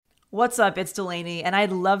What's up? It's Delaney, and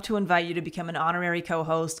I'd love to invite you to become an honorary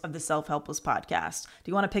co-host of the Self-Helpless podcast. Do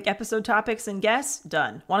you want to pick episode topics and guests?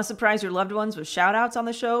 Done. Want to surprise your loved ones with shout-outs on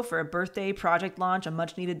the show for a birthday, project launch, a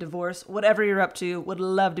much-needed divorce, whatever you're up to? Would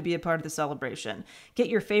love to be a part of the celebration. Get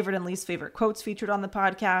your favorite and least favorite quotes featured on the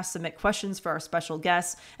podcast, submit questions for our special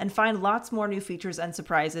guests, and find lots more new features and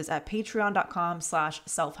surprises at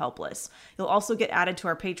patreon.com/selfhelpless. You'll also get added to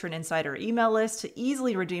our Patron Insider email list to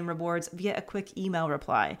easily redeem rewards via a quick email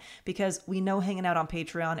reply, because we know hanging out on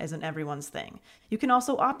Patreon isn't everyone's thing. You can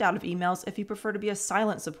also opt out of emails if you prefer to be a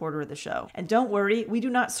silent supporter of the show. And don't worry, we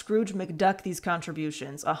do not Scrooge McDuck these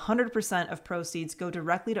contributions. 100% of proceeds go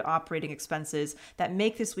directly to operating expenses that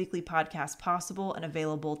make this weekly podcast possible and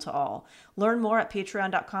available to all. Learn more at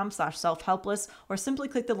patreon.com/selfhelpless or simply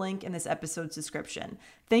click the link in this episode's description.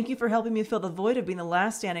 Thank you for helping me fill the void of being the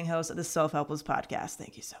last standing host of the Self-Helpless podcast.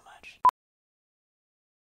 Thank you so much.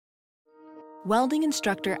 Welding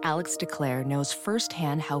instructor Alex DeClaire knows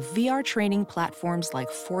firsthand how VR training platforms like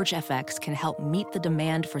ForgeFX can help meet the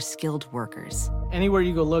demand for skilled workers. Anywhere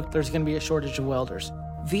you go look, there's going to be a shortage of welders.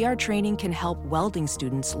 VR training can help welding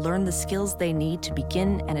students learn the skills they need to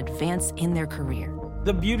begin and advance in their career.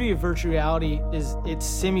 The beauty of virtual reality is it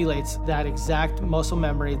simulates that exact muscle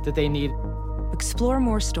memory that they need. Explore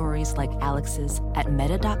more stories like Alex's at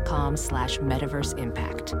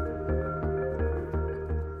meta.com/metaverseimpact.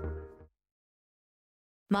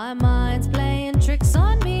 My mind's playing tricks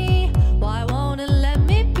on me. Why won't it let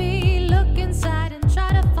me be? Look inside and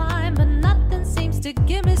try to find, but nothing seems to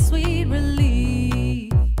give me sweet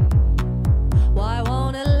relief. Why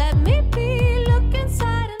won't it let me be? Look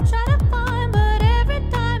inside and try to find, but every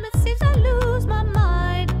time it seems I lose my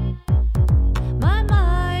mind. My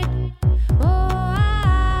mind.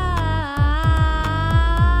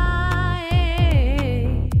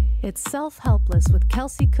 It's Self-Helpless with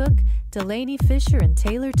Kelsey Cook, Delaney Fisher, and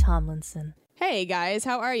Taylor Tomlinson. Hey guys,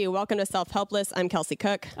 how are you? Welcome to Self-Helpless. I'm Kelsey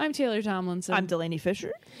Cook. I'm Taylor Tomlinson. I'm Delaney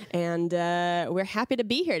Fisher. And we're happy to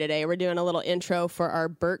be here today. We're doing a little intro for our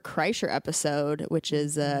Bert Kreischer episode, which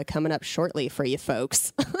is coming up shortly for you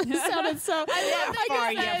folks. It sounded so...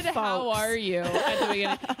 How are you? At the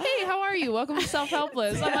beginning. Hey, how are you? Welcome to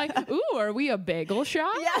Self-Helpless. I'm like, ooh, are we a bagel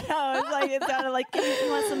shop? Yeah, no, it's like, it sounded like, you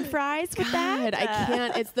want some fries with that? I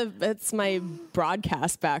can't. It's my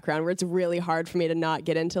broadcast background where it's really hard for me to not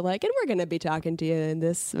get into like, and we're going to be talking to you in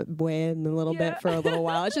this way in a little bit for a little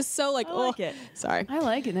while. It's just so like, it. Sorry. I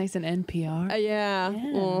like it. Nice and NPR. Yeah.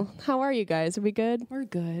 Well, how are you guys? Are we good? We're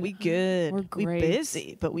good. We good. We're great. We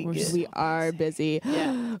busy, but we good. We are busy.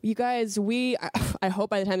 Yeah. You guys, I hope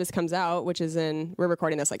by the time this comes out, which is we're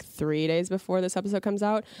recording this like 3 days before this episode comes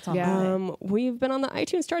out. Yeah. We've been on the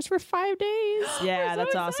iTunes charts for 5 days. Yeah,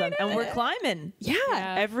 that's awesome. And we're climbing.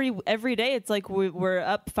 Yeah. Every day it's like we're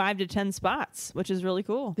up 5 to 10 spots, which is really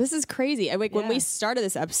cool. This is crazy. When we started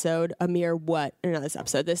this episode,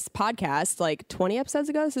 this podcast, like 20 episodes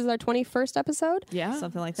ago, this is our 21st episode. Yeah.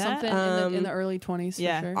 Something like that. Something in the early 20s for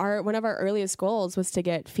sure. One of our earliest goals was to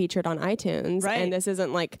get featured on iTunes. Right. And this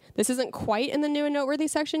isn't quite in the new and noteworthy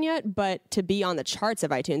section yet, but to be on the charts of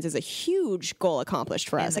iTunes is a huge goal accomplished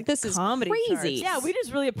for us. Like this is crazy. Charts. Yeah, we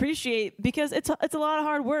just really appreciate, because it's a lot of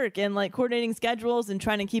hard work and like coordinating schedules and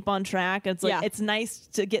trying to keep on track. It's like it's nice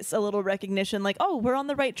to get a little recognition, like, oh, we're on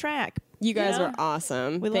the right track. You guys are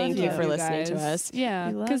awesome. Thank you for listening to us.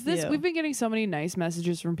 Yeah, because we've been getting so many nice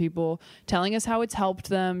messages from people telling us how it's helped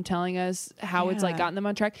them, telling us how it's like gotten them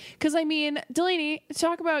on track. Because I mean, Delaney,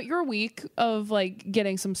 talk about your week of like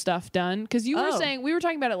getting some stuff done. Because you were saying, we were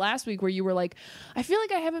talking about it last week, where you were like, I feel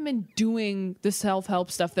like I haven't been doing the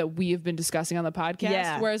self-help stuff that we have been discussing on the podcast.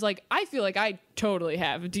 Yeah. Whereas like I feel like I totally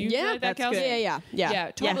have. Do you feel like that, Kelsey?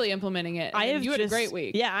 Yeah. Totally implementing it. You had a great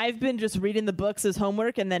week. Yeah, I've been just reading the books as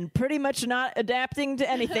homework and then pretty much not adapting to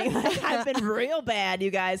anything. I've been real bad,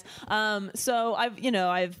 you guys. So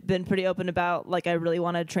I've been pretty open about like I really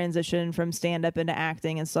want to transition from stand-up into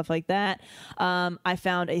acting and stuff like that. I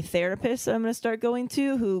found a therapist that I'm going to start going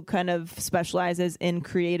to who kind of specializes in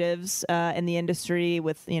creatives in the industry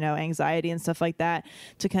with anxiety and stuff like that,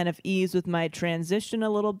 to kind of ease with my transition a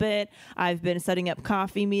little bit. I've been setting up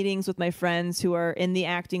coffee meetings with my friends who are in the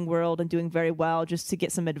acting world and doing very well, just to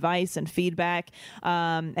get some advice and feedback.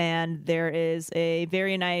 And there is a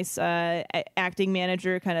very nice acting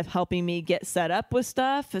manager kind of helping me get set up with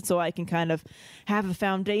stuff, and so I can kind of have a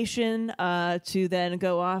foundation to then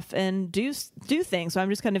go off and do things. So I'm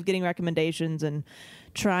just kind of getting recommendations and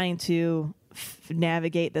trying to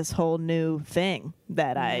navigate this whole new thing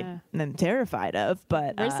that I am terrified of.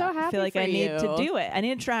 But we're so happy I feel like for I need you. to do it. I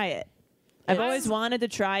need to try it. I've always wanted to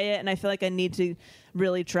try it, and I feel like I need to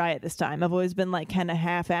really try it this time. I've always been like kind of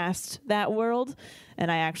half-assed that world,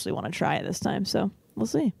 and I actually want to try it this time. So we'll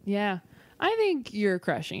see. Yeah. I think you're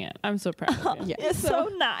crushing it. I'm so proud of you. Yeah. It's so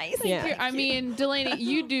nice. Yeah. I mean, Delaney,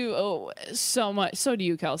 you do so much. So do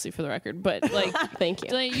you, Kelsey, for the record. But like, Thank you.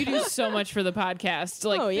 Delaney, you do so much for the podcast.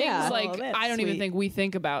 Like, Oh, yeah. things like Oh, that's I don't even sweet. think we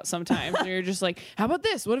think about sometimes. And you're just like, how about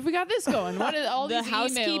this? What if we got this going? What are all The these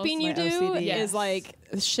housekeeping emails? you My do OCD. Yes. is like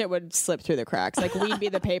shit would slip through the cracks. Like we'd be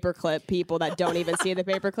the paperclip people that don't even see the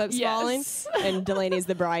paperclips Yes. falling, and Delaney's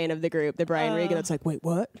the Brian of the group, the Brian Regan that's like, wait,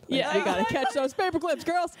 what? Like, Yeah. we gotta catch those paperclips,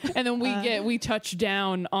 girls. And then we touch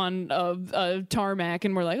down on a tarmac,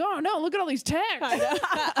 and we're like, oh no, look at all these texts.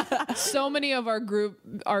 So many of our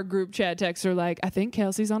group chat texts are like, I think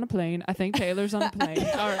Kelsey's on a plane. I think Taylor's on a plane.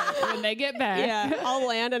 All right, when they get back. Yeah, I'll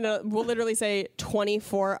land and we'll literally say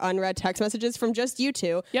 24 unread text messages from just you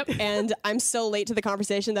two. Yep. And I'm so late to the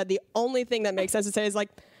conversation that the only thing that makes sense to say is like,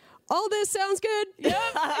 all this sounds good.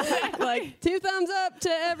 Yep. Like 2 thumbs up to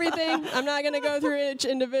everything. I'm not going to go through each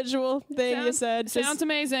individual thing you said. Just Sounds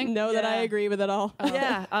amazing. know that I Yeah. agree with it all.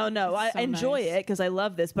 Yeah. Oh no, I So enjoy nice. it because I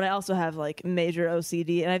love this, but I also have like major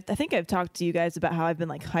OCD, and I think I've talked to you guys about how I've been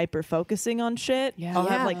like hyper focusing on shit. Yeah. I'll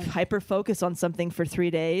have Yeah. like hyper focus on something for 3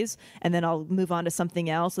 days, and then I'll move on to something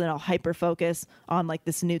else, and then I'll hyper focus on like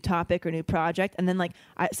this new topic or new project, and then like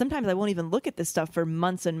sometimes I won't even look at this stuff for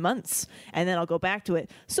months and months, and then I'll go back to it.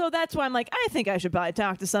 So that's why I'm like, I think I should probably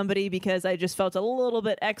talk to somebody because I just felt a little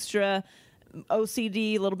bit extra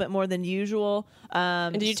OCD, a little bit more than usual.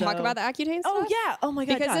 And did you talk about the Accutane stuff? Oh yeah! Oh my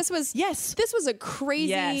god! Because Doc. this was yes. this was a crazy.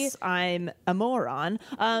 Yes, I'm a moron.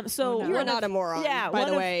 So You're one not of- a moron. Yeah, by one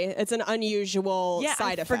the of- way, it's an unusual Yeah,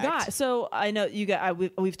 side I effect. forgot. So I know you got.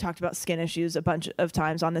 We've talked about skin issues a bunch of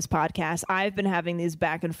times on this podcast. I've been having these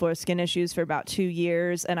back and forth skin issues for about 2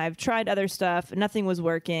 years, and I've tried other stuff. Nothing was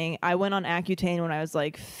working. I went on Accutane when I was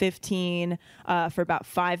like 15 for about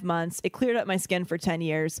 5 months. It cleared up my skin for 10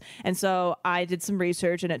 years, and so I did some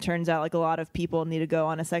research, and it turns out like a lot of people need to go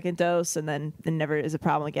on a second dose, and then it never is a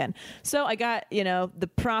problem again. So I got the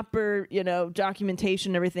proper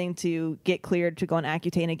documentation and everything to get cleared to go on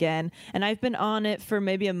Accutane again, and I've been on it for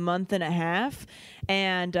maybe a month and a half,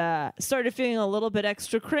 and started feeling a little bit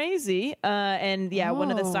extra crazy. And yeah, one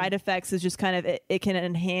of the side effects is just kind of it can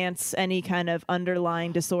enhance any kind of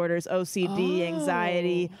underlying disorders, OCD,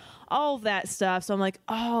 anxiety, all of that stuff. So I'm like,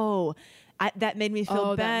 that made me feel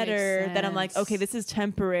Oh, that makes better. That I'm like, sense. okay, this is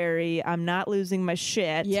temporary. I'm not losing my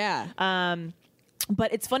shit. Yeah.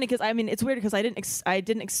 But it's funny because it's weird because I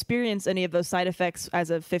didn't experience any of those side effects as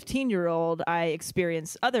a 15-year-old. I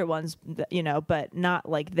experienced other ones, but not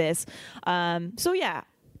like this. So yeah,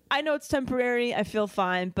 I know it's temporary. I feel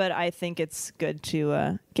fine, but I think it's good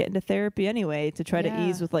to get into therapy anyway to try to Yeah.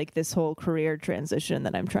 ease with like this whole career transition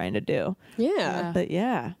that I'm trying to do. Yeah. But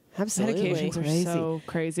yeah. Absolutely. Medications are Crazy. so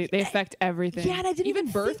crazy. They affect everything. Yeah, and I didn't even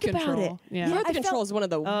birth think about control. it. Yeah. Birth I control felt- is one of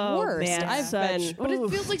the Oh, worst. man, I've such- been. But it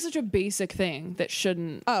feels like such a basic thing that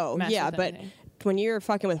shouldn't. Oh mess yeah, with but anything. when you're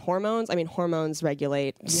fucking with hormones, hormones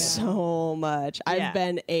regulate so much. Yeah. I've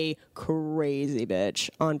been a crazy bitch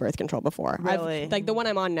on birth control before. Really? Like the one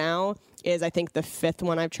I'm on now is I think the 5th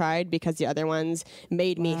one I've tried because the other ones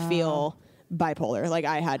made me feel bipolar. Like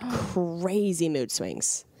I had crazy mood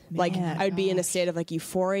swings. Like Man. I would be in a state of like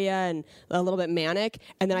euphoria and a little bit manic,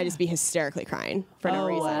 and then I'd just be hysterically crying for no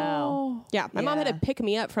reason. Wow. Yeah, my mom had to Yeah. pick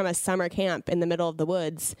me up from a summer camp in the middle of the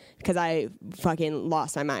woods because I fucking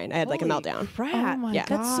lost my mind. I had like a Holy meltdown. Crap. Oh my Yeah.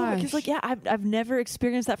 That's so because gosh. I've never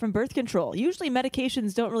experienced that from birth control. Usually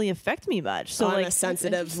medications don't really affect me much. So So I'm like a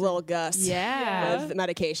sensitive little Gus. Yeah. With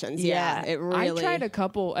medications. Yeah. Yeah, it really. I tried a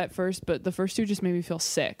couple at first, but the first 2 just made me feel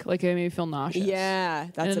sick. Like they made me feel nauseous. Yeah,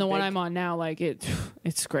 that's And then a the one big- I'm on now, like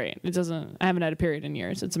it's great. It doesn't. I haven't had a period in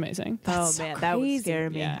years. It's amazing. oh man, that would crazy. scare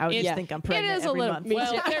me. Yeah. I would just Yeah. think I'm It pregnant is a every little. month.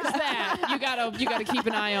 Well, there's that. You gotta keep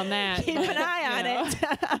an eye on that. Keep an eye on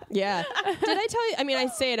it. Yeah. Did I tell you? I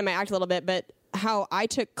say it in my act a little bit, but how I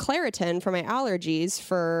took Claritin for my allergies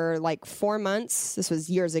for like 4 months. This was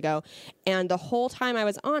years ago. And the whole time I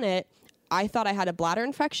was on it, I thought I had a bladder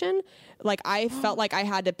infection. Like I felt like I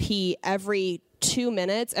had to pee every 2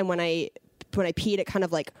 minutes. And when I peed, it kind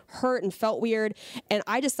of like hurt and felt weird. And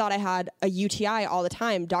I just thought I had a UTI all the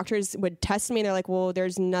time. Doctors would test me and they're like, well,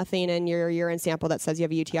 there's nothing in your urine sample that says you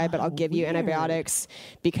have a UTI, but I'll give you antibiotics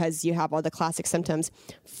because you have all the classic symptoms.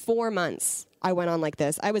 4 months I went on like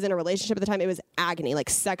this. I was in a relationship at the time. It was agony. Like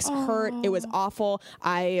sex hurt. It was awful.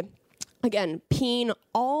 Again, peeing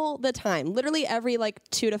all the time, literally every like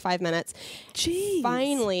 2 to 5 minutes. Jeez.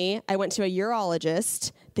 Finally, I went to a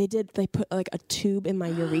urologist. They put like a tube in my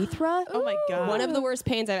urethra. Oh my god. One of the worst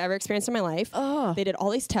pains I've ever experienced in my life. They did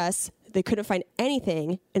all these tests. They couldn't find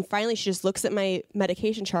anything. And finally, she just looks at my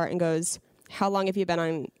medication chart and goes, how long have you been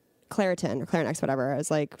on Claritin or Clarinex, whatever? I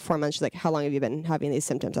was like, 4 months. She's like, how long have you been having these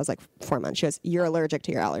symptoms? I was like, 4 months. She goes, you're allergic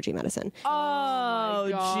to your allergy medicine. Oh,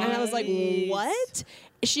 God. And I was like, what?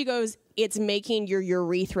 She goes, it's making your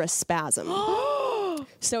urethra spasm.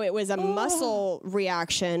 So it was a muscle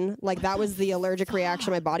reaction. Like that was the allergic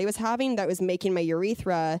reaction my body was having that was making my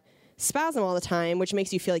urethra spasm all the time, which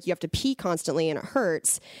makes you feel like you have to pee constantly and it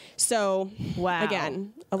hurts. So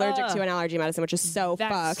again, allergic to an allergy medicine, which is so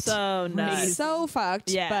fucked. So nice. So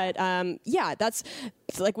fucked. Yeah. But yeah, that's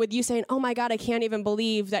like with you saying, oh my God, I can't even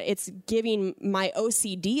believe that it's giving my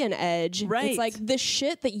OCD an edge. Right. It's like the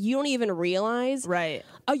shit that you don't even realize. Right.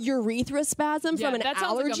 A urethra spasm from an that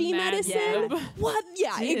sounds like a allergy Mad medicine? Lib. What?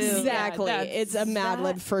 Yeah, Dude. exactly. Yeah, it's a Mad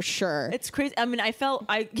Lib for sure. It's crazy. I mean, I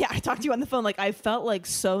talked to you on the phone. Like, I felt like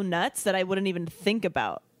so nuts that I wouldn't even think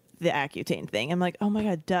about the Accutane thing. I'm like, oh my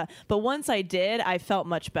God, duh. But once I did, I felt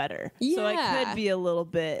much better. So I Yeah. could be a little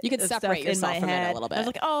bit. You could of separate stuff yourself in my from it a head. little I was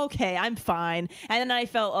bit. like, oh, okay, I'm fine. And then I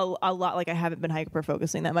felt a lot like I haven't been hyper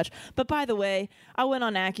focusing that much. But by the way, I went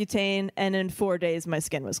on Accutane, and in 4 days, my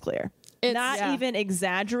skin was clear. Not even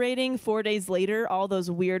exaggerating. 4 days later, all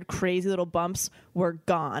those weird, crazy little bumps were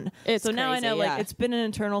gone. So now I know, crazy, like, it's been an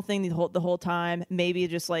internal thing the whole time. Maybe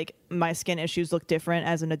just like my skin issues look different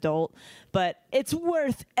as an adult, but it's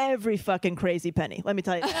worth every fucking crazy penny. Let me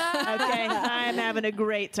tell you. Okay, I'm having a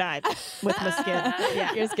great time with my skin.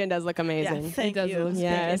 Yeah, Your skin does look amazing. yeah. Thank does you. look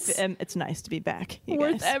Yes. It's nice to be back. You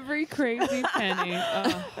Worth guys. every crazy penny.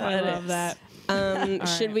 Oh, I love that.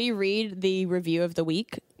 Should we read the review of the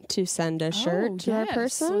week to send a shirt to our yes,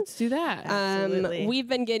 person? Let's do that. Absolutely. We've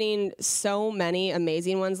been getting so many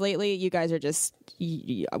amazing ones lately. You guys are just,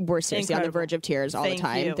 we're seriously on the Incredible. verge of tears all Thank the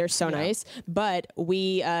time. you. They're so nice. But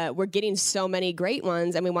we're getting so many great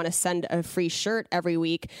ones, and we want to send a free shirt every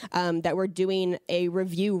week that we're doing a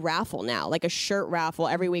review raffle now, like a shirt raffle.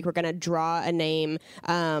 Every week we're going to draw a name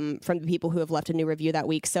from the people who have left a new review that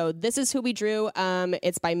week. So this is who we drew.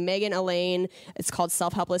 It's by Megan Elaine. It's called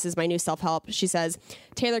Self-Helpless is my new self-help. She says,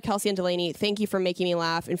 Taylor, Kelsey, and Delaney, thank you for making me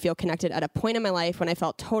laugh and feel connected at a point in my life when I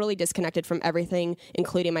felt totally disconnected from everything,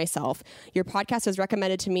 including myself. Your podcast was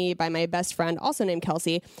recommended to me by my best friend, also named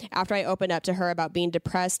Kelsey, after I opened up to her about being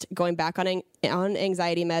depressed, going back on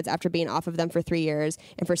anxiety meds after being off of them for 3 years,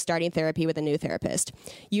 and for starting therapy with a new therapist.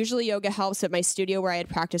 Usually yoga helps, but my studio where I had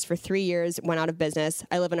practiced for 3 years went out of business.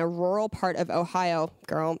 I live in a rural part of Ohio.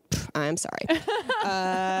 Girl, I'm sorry.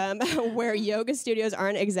 Where yoga studios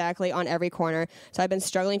aren't exactly on every corner. So I've been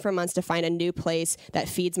struggling for months to find a new place that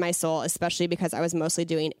feeds my soul, especially because I was mostly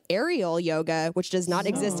doing aerial yoga, which does not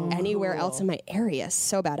exist anywhere else in my area.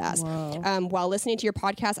 So badass. While listening to your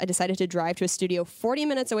podcast, I decided to drive to a studio 40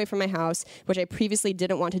 minutes away from my house, which I previously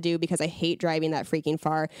didn't want to do because I hate driving that freaking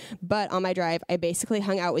far. But on my drive, I basically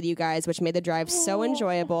hung out with you guys, which made the drive so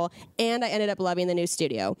enjoyable, and I ended up loving the new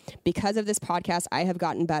studio. Because of this podcast, I have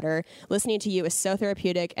gotten better. Listening to you is so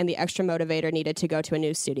therapeutic and the extra motivator needed to go to a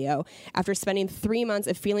new studio. After spending 3 months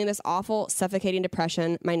of feeling this awful, suffocating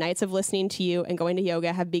depression, my nights of listening to you and going to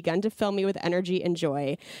yoga have begun to fill me with energy and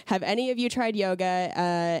joy. Have any of you tried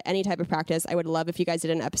yoga, any type of practice? I would love if you guys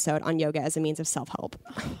did an episode on yoga as a means of self-help.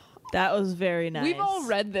 That was very nice. We've all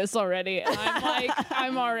read this already. And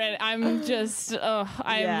I'm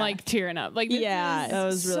like tearing up. Like, this Yeah, is that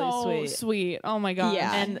was really so sweet. Oh my God.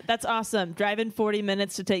 Yeah. And that's awesome. Driving 40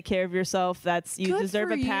 minutes to take care of yourself. You Good deserve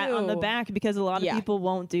for a pat on the you. back, because a lot of Yeah. people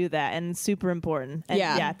won't do that, and it's super important. And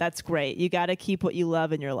Yeah. that's great. You got to keep what you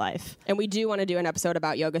love in your life. And we do want to do an episode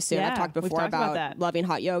about yoga soon. Yeah, I've talked we've before talked about about that. loving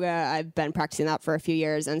hot yoga. I've been practicing that for a few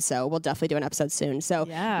years, and so we'll definitely do an episode soon. So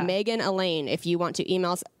Yeah. Megan Elaine, if you want to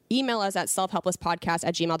email us at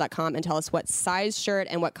selfhelplesspodcast@gmail.com and tell us what size shirt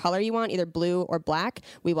and what color you want, either blue or black.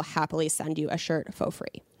 We will happily send you a shirt for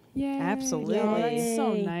free. Yay. Absolutely. Oh, that's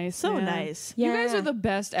so nice. So man. nice. You guys Yeah. are the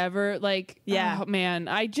best ever. Like, Yeah. oh, man,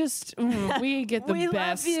 we get the We love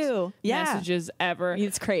best you. Yeah. messages ever.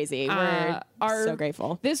 It's crazy. We're so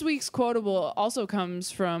grateful. This week's quotable also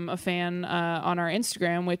comes from a fan on our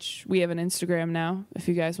Instagram, which we have an Instagram now, if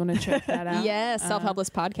you guys want to check that out. Yes, Self-Helpless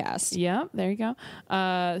Podcast. Yeah, there you go.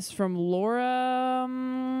 It's from Laura.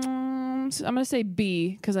 I'm going to say B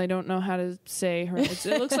because I don't know how to say her. It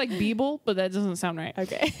looks like Beeble, but that doesn't sound right.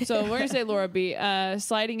 Okay. So we're going to say Laura B.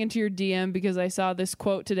 Sliding into your DM because I saw this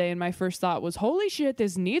quote today and my first thought was, holy shit,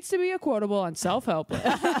 this needs to be a quotable on Self-Helpless.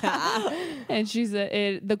 And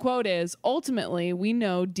the quote is, ultimately, ultimately, we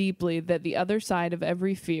know deeply that the other side of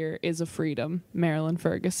every fear is a freedom. Marilyn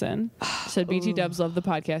Ferguson said, BT Dubs, love the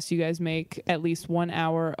podcast. You guys make at least 1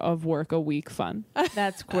 hour of work a week fun.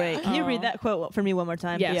 That's great. Can you read that quote for me one more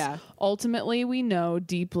time? Yes. Yeah. Ultimately, we know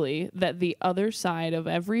deeply that the other side of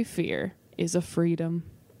every fear is a freedom.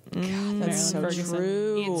 That's so Ferguson.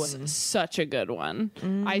 true. It's such a good one.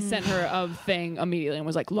 I sent her a thing immediately and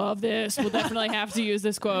was like, love this. We'll definitely have to use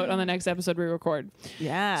this quote on the next episode we record.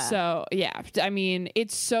 Yeah. So, yeah, I mean,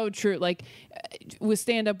 it's so true. Like, with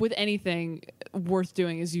stand-up, with anything worth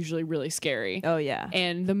doing is usually really scary. Oh, yeah.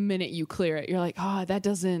 And the minute you clear it, you're like, oh, that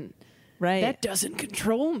doesn't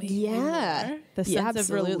control me. Yeah. anymore. The sense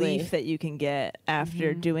of relief that you can get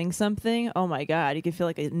after doing something. Oh my God, you can feel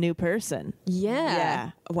like a new person.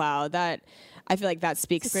 Yeah. Wow. I feel like that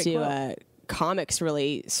speaks It's a great to comics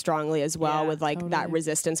really strongly as well, Yeah, with like that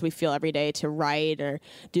resistance we feel every day to write or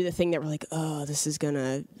do the thing that we're like, oh, this is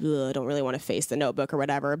I don't really want to face the notebook or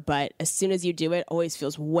whatever. But as soon as you do it, always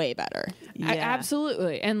feels way better. Yeah.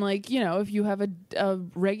 Absolutely. And like, if you have a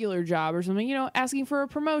regular job or something, asking for a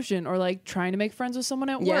promotion or like trying to make friends with someone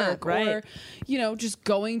at Yeah, work right. or, just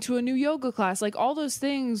going to a new yoga class, like all those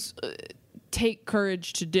things take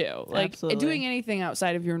courage to do. Like Absolutely. doing anything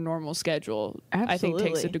outside of your normal schedule, I think takes a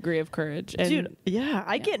Absolutely. degree of courage. And Dude, yeah,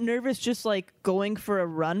 I get nervous just like going for a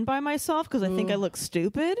run by myself because I think I look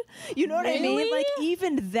stupid. You know what I mean? Like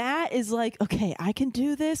even that is like, okay, I can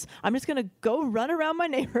do this. I'm just gonna go run around my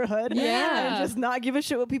neighborhood, and just not give a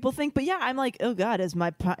shit what people think. But yeah, I'm like, oh God, is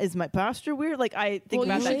my posture weird? Like I think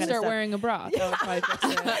about you that should kind of start stuff. wearing a bra. That would probably fix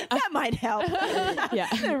it. That might help. Yeah.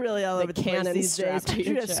 They're really all over the place cannon these days. strapped to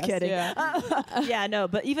your Just chest, kidding. yeah. Yeah, no,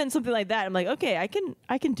 but even something like that, I'm like, okay,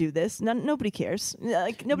 I can do this. Nobody cares.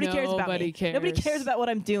 Like nobody cares about me. Nobody cares. Nobody cares about what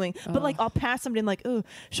I'm doing. But like, I'll pass somebody and like, oh,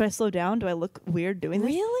 should I slow down? Do I look weird doing this?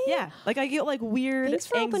 Really? Yeah. Like I get like weird Thanks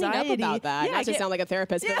for anxiety. opening up about that. Yeah, Not I to get- sound like a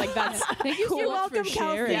therapist, but like that's Thank you so You're much welcome, for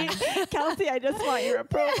sharing. Kelsey. Kelsey, I just want your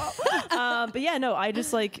approval. But yeah, no, I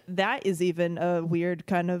just like that is even a weird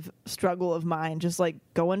kind of struggle of mine. Just like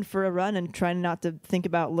going for a run and trying not to think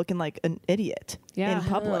about looking like an idiot Yeah. in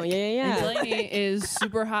public. Oh, yeah. Delaney is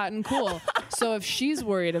super hot and cool. So if she's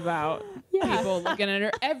worried about people looking at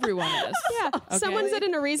her, everyone is. Yeah. Okay. Someone said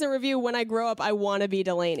in a recent review, when I grow up, I want to be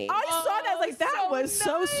Delaney. I saw that. Like that so was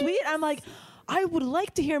so nice. sweet. I'm like, I would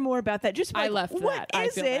like to hear more about that. Just I like, left what that. I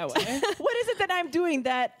is feel it? that way. What is it that I'm doing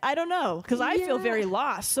that I don't know? Because I feel Yeah. very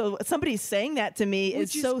lost. So somebody saying that to me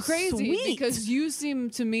Which is so crazy sweet. because you seem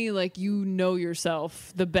to me like you know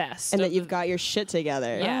yourself the best. and of that you've the- got your shit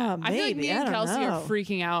together. Yeah. I feel like maybe. me I and don't Kelsey know. are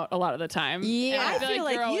freaking out a lot of the time. Yeah. And I feel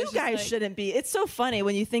like you're always you just guys like- shouldn't be. It's so funny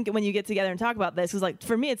when you get together and talk about this. Because like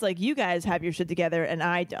for me, it's like you guys have your shit together and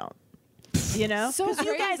I don't. You know, So 'Cause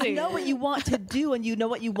you guys crazy. know what you want to do and you know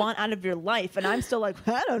what you want out of your life, and I'm still like,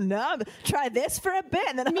 I don't know. Try this for a bit,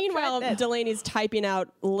 and then I'll try Meanwhile, this. Delaney's typing out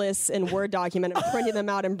lists in Word document and printing them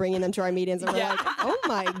out and bringing them to our meetings. And we're like, oh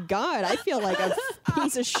my God, I feel like a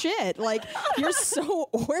piece of shit. Like, you're so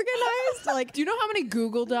organized. Like, Do you know how many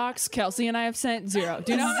Google Docs Kelsey and I have sent? Zero.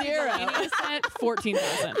 Do you know how many Zero. Delaney has sent?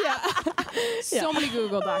 14,000. So many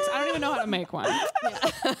Google Docs. I don't even know how to make one.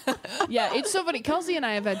 Yeah, it's so funny. Kelsey and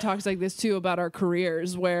I have had talks like this too about our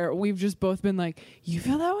careers where we've just both been like, you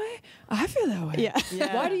feel that way? I feel that way.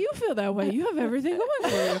 Yeah. Why do you feel that way? You have everything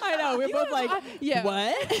going for you. I know. We're both like, yeah.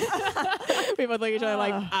 what? We both look at each other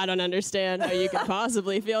like, I don't understand how you could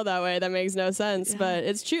possibly feel that way. That makes no sense. But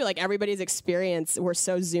it's true. Like, everybody's experience, we're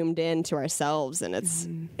so zoomed in to ourselves. And it's,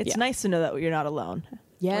 It's nice to know that you're not alone.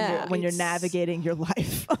 Yeah. When you're It's- navigating your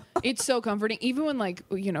life. It's so comforting. Even when like,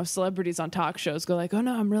 celebrities on talk shows go like, oh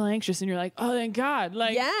no, I'm really anxious. And you're like, oh, thank God.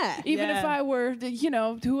 Like, Yeah. even if Yeah. I were,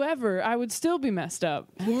 whoever, I would still be messed up.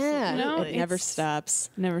 yeah. No, It never it's-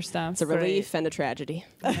 stops. Never stops. It's a relief and a tragedy.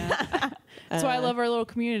 That's why I love our little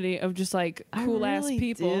community of just like cool ass really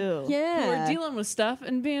people do. who Yeah. are dealing with stuff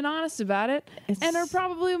and being honest about it and are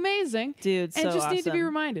probably amazing. Dude, and so just need to be awesome.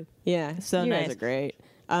 reminded. Yeah. So you nice. guys are great.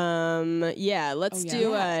 Yeah, let's yeah.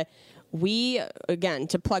 do we, again,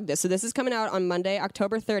 to plug this. So this is coming out on Monday,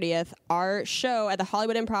 October 30th. Our show at the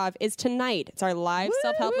Hollywood Improv is tonight. It's our live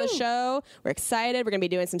self-helpless show. We're excited. We're going to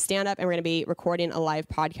be doing some stand-up, and we're going to be recording a live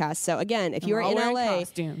podcast. So again, if you are All in wearing LA,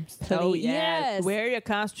 costumes. Oh please- yeah, yes. wear your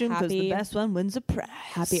costume because the Happy- best one wins a prize.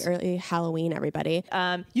 Happy early Halloween, everybody.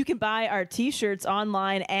 You can buy our T-shirts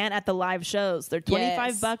online and at the live shows. They're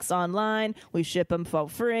 $25 Yes. online. We ship them for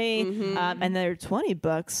free, and they're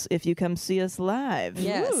 $20 if you come see us live.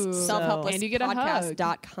 Yes. Ooh. Self-help And you get a hug.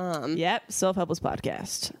 selfhelplesspodcast.com. Yep, Self-Helpless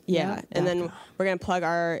Podcast. Yeah. And then we're going to plug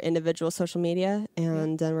our individual social media,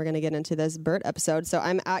 and then we're going to get into this Bert episode. So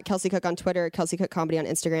I'm at Kelsey Cook on Twitter, Kelsey Cook Comedy on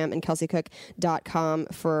Instagram, and kelseycook.com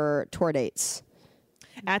for tour dates.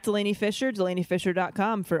 At Delaney Fisher,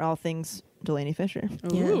 DelaneyFisher.com for all things Delaney Fisher.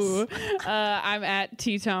 Ooh. I'm at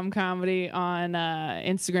T-Tom Comedy on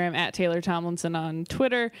Instagram, at Taylor Tomlinson on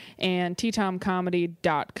Twitter, and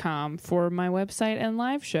ttomcomedy.com for my website and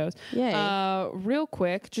live shows. Yay. Real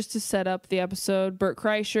quick, just to set up the episode, Bert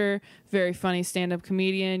Kreischer, very funny stand-up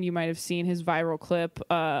comedian. You might have seen his viral clip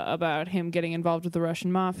about him getting involved with the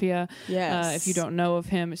Russian mafia. Yes. If you don't know of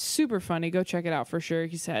him, it's super funny. Go check it out for sure.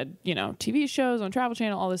 He's had, TV shows on Travel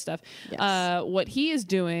Channel, all this stuff. Yes. What he is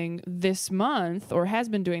doing this month, or has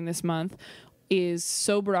been doing this month, is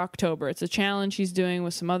Sober October. It's a challenge he's doing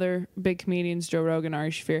with some other big comedians, Joe Rogan,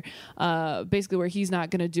 Ari Shaffir, basically where he's not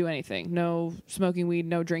going to do anything. No smoking weed,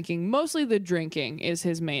 no drinking. Mostly the drinking is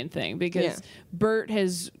his main thing, because Bert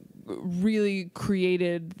has really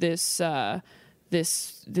created this I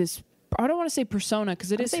don't want to say persona,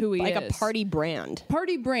 because it is who he is. Like a party brand.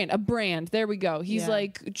 A brand. There we go. He's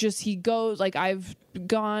he goes, I've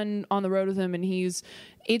gone on the road with him, and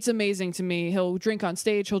it's amazing to me. He'll drink on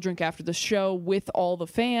stage. He'll drink after the show with all the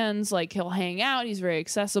fans. He'll hang out. He's very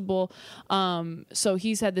accessible. So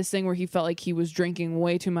he's had this thing where he felt like he was drinking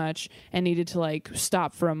way too much and needed to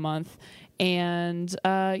stop for a month. And,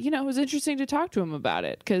 it was interesting to talk to him about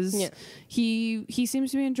it, because he seems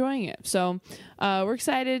to be enjoying it. So we're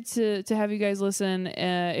excited to have you guys listen.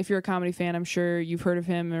 If you're a comedy fan, I'm sure you've heard of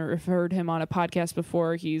him or have heard him on a podcast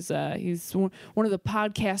before. He's one of the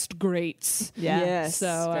podcast greats. Yeah. Yes.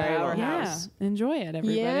 So enjoy it,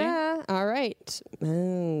 everybody. Yeah. All right.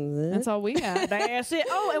 That's all we got. That's it.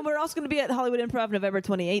 Oh, and we're also going to be at Hollywood Improv November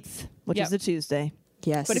 28th, which is a Tuesday.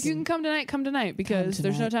 Yes. But if you can come tonight, because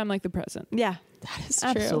there's no time like the present. Yeah. That is true.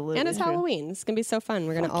 Absolutely And it's true. Halloween. It's going to be so fun.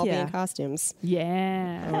 We're going to all be yeah. in costumes.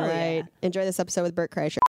 Yeah. All right. Enjoy this episode with Bert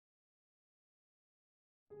Kreischer.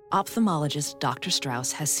 Ophthalmologist Dr.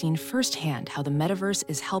 Strauss has seen firsthand how the metaverse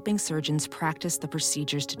is helping surgeons practice the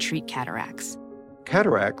procedures to treat cataracts.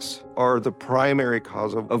 Cataracts are the primary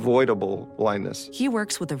cause of avoidable blindness. He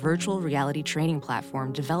works with a virtual reality training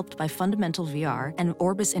platform developed by Fundamental VR and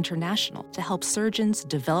Orbis International to help surgeons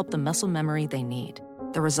develop the muscle memory they need.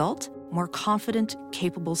 The result? More confident,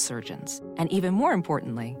 capable surgeons. And even more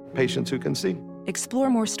importantly, Patients who can see.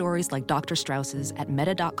 explore more stories like Dr. Strauss's at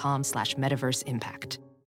meta.com/metaverseimpact.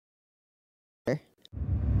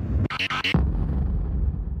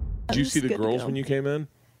 Did you see the girls when you came in?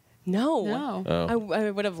 No. Oh.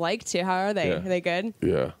 I would have liked to. How are they? Yeah. Are they good?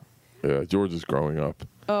 Yeah. George is growing up.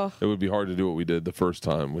 Oh. It would be hard to do what we did the first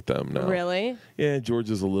time with them now. Really? Yeah,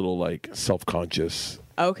 George is a little self-conscious.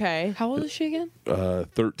 Okay. How old is she again?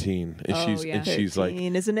 13, and she's like,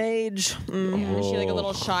 13 is an age. Yeah. Is she a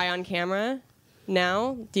little shy on camera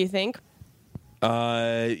now, do you think?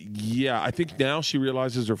 yeah, I think now she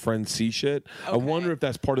realizes her friends see shit. I wonder if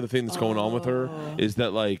that's part of the thing that's going on with her, is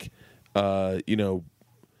that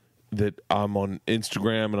that I'm on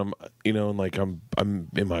Instagram and I'm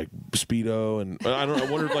in my Speedo, and I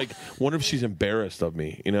wonder if she's embarrassed of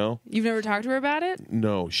me, You've never talked to her about it?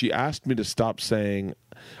 No, she asked me to stop saying.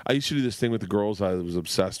 I used to do this thing with the girls I was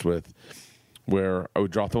obsessed with, where I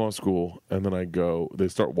would drop them off at school, and then I go. They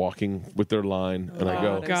start walking with their line, and I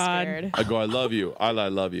go, God. I go, I love you, Isla, I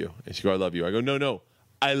love you, and she go, I love you. I go, no,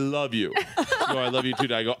 I love you. She go, I love you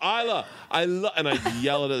too. I go, Isla, and I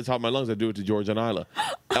yell it at the top of my lungs. I do it to George and Isla.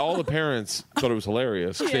 All the parents thought it was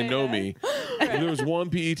hilarious because they know me. There was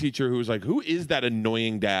one PE teacher who was like, "Who is that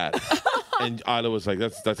annoying dad?" And Isla was like,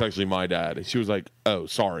 "That's actually my dad." And she was like, "Oh,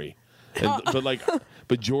 sorry." And,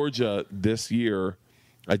 but Georgia this year,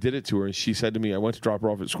 I did it to her, and she said to me, I went to drop her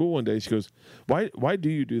off at school one day. She goes, "Why do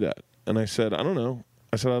you do that?" And I said, "I don't know."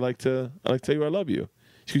 I said, I like to tell you I love you."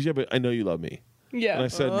 She goes, "Yeah, but I know you love me." Yeah. And I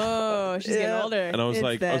said, "Oh, she's getting older." And I was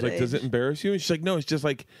like, "Does it embarrass you?" And she's like, "No, it's just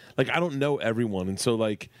like I don't know everyone, and so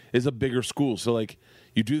it's a bigger school, so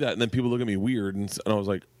you do that, and then people look at me weird." And I was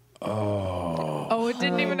like, "Oh, it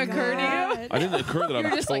didn't even occur to you. I didn't occur that You're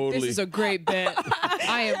I'm just totally." this is a great bit.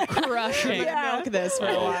 I am crushing. Milk this for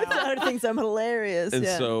a while. I think I'm hilarious. And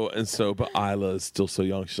yeah. so, but Isla is still so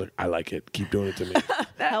young. She's like, "I like it. Keep doing it to me."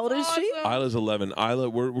 How old is she? Isla's 11. Isla,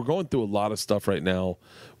 we're going through a lot of stuff right now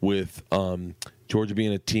with Georgia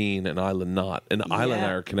being a teen and Isla not. And Isla and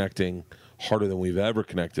I are connecting harder than we've ever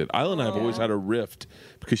connected. Isla and I have always had a rift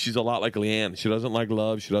because she's a lot like Leanne. She doesn't like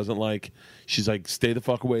love. She's like, stay the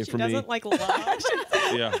fuck away from me. She doesn't like love.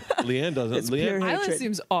 Yeah, Leanne doesn't. pure Leanne, Isla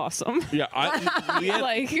seems awesome. yeah,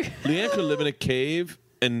 Leanne, Leanne could live in a cave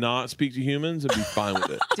and not speak to humans and be fine with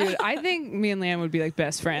it. Dude, I think me and Leanne would be like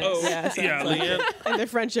best friends. Yeah, Leanne. And their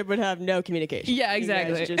friendship would have no communication. Yeah, You guys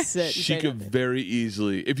exactly. just sit and She say could nothing. very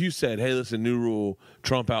easily, if you said, "Hey, listen, new rule: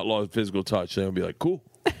 Trump outlawed physical touch," then I'd be like, "Cool,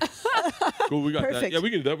 cool, we got that. Perfect. Yeah, we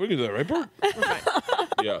can do that. We can do that, right, Bert?"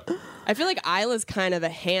 Yeah. I feel like Isla's kind of a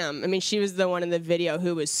ham. I mean, she was the one in the video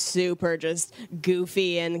who was super just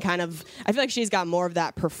goofy and kind of. I feel like she's got more of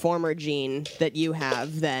that performer gene that you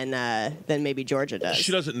have than maybe Georgia does.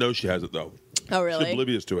 She doesn't know she has it though. Oh, She's really?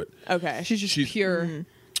 oblivious to it. Okay. She's just pure.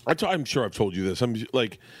 I'm sure I've told you this. I'm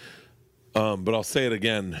like, but I'll say it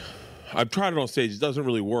again. I've tried it on stage. It doesn't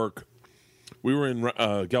really work. We were in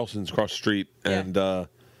Gelson's across the street, and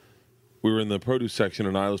we were in the produce section,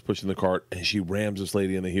 and Isla's pushing the cart, and she rams this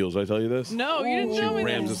lady in the heels. Did I tell you this? No, you didn't She tell me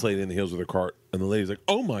rams this. this lady in the heels with her cart, and the lady's like,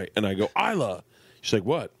 "Oh my!" And I go, "Isla." She's like,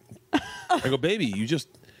 "What?" I go, "Baby, you just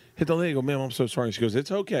hit the lady." I go, "Ma'am, I'm so sorry." And she goes,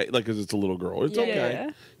 "It's okay," like because it's a little girl. It's okay.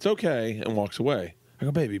 Yeah. It's okay, and walks away. I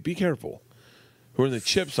go, "Baby, be careful." We're in the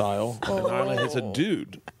chips aisle, and Isla hits a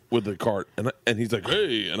dude with the cart, and he's like,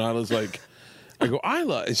 "Hey," and Isla's like, I go,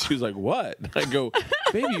 "Isla," and she was like, "What?" I go,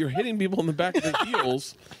 "Baby, you're hitting people in the back of the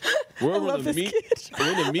heels." We're over in the meat.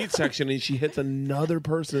 We're in the meat section, and she hits another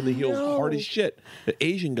person in the heels, hard as shit, the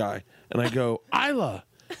Asian guy, and I go, "Isla,"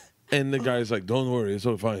 and the guy's like, "Don't worry, it's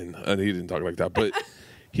all fine," and he didn't talk like that, but.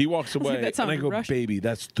 He walks away, that and I sounded go, Russian. "Baby,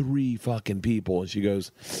 that's 3 fucking people." And she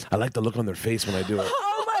goes, "I like the look on their face when I do it."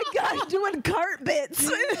 Oh my gosh, doing cart bits.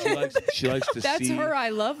 She likes to That's see. her. I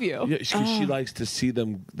love you. Yeah, she likes to see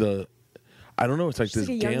them. I don't know. It's like this like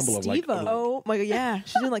a young gamble of like. Steve-O. Oh my god, yeah.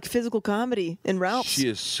 She's doing like physical comedy in Ralph's. She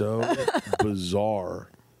is so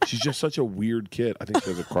bizarre. She's just such a weird kid. I think she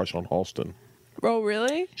has a crush on Halston. Oh,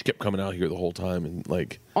 really? She kept coming out here the whole time, and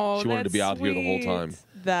like Oh, she wanted to that's be out here the whole sweet. time.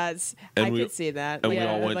 That's And I we- could see that. and we Like,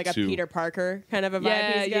 all with went like a to- Peter Parker kind of a vibe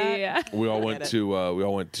Yeah, he's got. yeah. We all I went get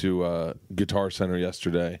it. to Guitar Center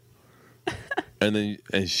yesterday, and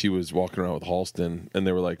she was walking around with Halston, and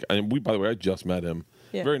they were like, and we, by the way, I just met him.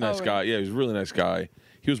 Yeah. Very nice Oh, guy. Yeah, he was a really nice guy.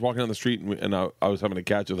 He was walking down the street, and I was having a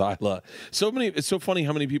catch with Isla. It's so funny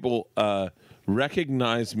how many people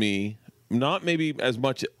recognize me, not maybe as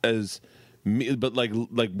much as me, but like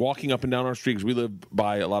walking up and down our street because we live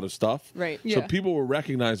by a lot of stuff. Right. So Yeah. people will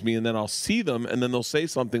recognize me, and then I'll see them, and then they'll say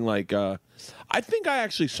something like, "I think I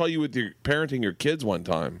actually saw you with your parenting your kids one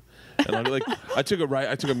time." And I'm like, I took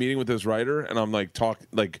a meeting with this writer, and I'm like,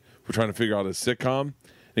 we're trying to figure out a sitcom. And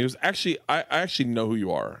he goes, "Actually, I actually know who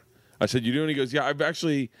you are." I said, "You do?" And he goes, "Yeah,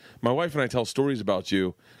 my wife and I tell stories about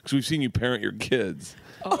you because we've seen you parent your kids."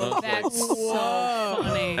 Oh, that's so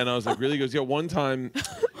funny. And I was like, "Really?" He goes, "Yeah, one time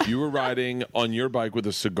you were riding on your bike with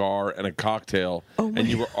a cigar and a cocktail, and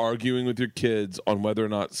you were arguing with your kids on whether or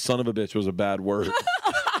not 'son of a bitch' was a bad word."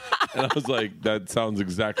 And I was like, "That sounds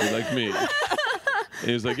exactly like me." And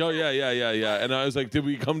he was like, "Oh, yeah. And I was like, "Did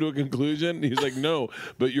we come to a conclusion?" And he's like, "No,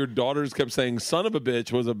 but your daughters kept saying 'son of a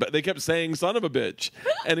bitch' was they kept saying 'son of a bitch.'"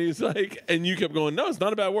 And he's like, and you kept going, "No, it's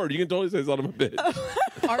not a bad word. You can totally say 'son of a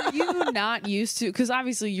bitch.'" Are you not used to, because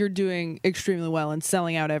obviously you're doing extremely well and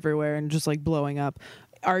selling out everywhere and just like blowing up.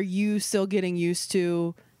 Are you still getting used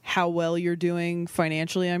to how well you're doing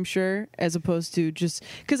financially, I'm sure, as opposed to just,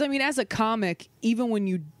 because I mean, as a comic, even when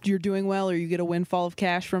you're doing well or you get a windfall of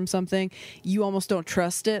cash from something, you almost don't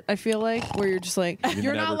trust it, I feel like, where you're just like,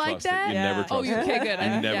 you're never not like trust it. that? You never Oh, trust you it. okay, good.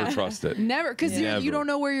 You never trust it. Never, because Never. you don't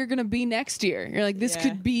know where you're going to be next year. You're like, this Yeah.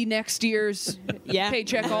 could be next year's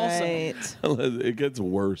paycheck also. Right. It gets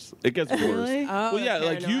worse. It gets worse. Really? Oh, Well, yeah, the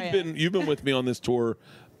like paranoia. you've been with me on this tour,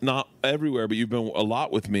 not everywhere, but you've been a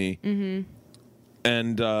lot with me,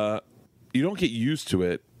 and you don't get used to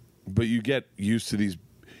it, but you get used to these.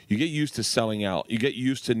 You get used to selling out. You get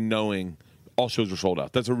used to knowing all shows are sold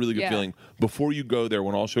out. That's a really good Yeah. feeling. Before you go there,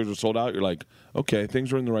 when all shows are sold out, you're like, okay,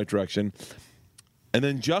 things are in the right direction. And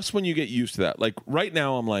then just when you get used to that, like right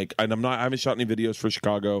now, I'm like, and I haven't shot any videos for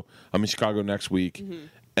Chicago. I'm in Chicago next week,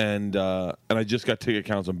 and I just got ticket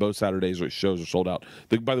counts on both Saturdays where shows are sold out.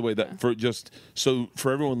 By the way, that for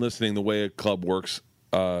everyone listening, the way a club works,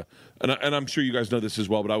 and I'm sure you guys know this as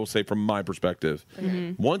well, but I will say from my perspective,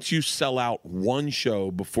 once you sell out one show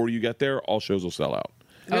before you get there, all shows will sell out.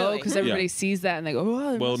 Oh, because everybody Yeah. sees that and they go,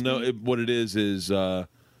 oh, there Well, must no, be- what it is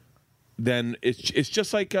then it's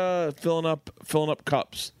just like filling up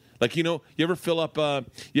cups. Like, you ever fill up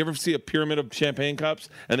you ever see a pyramid of champagne cups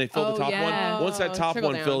and they fill Oh, the top yeah. one? Once that top Trickle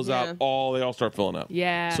one down, fills yeah. out, they all start filling up.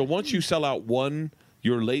 Yeah. So once you sell out one,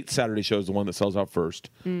 your late Saturday show is the one that sells out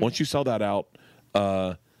first. Once you sell that out,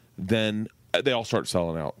 then they all start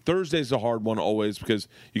selling out. Thursday's a hard one always because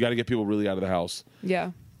you got to get people really out of the house.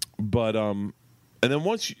 yeah. But And then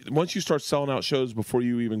once you start selling out shows before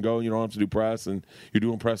you even go, and you don't have to do press, and you're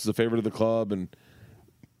doing press as a favorite of the club, and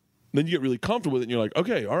then you get really comfortable with it, and you're like,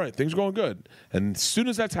 okay, all right, things are going good. And as soon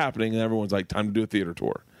as that's happening, and everyone's like, time to do a theater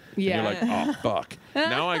tour. Yeah. And you're like, oh, fuck.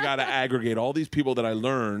 Now I got to aggregate all these people that I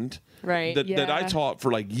learned, Right. that I Yeah. taught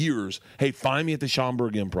for like years. Hey, find me at the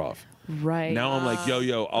Schaumburg Improv. Right. Now I'm like,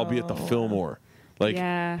 yo, I'll be at the Fillmore. Like,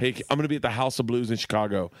 Yeah. hey, I'm going to be at the House of Blues in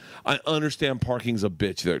Chicago. I understand parking's a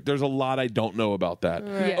bitch there. There's a lot I don't know about that.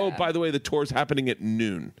 Yeah. Oh, by the way, the tour's happening at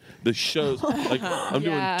noon. The show's like I'm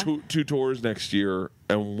Yeah. doing two tours next year,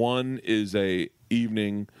 and one is a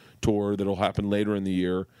evening tour that'll happen later in the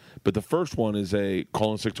year. But the first one is a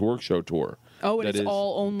Call in Sick to Work show tour. Oh, and That it's is-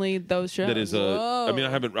 all only those shows. that is I mean,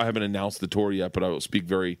 I haven't announced the tour yet, but I will speak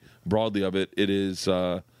very broadly of it. It is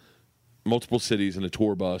multiple cities in a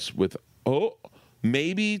tour bus with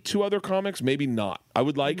maybe 2 other comics, maybe not. I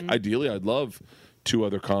would like ideally, I'd love 2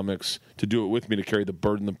 other comics to do it with me to carry the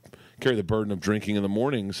burden of drinking in the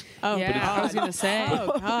mornings. Oh, Yeah, I was gonna say.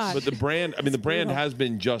 Oh, God. But the brand has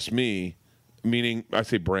been just me. Meaning, I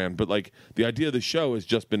say brand, but like the idea of the show has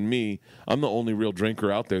just been me. I'm the only real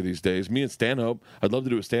drinker out there these days. Me and Stanhope. I'd love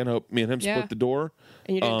to do a Stanhope. Me and him Yeah. split the door.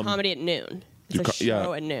 And you're doing comedy at noon. It's a yeah.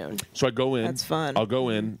 show at noon. So I go in. That's fun. I'll go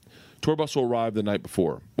in. Tour bus will arrive the night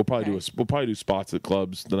before. We'll probably do spots at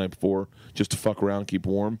clubs the night before just to fuck around, keep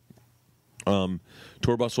warm.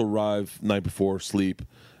 Tour bus will arrive night before, sleep,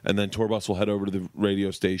 and then tour bus will head over to the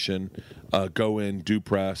radio station, go in, do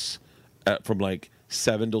press from like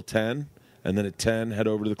 7 till 10. And then at 10, head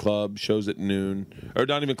over to the club, shows at noon. Or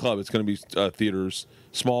not even club, it's going to be theaters,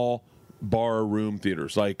 small bar room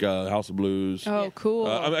theaters, like House of Blues. Oh, cool.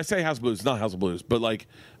 I say House of Blues, not House of Blues, but like,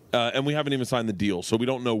 and we haven't even signed the deal, so we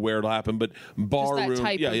don't know where it'll happen, but bar that room.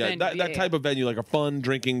 type of venue, that yeah, type of venue, like a fun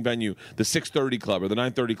drinking venue, the 6:30 club or the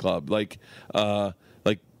 9:30 club, like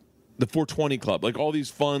the 420 club, like all these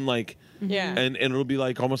fun, like, Yeah. and it'll be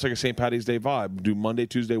like almost like a St. Patty's Day vibe. Do Monday,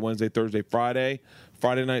 Tuesday, Wednesday, Thursday, Friday.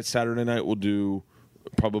 Friday night, Saturday night, we'll do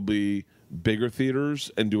probably bigger theaters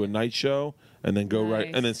and do a night show, and then go right,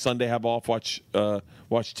 Nice. and then Sunday have off, watch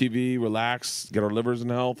TV, relax, get our livers in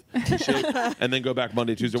health, in shape, and then go back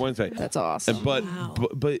Monday, Tuesday, Wednesday. That's awesome. And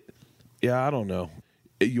but yeah, I don't know.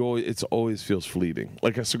 It always feels fleeting.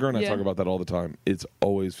 Like Segura and I Yeah. talk about that all the time. It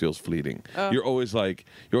always feels fleeting. You're always like,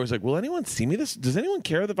 will anyone see me this? Does anyone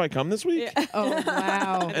care if I come this week? Oh,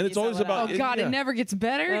 wow. And it's always about. Oh, God, yeah. it never gets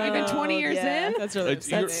better? Even 20 years yeah. in? That's really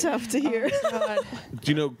It's- you're- upsetting. Tough to hear.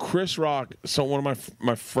 Do you know Chris Rock? So one of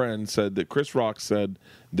my friends said that Chris Rock said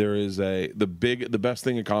there is the best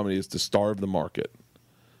thing in comedy is to starve the market.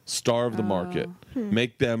 Starve the market.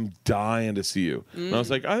 Make them dying to see you. And I was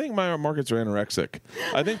like, I think my markets are anorexic.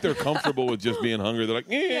 I think they're comfortable with just being hungry. They're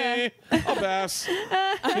like, I'll pass.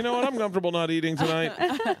 You know what? I'm comfortable not eating tonight.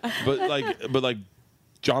 But like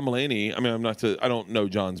John Mulaney, I don't know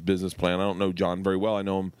John's business plan. I don't know John very well. I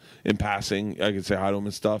know him in passing. I can say hi to him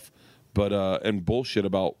and stuff. But and bullshit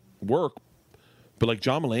about work. But like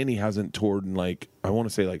John Mulaney hasn't toured in like, I want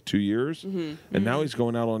to say like 2 years. And now he's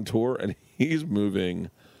going out on tour and he's moving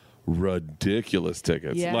ridiculous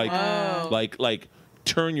tickets. Yeah. Like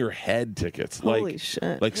turn your head tickets. Holy like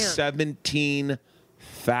shit. like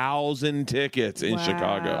 17,000 tickets in Wow.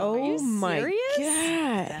 Chicago. Oh you my serious?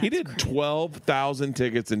 god. He did 12,000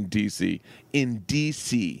 tickets in DC. In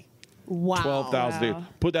DC. Wow. 12,000 Wow. tickets.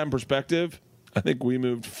 Put that in perspective. I think we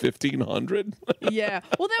moved 1,500. Yeah.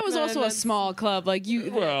 Well, that was also a small club. Like you.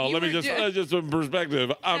 Well, you let me were just do- that's just in perspective.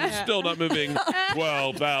 I'm still not moving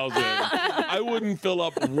 12,000. I wouldn't fill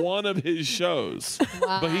up one of his shows,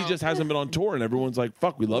 but he just hasn't been on tour, and everyone's like,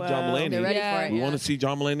 "Fuck, we love John Wow. Mulaney. They're ready Yeah. for it. We yeah. want to see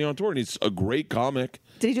John Mulaney on tour, and he's a great comic.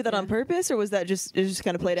 Did he do that on purpose, or was that just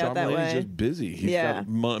kind of played John out that Mulaney's way? just busy. He's Yeah.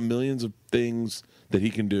 got millions of things that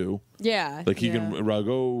he can do. Yeah. Like he can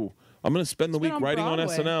go. I'm going to spend the been week on writing on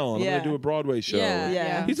Broadway. SNL, and I'm Yeah. going to do a Broadway show. Yeah.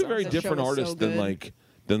 Yeah. He's a very The show different was so artist than good.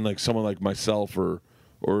 like someone like myself or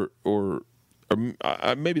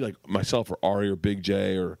maybe like myself or Ari or Big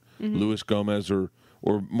J or Luis Gomez or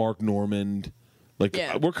Mark Normand. Like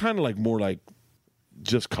Yeah. we're kind of like more like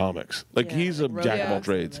just comics. Like Yeah, he's a like jack of all road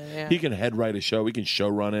trades. dogs, yeah. He can head write a show. He can show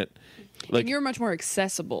run it. Like And you're much more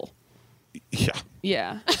accessible. yeah.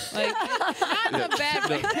 Yeah. Like, not in a bad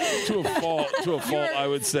way. To a fault, I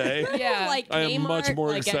would say. Yeah. Like I am much Kmart, more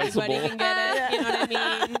like accessible. Anybody can get it. You know what I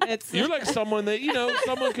mean? It's You're like someone that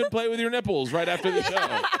someone could play with your nipples right after the show.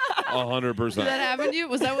 100%. Did that happen to you?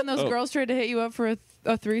 Was that when those girls tried to hit you up for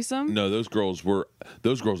a threesome? No, those girls. I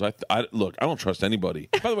look. I don't trust anybody.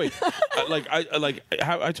 By the way,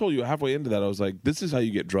 I told you halfway into that, I was like, "This is how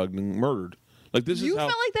you get drugged and murdered." Like this You is how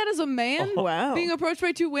felt like that as a man? Wow. Being approached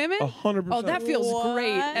by 2 women? 100%. Oh, that feels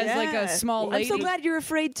great as like a small I'm lady. so glad you're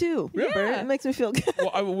afraid too. Yeah. Bert. It makes me feel good.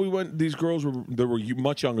 Well, we went. These girls were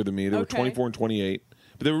much younger than me. They were Okay. 24 and 28,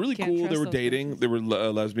 but they were really Can't cool. trust They were those dating. They were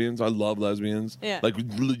lesbians. I love lesbians. Yeah. Like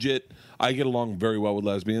legit, I get along very well with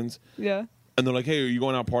lesbians. Yeah. And they're like, "Hey, are you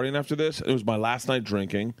going out partying after this?" And it was my last night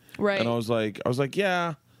drinking. Right. And I was like,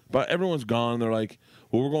 "Yeah," but everyone's gone. They're like,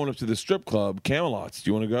 "Well, we're going up to the strip club, Camelot's. Do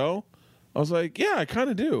you want to go?" I was like, "Yeah, I kind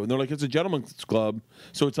of do." And they're like, "It's a gentleman's club,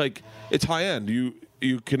 so it's like it's high end.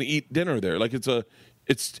 You can eat dinner there. Like it's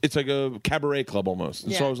like a cabaret club almost."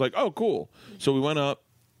 And so Yeah. I was like, "Oh, cool." So we went up,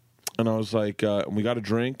 and I was like, we got a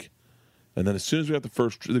drink, and then as soon as we got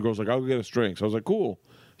the girl's like, "I'll go get us drinks." So I was like, "Cool."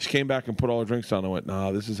 She came back and put all her drinks down. I went,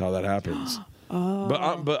 "Nah, this is how that happens."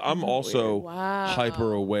 But I'm also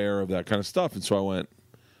hyper aware of that kind of stuff, and so I went,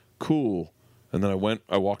 "Cool." And then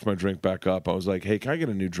I walked my drink back up. I was like, "Hey, can I get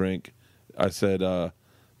a new drink?" I said,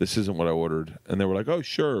 "This isn't what I ordered." And they were like, "Oh,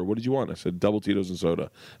 sure. What did you want?" I said, "Double Tito's and soda."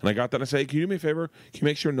 And I got that. And I said, "Hey, can you do me a favor? Can you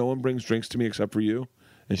make sure no one brings drinks to me except for you?"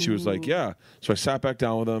 And she was like, "Yeah." So I sat back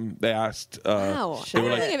down with them. They asked. Wow. They I were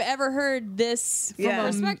don't like, think I've ever heard this from Yeah. a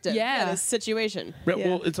perspective. Yeah. This situation.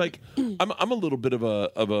 Well, it's like I'm a little bit of a.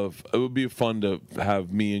 It would be fun to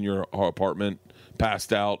have me in your apartment,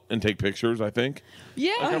 passed out, and take pictures. I think.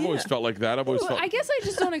 Yeah. Like, I've always felt like that. I've always Well, felt. I guess I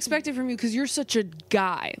just don't expect it from you because you're such a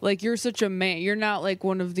guy. Like you're such a man. You're not like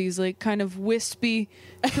one of these like kind of wispy,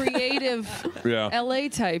 creative Yeah. LA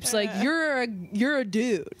types. Like you're a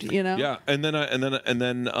dude. You know. Yeah, and then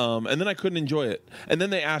I couldn't enjoy it. And then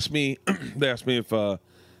they asked me, if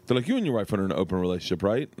they're like, "You and your wife are in an open relationship,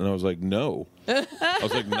 right?" And I was like, "No." I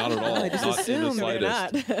was like, "Not at all, not in the assumed you're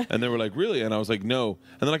slightest." And they were like, "Really?" And I was like, "No."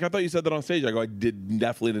 And then like, "I thought you said that on stage." I go, "I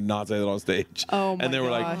definitely did not say that on stage." Oh, my And they were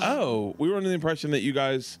like, gosh. "Oh, we were under the impression that you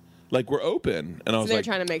guys like were open." And I So was they're like,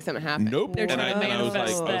 trying to make something happen. "Nope." They're And trying to I was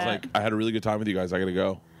manifest that. like, I had a really good time with you guys. I got to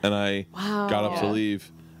go. And I got up to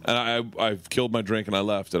leave. And I've killed my drink and I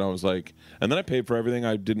left. And I was like, and then I paid for everything.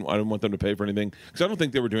 I didn't want them to pay for anything because I don't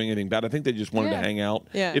think they were doing anything bad. I think they just wanted to hang out.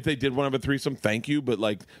 Yeah. If they did want to have a threesome, thank you, but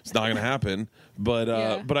like it's not going to happen. But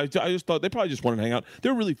I just thought they probably just wanted to hang out. They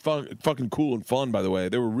were really fucking cool and fun, by the way.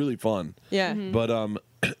 They were really fun. Yeah. But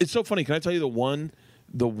it's so funny. Can I tell you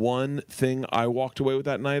the one thing I walked away with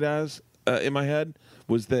that night as in my head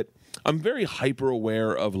was that I'm very hyper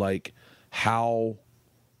aware of like how.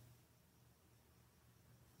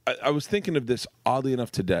 I was thinking of this oddly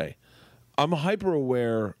enough today. I'm hyper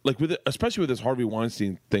aware, like especially with this Harvey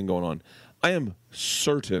Weinstein thing going on. I am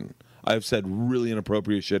certain I have said really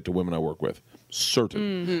inappropriate shit to women I work with. Certain.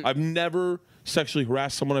 Mm-hmm. I've never sexually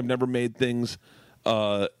harassed someone. I've never made things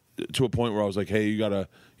to a point where I was like, "Hey, you gotta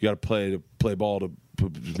play ball to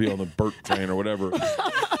be on the Bert train or whatever."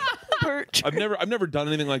 I've never done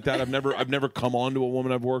anything like that. I've never come on to a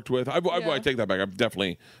woman I've worked with. I take that back. I've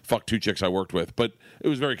definitely fucked 2 chicks I worked with, but it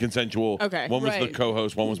was very consensual. Okay, one was the right.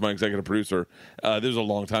 co-host, one was my executive producer. This was a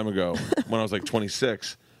long time ago when I was like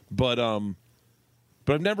 26. But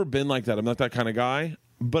I've never been like that. I'm not that kind of guy.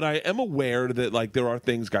 But I am aware that like there are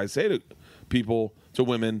things guys say to people, to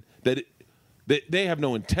women that. They have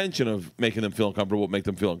no intention of making them feel uncomfortable, make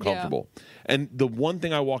them feel uncomfortable. And the one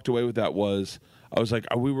thing I walked away with that was, I was like,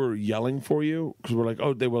 we were yelling for you because we're like,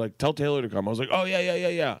 oh, they were like, tell Taylor to come. I was like, oh,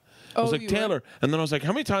 yeah. I was like, Taylor. And then I was like,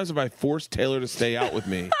 how many times have I forced Taylor to stay out with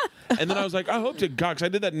me? And then I was like, I hope to God, because I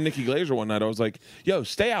did that in Nikki Glaser one night. I was like, yo,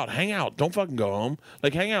 stay out, hang out. Don't fucking go home.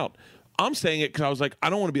 Like, hang out. I'm saying it because I was like,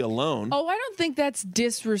 I don't want to be alone. Oh, I don't think that's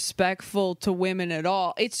disrespectful to women at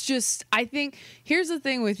all. It's just, I think, here's the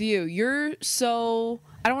thing with you. You're so,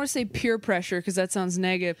 I don't want to say peer pressure because that sounds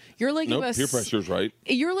negative. You're like, Nope, peer pressure's right.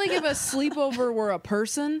 You're like if a sleepover were a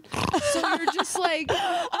person. So you're just like,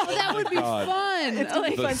 oh, that would be fun. It's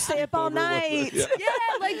Like, fun. Stay up all night. Yeah. yeah,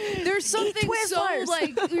 like there's something so Twizzlers.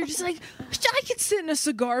 like you're just like I could sit in a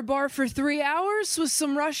cigar bar for 3 hours with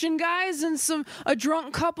some Russian guys and a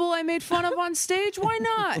drunk couple I made fun of on stage. Why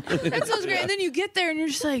not? That sounds great. And then you get there and you're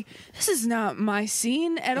just like, this is not my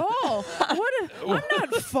scene at all. I'm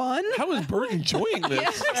not fun. How is Bert enjoying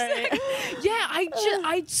this? Yeah,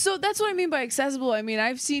 so that's what I mean by accessible. I mean,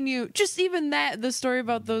 I've seen you just even the story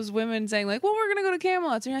about those women saying like, well, we're gonna go to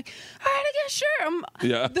Camelot's, and you're like, all right, I guess sure.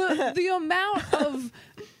 Yeah. The amount of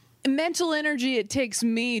mental energy it takes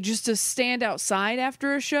me just to stand outside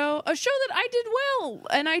after a show that I did well,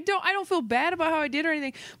 and I don't feel bad about how I did or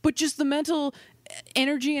anything, but just the mental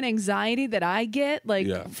energy and anxiety that I get,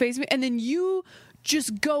 like face me, and then you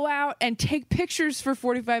just go out and take pictures for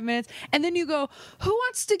 45 minutes, and then you go, who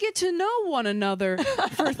wants to get to know one another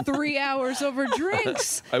for 3 hours over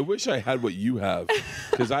drinks? I wish I had what you have,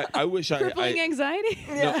 because I wish Crippling anxiety.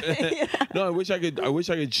 No, I wish I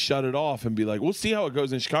could shut it off and be like, we'll see how it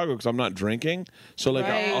goes in Chicago, because I'm not drinking. So like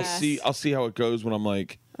Right. I'll see how it goes when I'm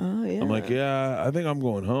like, I'm like, yeah, I think I'm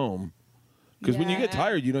going home. Because when you get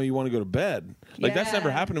tired, you want to go to bed. Like that's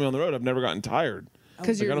never happened to me on the road. I've never gotten tired.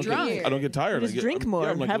 Because you're drunk. I don't get tired. Just drink more,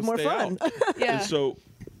 I'm like, have more let's stay fun. out. Yeah. And so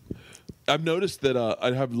I've noticed that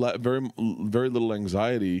I have very little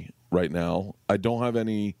anxiety right now. I don't have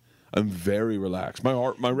any. I'm very relaxed. My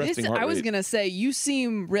resting heart rate. I was gonna say you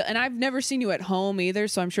seem real, and I've never seen you at home either,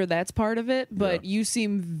 so I'm sure that's part of it. But you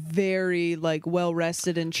seem very like well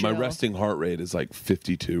rested and chill. My resting heart rate is like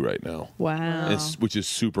 52 right now. Wow. Which is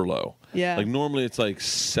super low. Yeah. Like normally it's like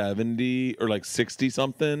 70 or like 60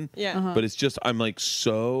 something. Yeah. But it's just I'm like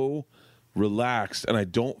so relaxed and I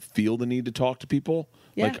don't feel the need to talk to people.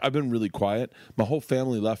 Yeah. Like I've been really quiet. My whole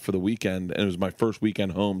family left for the weekend and it was my first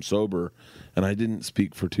weekend home sober and I didn't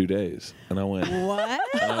speak for 2 days. And I went, What?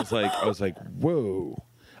 and I was like, whoa.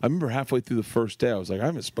 I remember halfway through the first day I was like, I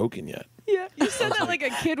haven't spoken yet. Yeah, you said that like a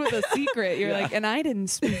kid with a secret. You're like, and I didn't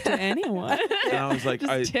speak to anyone. And I was like,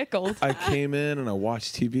 Just tickled. I came in and I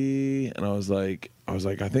watched TV and I was like,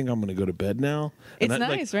 I think I'm going to go to bed now. And It's that,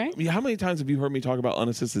 nice, right? How many times have you heard me talk about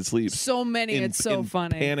unassisted sleep? So many. It's so in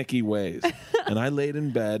funny. panicky ways. And I laid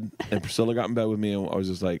in bed and Priscilla got in bed with me and I was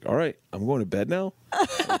just like, all right, I'm going to bed now.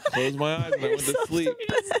 I closed my eyes and I went to sleep.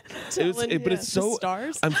 But it's so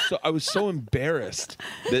stars. I was so embarrassed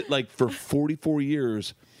that like for 44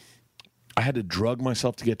 years I had to drug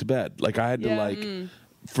myself to get to bed. Like I had to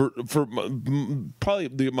for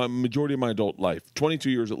probably my majority of my adult life, 22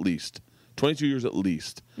 years at least.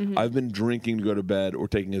 I've been drinking to go to bed or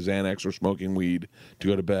taking a Xanax or smoking weed to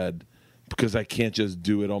go to bed because I can't just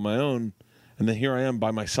do it on my own. And then here I am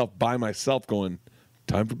by myself going,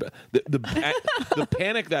 time for bed. The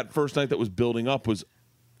panic that first night that was building up was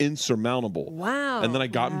insurmountable. Wow. And then I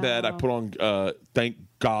got in bed. I put on, thank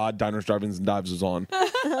God, Diners, Drive-Ins, and Dives was on.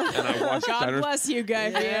 And I watched God Diners. bless you,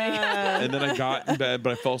 guys. And then I got in bed,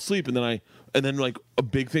 but I fell asleep. And then like a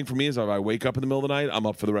big thing for me is if I wake up in the middle of the night, I'm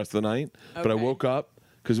up for the rest of the night. But I Okay. woke up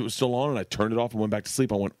because it was still on, and I turned it off and went back to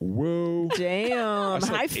sleep. I went, whoa. Damn.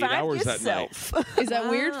 slept High 8 five hours that night. yourself. Is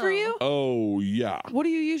that weird for you? Oh, yeah. What do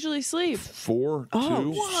you usually sleep? 4, 2.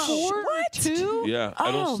 Four, What? 2? Yeah,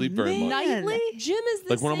 I don't sleep very much. Nightly? Jim is the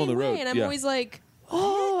Like when I'm same on the road, way, and I'm yeah. always like,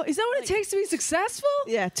 Oh, is that what it takes to be successful?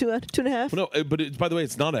 Yeah, two and a half. No, but by the way,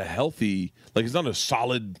 it's not a healthy, like it's not a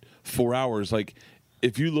solid 4 hours. Like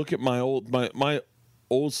if you look at my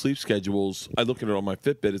old sleep schedules, I look at it on my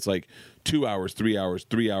Fitbit, it's like 2 hours, 3 hours,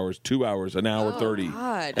 3 hours, 2 hours, an hour 30.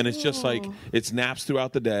 God. And it's just like, it's naps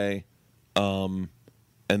throughout the day. And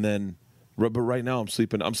then, but right now I'm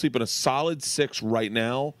sleeping a solid 6 right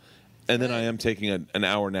now. And then I am taking an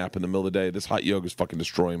hour nap in the middle of the day. This hot yoga is fucking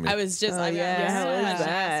destroying me. I was just, Oh, yeah. so How is much to that?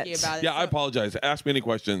 ask you about it. Yeah, I apologize. Ask me any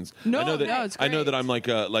questions. No, I know that, no, it's I know great. that I'm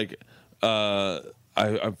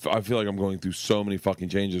I feel like I'm going through so many fucking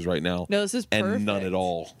changes right now. No, this is and none perfect. at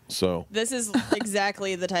all. So This is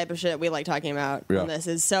exactly the type of shit we like talking about Yeah. on this.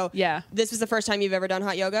 Is so. Yeah. This was the first time you've ever done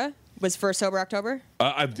hot yoga? Was for Sober October?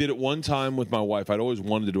 I did it one time with my wife. I'd always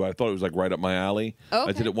wanted to do it. I thought it was like right up my alley. Okay.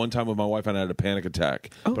 I did it one time with my wife and I had a panic attack.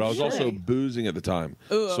 But I was also boozing at the time.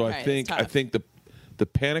 Ooh, so okay, that's I tough. think the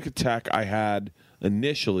panic attack I had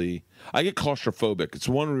initially, I get claustrophobic. It's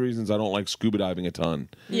one of the reasons I don't like scuba diving a ton.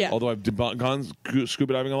 Yeah. Although I've gone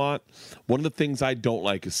scuba diving a lot, one of the things I don't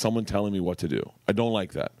like is someone telling me what to do. I don't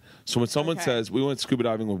like that. So when someone Okay. says, we went scuba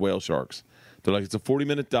diving with whale sharks, they're like, it's a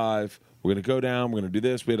 40-minute dive. We're going to go down. We're going to do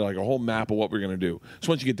this. We had like a whole map of what we're going to do. So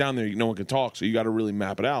once you get down there, no one can talk. So you got to really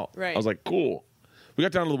map it out. Right. I was like, cool. We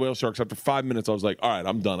got down to the whale sharks. After 5 minutes, I was like, all right,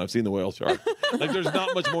 I'm done. I've seen the whale shark. Like, there's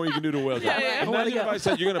not much more you can do to a whale shark. Imagine if I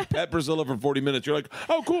said you're going to pet Priscilla for 40 minutes. You're like,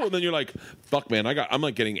 oh, cool. And then you're like, fuck, man, I'm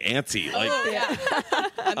like getting antsy. Like, Yeah.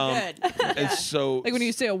 I'm good. and so, Like when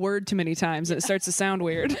you say a word too many times and it starts to sound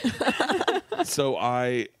weird. so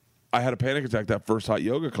I had a panic attack that first hot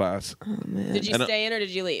yoga class. Did you And, stay in or did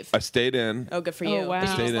you leave? I stayed in. Oh, good for Oh, you. wow. Did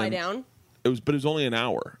you Stayed just lie in. down? But it was only an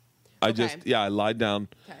hour. I lied down.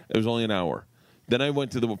 Okay. It was only an hour. Then I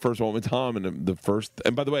went to the first one with Tom, and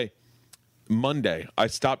by the way, Monday I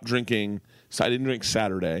stopped drinking. So I didn't drink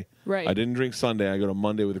Saturday. Right. I didn't drink Sunday. I go to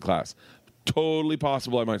Monday with the class. Totally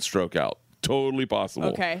possible I might stroke out. Totally possible.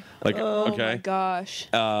 Okay. Like Oh okay. my gosh.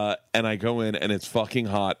 And I go in and it's fucking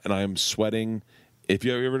hot and I am sweating. If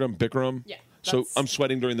you have ever done Bikram, Yeah, So that's- I'm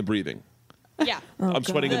sweating during the breathing. Yeah. I'm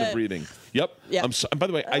sweating in the The- breathing. Yep. Yeah. And by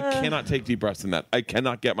the way, I cannot take deep breaths in that. I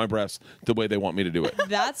cannot get my breaths the way they want me to do it.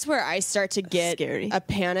 That's where I start to get Scary. a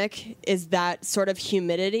panic, is that sort of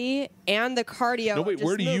humidity and the cardio. No, wait, just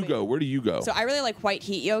where do you moving. go? Where do you go? So I really like white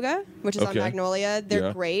heat yoga, which is on Okay. Magnolia. They're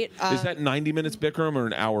Yeah. great. Is that 90 minutes Bikram or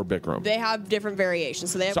an hour Bikram? They have different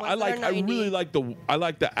variations. So they have So ones that are 90. really like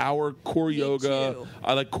the hour core yoga. too.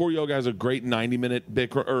 I like core yoga has a great 90-minute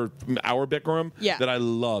Bikram or hour Bikram Yeah. that I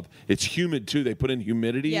love. It's humid too. They put in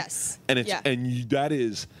humidity. Yes. And it's Yeah.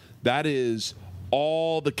 that is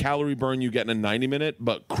all the calorie burn you get in a 90-minute,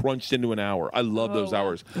 but crunched into an hour. I love those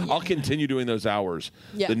hours. I'll continue doing those hours.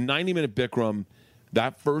 Yeah. The 90-minute Bikram,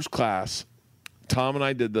 that first class, Tom and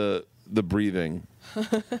I did the breathing.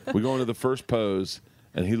 We go into the first pose,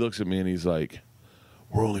 and he looks at me and he's like,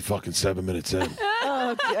 "We're only fucking 7 minutes in."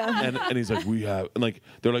 Oh, God. And he's like, "We have," and like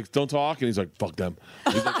they're like, "Don't talk," and he's like, "Fuck them."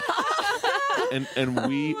 He's like, and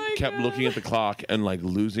we kept looking at the clock and like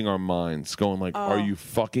losing our minds, going like, "Are you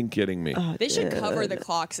fucking kidding me?" They should cover the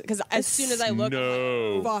clocks, because as soon as I look,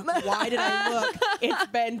 No. I'm like, fuck, why did I look? It's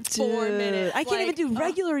been 4 minutes. I can't even do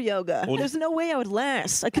regular yoga. Well, There's no way I would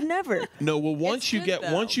last. I could never. No, well, once It's you good, get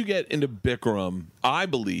though. once you get into Bikram, I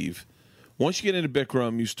believe, once you get into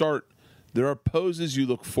Bikram, you start. There are poses you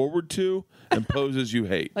look forward to and poses you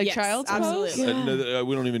hate. Like Yes, child's pose? absolutely. No,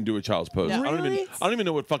 we don't even do a child's pose. No. I don't even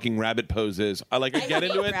know what fucking rabbit pose is. I get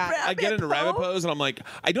into it. rabbit. I get into rabbit pose, and I'm like,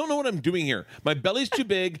 I don't know what I'm doing here. My belly's too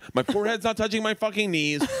big. My forehead's not touching my fucking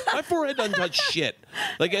knees. My forehead doesn't touch shit.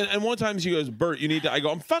 Like, and one time she goes, "Bert, you need to." I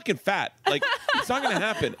go, "I'm fucking fat. Like, it's not gonna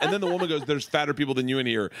happen." And then the woman goes, "There's fatter people than you in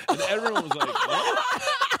here," and everyone was like, "What?"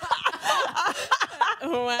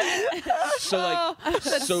 So like,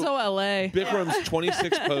 That's so LA. Bikram's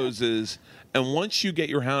 26 poses, and once you get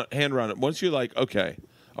your hand around it, once you're like, okay,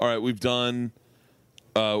 all right, we've done,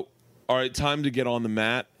 all right, time to get on the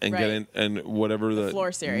mat and get Right. in and whatever the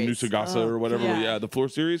floor series. Nusagasa or whatever, yeah. the floor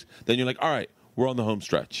series. Then you're like, all right, we're on the home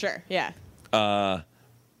stretch. Sure, yeah. But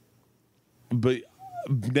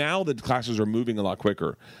now the classes are moving a lot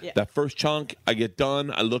quicker. Yeah. That first chunk, I get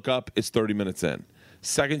done, I look up, it's 30 minutes in.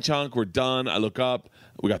 Second chunk, we're done. I look up,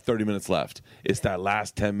 we got 30 minutes left. It's that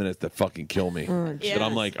last 10 minutes that fucking kill me. But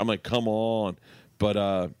I'm like, come on. But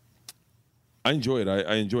I enjoy it.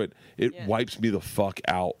 I enjoy it. It wipes me the fuck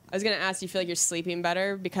out. I was going to ask, do you feel like you're sleeping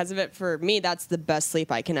better because of it? For me, that's the best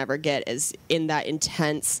sleep I can ever get, is in that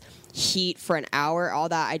intense heat for an hour. All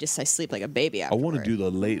that, I sleep like a baby I afterward. want to do the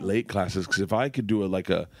late classes, because if I could do like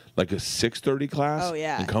a 6:30 class Oh,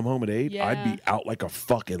 yeah. and come home at 8, Yeah. I'd be out like a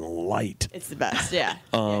fucking light. It's the best, yeah.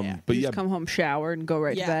 But You yeah, just come home, shower, and go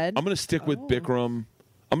right Yeah. to bed. I'm gonna stick with Bikram.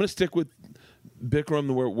 I'm gonna stick with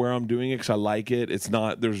Bikram where I'm doing it, because I like it. It's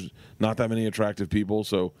not, there's not that many attractive people,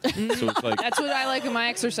 so it's like That's what I like in my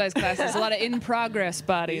exercise classes. A lot of in-progress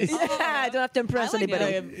bodies. Yeah, I don't have to impress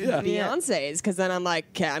anybody. Beyonce's, because then I'm like,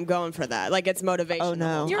 okay, I'm going for that. Like, it's motivation. Oh,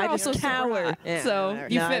 no. You're I also just super tower. hot, Yeah, so whatever.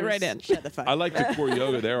 you No, fit I right just- in. Shut the fuck I up. like the core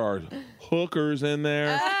yoga. There are hookers in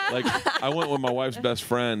there. Like, I went with my wife's best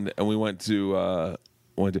friend, and we went to.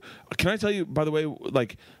 Can I tell you, by the way,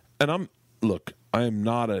 like, and I am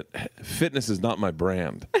not fitness is not my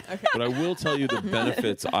brand, but I will tell you the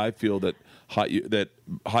benefits I feel that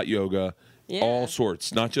hot yoga, all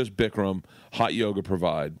sorts, not just Bikram, hot yoga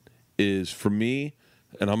provide is for me,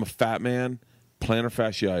 and I'm a fat man, plantar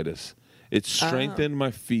fasciitis. It strengthened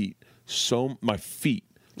my feet so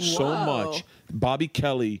much. Bobby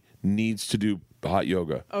Kelly needs to do hot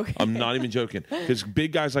yoga. Okay. I'm not even joking, because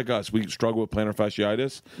big guys like us, we struggle with plantar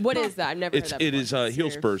fasciitis. What is that? I've never heard that It before. is heel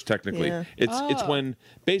spurs technically. Yeah. It's when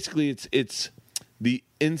basically it's the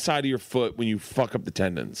inside of your foot when you fuck up the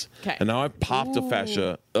tendons. Okay. And now I've popped a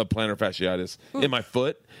plantar fasciitis in my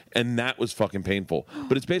foot, and that was fucking painful.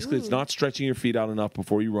 But it's basically it's not stretching your feet out enough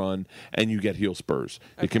before you run, and you get heel spurs.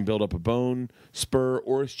 It can build up a bone spur,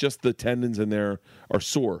 or it's just the tendons in there are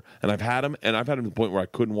sore. And I've had them to the point where I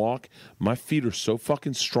couldn't walk. My feet are so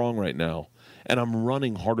fucking strong right now, and I'm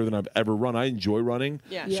running harder than I've ever run. I enjoy running.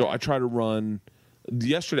 Yeah. So I try to run.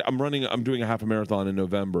 Yesterday, I'm doing a half a marathon in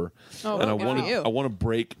November, and I want to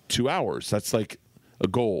break 2 hours. That's like a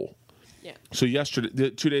goal. Yeah. So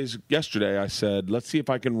yesterday, I said, let's see if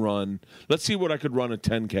I can run. Let's see what I could run a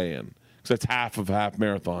 10K in, because that's half of a half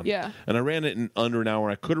marathon. Yeah. And I ran it in under an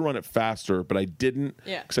hour. I could have run it faster, but I didn't.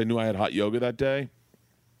 Yeah. Because I knew I had hot yoga that day.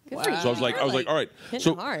 Wow. So I was like, all right. Hitting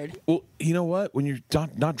So hard. Well, you know what? When you're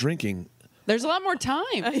not drinking. There's a lot more time.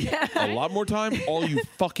 A lot more time. All you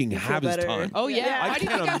fucking have is better. time. Oh yeah. I Why do you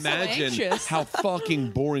think can't I'm so imagine anxious? how fucking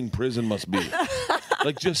boring prison must be.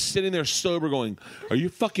 Like, just sitting there sober going, are you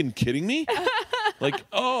fucking kidding me? Like,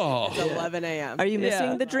 oh. It's 11 a.m. Are you missing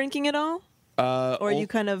Yeah. the drinking at all? Or you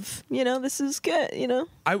kind of, this is good,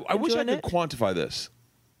 I wish I enjoying could quantify this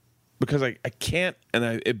because I can't,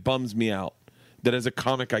 and it bums me out that as a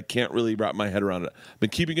comic I can't really wrap my head around it. I've been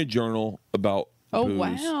keeping a journal about Oh booze.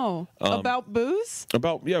 wow! About booze?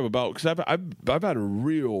 About because I've had a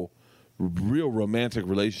real romantic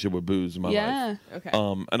relationship with booze in my life. Yeah. Okay.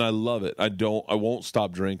 And I love it. I won't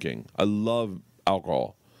stop drinking. I love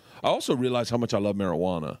alcohol. I also realized how much I love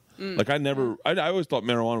marijuana. Like I always thought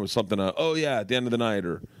marijuana was something. At the end of the night,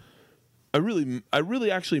 or I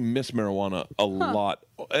really actually miss marijuana a lot,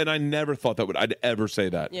 and I never thought I'd ever say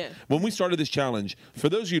that. Yeah. When we started this challenge, for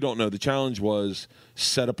those of you who don't know, the challenge was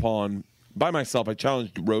set upon by myself. I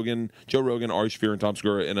challenged Joe Rogan, Ari Shaffir, and Tom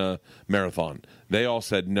Segura in a marathon. They all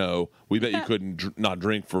said no. We bet you couldn't not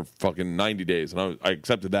drink for fucking 90 days, and I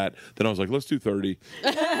accepted that. Then I was like, let's do 30.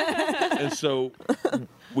 And so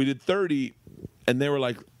we did 30, and they were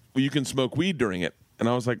like, well, you can smoke weed during it. And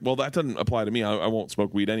I was like, well, that doesn't apply to me. I won't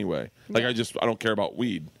smoke weed anyway. Like, I don't care about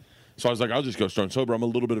weed. So I was like, I'll just go stone sober. I'm a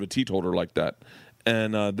little bit of a teetotaler like that.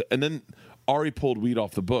 And then Ari pulled weed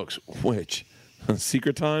off the books, which,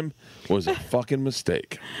 secret time, was a fucking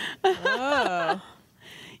mistake. Oh.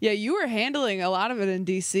 Yeah, you were handling a lot of it in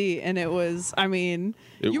DC, and it was,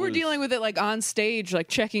 you were dealing with it like on stage, like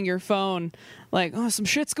checking your phone, like, oh, some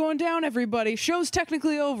shit's going down, everybody. Show's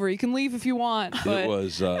technically over. You can leave if you want. But It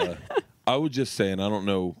was... I would just say, and I don't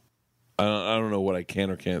know what I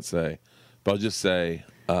can or can't say, but I'll just say.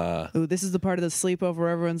 Ooh, this is the part of the sleepover where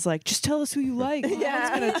everyone's like, just tell us who you like.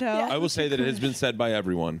 Yeah, gonna tell. I will say that it has been said by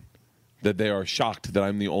everyone that they are shocked that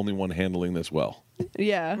I'm the only one handling this well.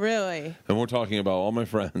 Yeah, Really? And we're talking about all my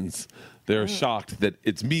friends. They're shocked that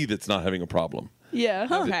it's me that's not having a problem. yeah.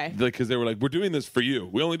 Okay. Because they were like, we're doing this for you.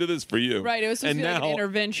 We only do this for you. Right, it was supposed to be like an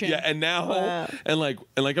intervention. Yeah, and now,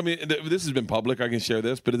 this has been public. I can share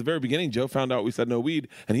this. But at the very beginning, Joe found out we said no weed,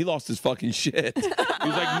 and he lost his fucking shit. He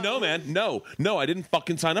was like, no, man, no, I didn't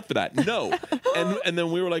fucking sign up for that. No. And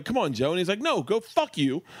then we were like, come on, Joe. And he's like, no, go fuck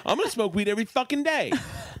you. I'm going to smoke weed every fucking day.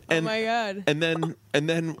 And, Oh my God. And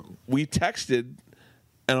then we texted,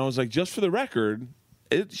 and I was like, just for the record,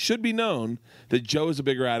 it should be known that Joe is a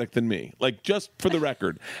bigger addict than me. Like, just for the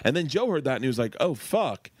record. And then Joe heard that and he was like, oh,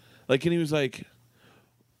 fuck. Like, and he was like,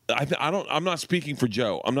 I'm not speaking for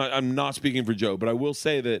Joe. I'm not speaking for Joe, but I will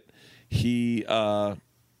say that he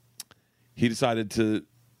decided to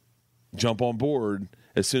jump on board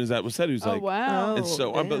as soon as that was said. He was like, wow. And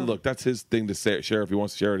so, but look, that's his thing to share. If he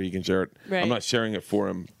wants to share it, he can share it. Right. I'm not sharing it for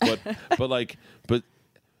him. But,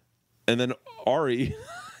 and then Ari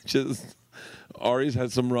Ari's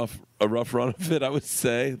had a rough run of it, I would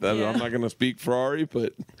say. I'm not going to speak for Ari,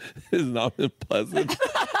 but it has not been pleasant.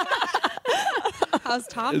 How's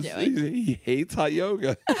Tom doing? He hates hot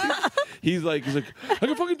yoga. He's like, I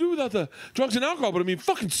can fucking do without the drugs and alcohol, but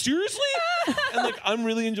fucking seriously? And like, I'm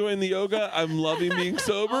really enjoying the yoga. I'm loving being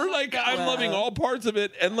sober. I'm loving all parts of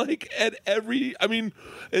it. And like at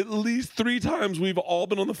least 3 times we've all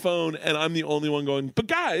been on the phone, and I'm the only one going, but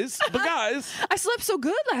guys. I slept so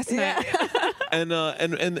good last night. And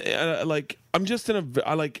I'm just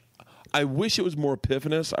I wish it was more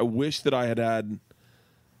epiphanous. I wish that I had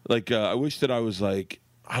I wish that I was like,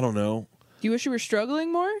 I don't know. You wish you were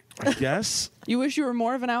struggling more? I guess. You wish you were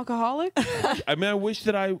more of an alcoholic? I wish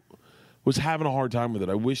that I was having a hard time with it.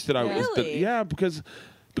 I wish that I was. Really?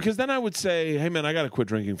 Because then I would say, hey, man, I got to quit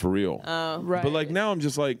drinking for real. Oh. Right. But now I'm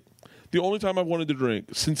just like, the only time I wanted to drink,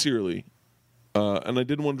 sincerely, and I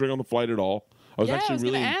didn't want to drink on the flight at all. I was I was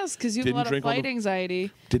going to ask because you have a lot of flight anxiety.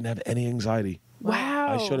 Didn't have any anxiety.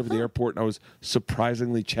 Wow. I showed up at the airport and I was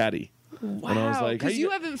surprisingly chatty. Wow. And I was like, because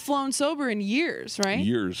you haven't flown sober in years, right?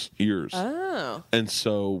 Years. Oh. And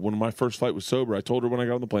so when my first flight was sober, I told her when I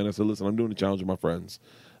got on the plane, I said, listen, I'm doing a challenge with my friends.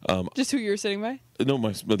 Just who you were sitting by? No,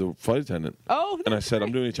 the flight attendant. Oh, and I said,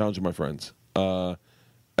 I'm doing a challenge with my friends. I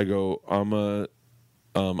go, I'm a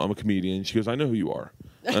comedian. She goes, I know who you are.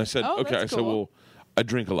 And I said, Oh, okay. I that's said, cool. well, I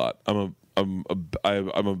drink a lot. I'm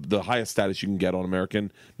the highest status you can get on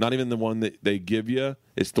American. Not even the one that they give you.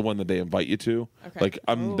 It's the one that they invite you to. Okay. Like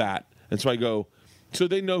I'm that. And so I go, so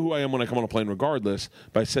they know who I am when I come on a plane regardless.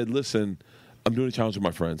 But I said, listen, I'm doing a challenge with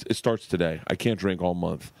my friends. It starts today. I can't drink all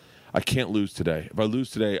month. I can't lose today. If I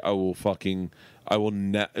lose today, it will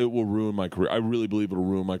ruin my career. I really believe it'll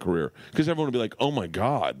ruin my career. Because everyone will be like, oh my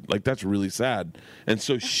God, like that's really sad. And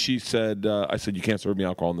so she said, I said, you can't serve me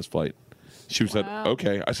alcohol on this flight. She said,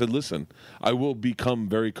 okay. I said, listen, I will become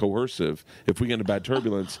very coercive. If we get into bad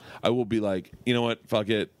turbulence, I will be like, you know what, fuck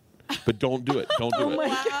it. But don't do it. Don't do it. my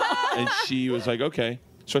God. And she was like, okay.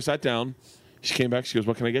 So I sat down. She came back. She goes,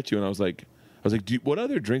 what can I get you? And I was like, was like, what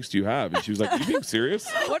other drinks do you have? And she was like, you being serious?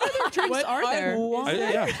 What other drinks are there?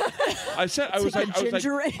 I said, I was like,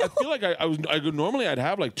 ginger ale. I feel like I go, normally I'd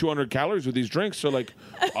have like 200 calories with these drinks. So like,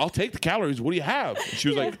 I'll take the calories. What do you have? And she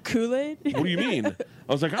was like, Kool-Aid? what do you mean?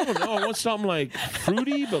 I was like, I don't know. I want something like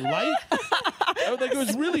fruity but light. I was like, it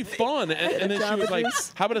was really fun. And then she was like,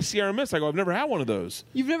 how about a Sierra Mist? I go, I've never had one of those.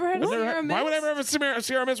 You've never had a Sierra Mist? Why would I ever have a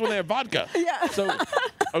Sierra Mist when they have vodka? Yeah. So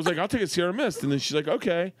I was like, I'll take a Sierra Mist. And then she's like,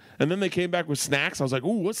 okay. And then they came back with snacks. I was like,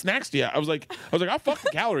 ooh, what snacks do you have? I was like, I'll fuck the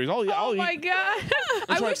calories. I'll Oh eat. my God.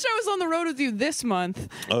 I wish I was on the road with you this month.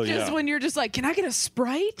 Oh, just yeah. when you're just like, can I get a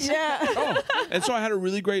Sprite? Yeah. Oh, and so I had a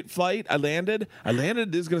really great flight. I landed.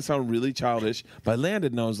 This is going to sound really childish, but I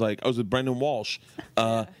landed and I was with Brendan Walsh.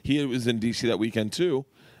 He was in DC that weekend too.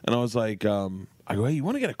 And I was like, I go, hey, you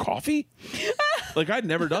want to get a coffee? Like, I'd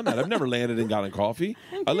never done that. I've never landed and gotten coffee.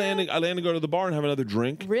 I land and go to the bar and have another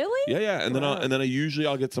drink. Really? Yeah. And then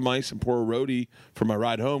I'll get some ice and pour a roadie for my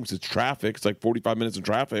ride home because it's traffic. It's like 45 minutes in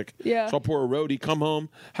traffic. Yeah. So I'll pour a roadie, come home,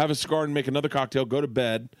 have a cigar and make another cocktail, go to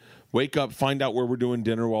bed, wake up, find out where we're doing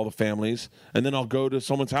dinner with all the families, and then I'll go to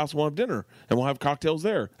someone's house and we'll have dinner and we'll have cocktails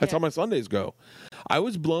there. That's how my Sundays go. I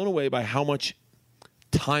was blown away by how much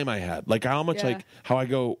time I had, like how much, like how I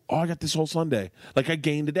go, oh, I got this whole Sunday, like I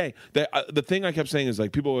gained a day. The thing I kept saying is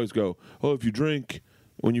like, people always go, oh, if you drink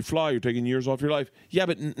when you fly, you're taking years off your life. Yeah,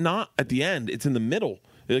 but not at the end. It's in the middle.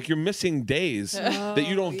 Like, you're missing days that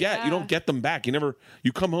you don't get. You don't get them back.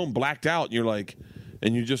 You come home blacked out and you're like,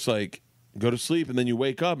 and you just like go to sleep and then you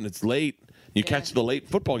wake up and it's late. You catch the late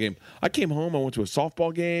football game. I came home. I went to a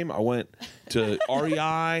softball game. I went to REI.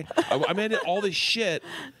 I did all this shit.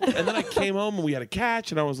 And then I came home and we had a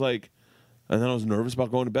catch. And I was like, and then I was nervous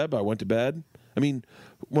about going to bed, but I went to bed. I mean,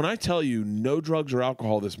 when I tell you no drugs or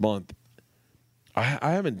alcohol this month, I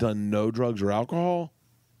haven't done no drugs or alcohol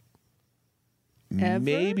Ever?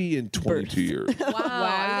 maybe in 22 years. Wow. I was going to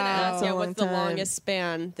ask you, what's the Long time. longest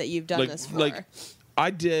span that you've done this for? Like,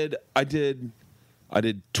 I did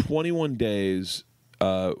 21 days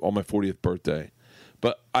on my 40th birthday,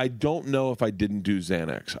 but I don't know if I didn't do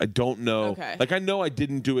Xanax. I don't know. Okay. Like, I know I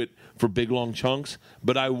didn't do it for big long chunks,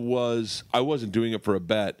 but I wasn't doing it for a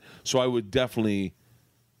bet. So I would definitely,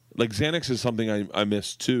 like, Xanax is something I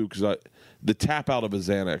miss too, because the tap out of a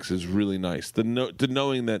Xanax is really nice. The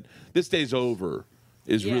knowing that this day's over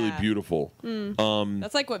is really beautiful.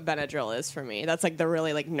 That's like what Benadryl is for me. That's like the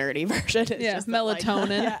really like nerdy version. It's Yeah, just that, like,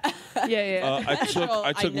 melatonin. yeah. I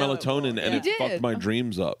took know it melatonin and it You fucked did. my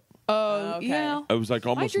dreams up. Oh, okay. yeah. I was like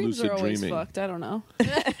My almost dreams lucid are always dreaming. fucked. I don't know.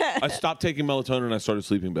 I stopped taking melatonin and I started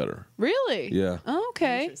sleeping better. Really? Yeah. Oh,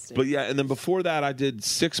 okay. Interesting. But yeah, and then before that, I did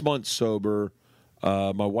 6 months sober.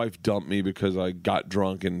 My wife dumped me because I got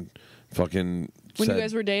drunk and fucking. When you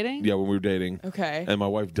guys were dating? Yeah, when we were dating. Okay. And my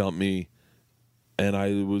wife dumped me, and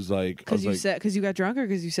I was like, Because you got drunk or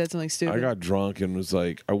because you said something stupid? I got drunk and was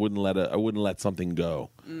like, I wouldn't let something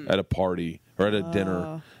go at a party or at a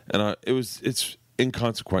dinner, and it's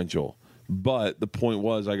inconsequential. But the point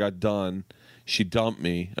was, I got done. She dumped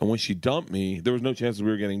me, and when she dumped me, there was no chance that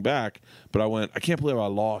we were getting back. But I went, I can't believe I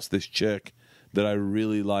lost this chick that I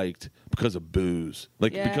really liked because of booze,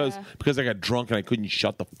 like because I got drunk and I couldn't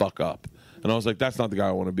shut the fuck up. And I was like, that's not the guy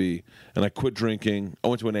I want to be. And I quit drinking. I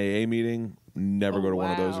went to an AA meeting. Never go to one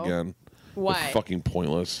of those again. Why? They're fucking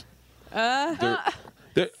pointless. Look,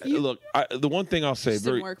 the one thing I'll say, Just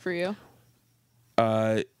didn't work for you.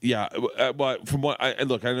 yeah. But from what I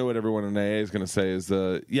know what everyone in AA is going to say is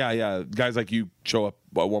guys like you show up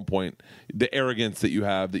at one point, the arrogance that you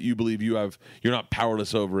have, that you believe you're not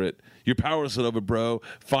powerless over it. You're powerless over it, bro.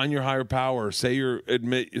 Find your higher power. Say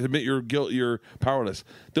admit your guilt. You're powerless.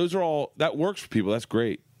 Those are all that works for people. That's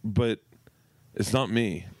great, but it's not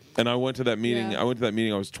me. And I went to that meeting. Yeah. I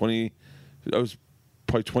was 20. I was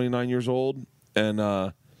probably 29 years old, and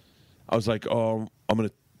I was like, oh,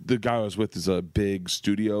 the guy I was with is a big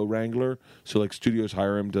studio wrangler. So, like, studios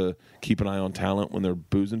hire him to keep an eye on talent when they're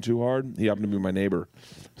boozing too hard. He happened to be my neighbor.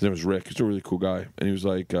 His name was Rick. He's a really cool guy. And he was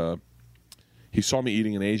like, he saw me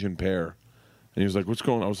eating an Asian pear. And he was like, what's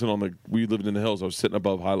going on? I was sitting we lived in the hills. I was sitting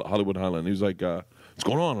above Hollywood Highland. And he was like, what's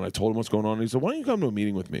going on? And I told him what's going on. And he said, why don't you come to a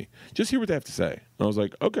meeting with me? Just hear what they have to say. And I was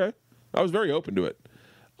like, okay. I was very open to it.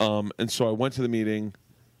 And so I went to the meeting.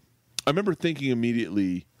 I remember thinking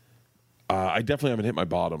immediately, I definitely haven't hit my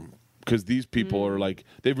bottom, because these people are like,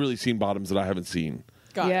 they've really seen bottoms that I haven't seen.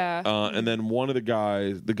 Yeah. And then one of the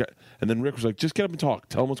guy, and then Rick was like, just get up and talk.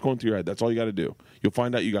 Tell them what's going through your head. That's all you got to do. You'll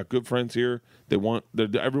find out you got good friends here.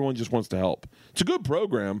 Everyone just wants to help. It's a good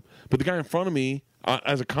program, but the guy in front of me,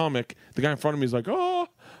 as a comic, the guy in front of me is like, oh,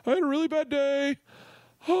 I had a really bad day.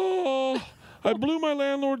 Oh, I blew my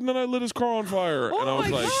landlord and then I lit his car on fire. And I was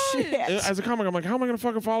like, Shit. as a comic, I'm like, how am I going to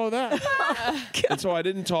fucking follow that? And so I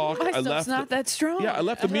didn't talk. My I stuff's left. not that strong. Yeah, I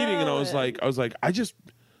left the meeting and I was like, I just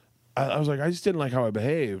didn't like how I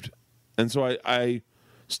behaved. And so I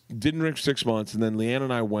didn't drink for 6 months. And then Leanne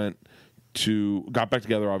and I got back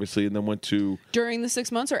together, obviously, and then went to During the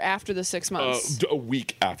 6 months or after the 6 months? a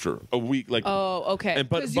week after. A week, like. Oh, okay. And-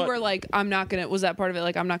 but- Because you but- were like, I'm not gonna. Was that part of it?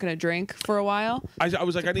 Like, I'm not gonna drink for a while. I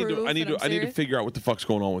was like, I need prove that I'm to serious? figure out what the fuck's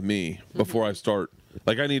going on with me before I start.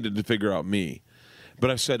 Like, I needed to figure out me. But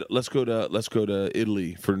I said, let's go to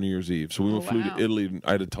Italy for New Year's Eve. So we flew wow. to Italy.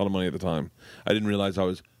 I had a ton of money at the time. I didn't realize I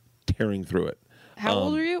was tearing through it. How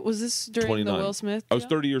old were you? Was this during 29. the Will Smith? I was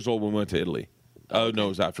deal? 30 years old when we went to Italy. Oh no, it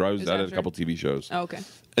was after. I had a after? couple TV shows. Oh, okay.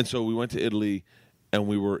 And so we went to Italy, and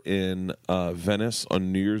we were in Venice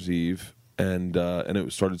on New Year's Eve, and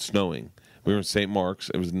it started snowing. We were in St. Mark's.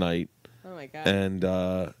 It was night, Oh my god. and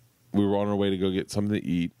we were on our way to go get something to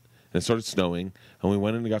eat. And it started snowing, and we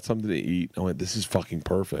went in and got something to eat. I went, this is fucking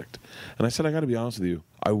perfect. And I said, I got to be honest with you.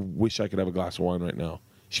 I wish I could have a glass of wine right now.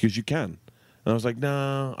 She goes, you can. And I was like,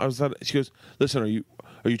 no. She goes, listen, are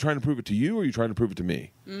you trying to prove it to you, or are you trying to prove it to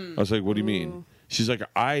me? I was like, what do you mean? She's like,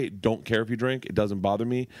 I don't care if you drink. It doesn't bother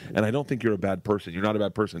me. And I don't think you're a bad person. You're not a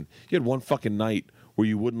bad person. You had one fucking night where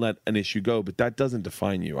you wouldn't let an issue go, but that doesn't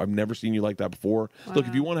define you. I've never seen you like that before. Look,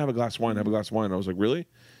 if you want to have a glass of wine, have a glass of wine. I was like, really?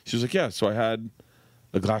 She was like, yeah. So I had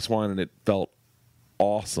a glass of wine, and it felt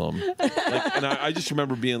awesome. And I just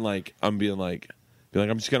remember being like, I'm just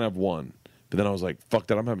going to have one. But then I was like, fuck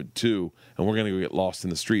that, I'm having two, and we're going to go get lost in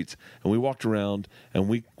the streets. And we walked around, and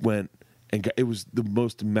we went, and it was the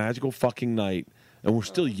most magical fucking night. And we're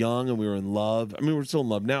still young, and we were in love. I mean, we're still in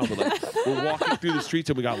love now, but like, we're walking through the streets,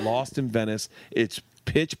 and we got lost in Venice. It's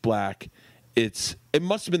pitch black. It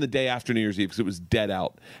must have been the day after New Year's Eve because it was dead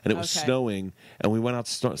out, and it was snowing. And we went out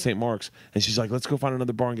to St. Mark's, and she's like, "Let's go find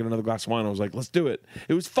another bar and get another glass of wine." I was like, "Let's do it."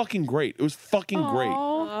 It was fucking great. It was fucking great.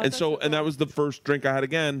 And that was the first drink I had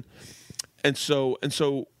again. And so,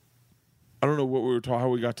 I don't know what we were talking, how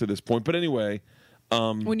we got to this point, but anyway.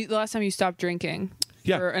 The last time you stopped drinking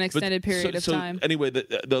for an extended period of time. Anyway,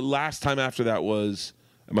 the last time after that was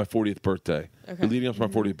my 40th birthday. Okay. Leading up to my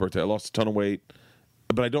 40th birthday, I lost a ton of weight,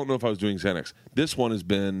 but I don't know if I was doing Xanax. This one has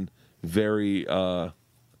been very, it's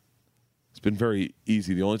been very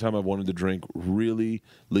easy. The only time I've wanted to drink really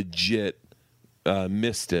legit,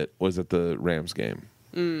 missed it was at the Rams game.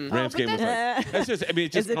 Rams game was like, it's just, I mean,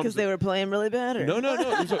 it just Is it because they were playing really bad? Or? No.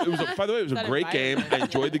 It was by the way, it was a great game. I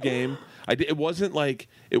enjoyed the game. It wasn't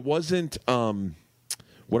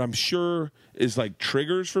what I'm sure is like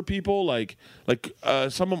triggers for people. Like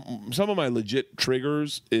some of my legit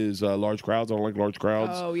triggers is large crowds. I don't like large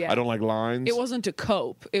crowds. Oh, yeah. I don't like lines. It wasn't to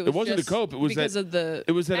cope. It wasn't just to cope. It was because of the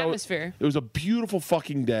atmosphere. It was a beautiful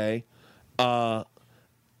fucking day.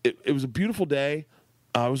 It was a beautiful day.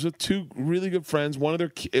 I was with two really good friends, one of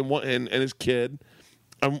their and his kid.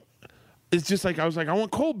 It's just like I was like, I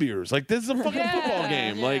want cold beers. Like, this is a fucking football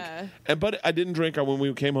game. Yeah. But I didn't drink. When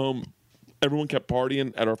we came home, everyone kept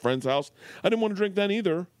partying at our friend's house. I didn't want to drink then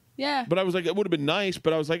either. Yeah. But I was like, it would have been nice.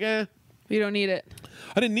 But I was like, You don't need it.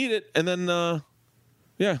 I didn't need it. And then,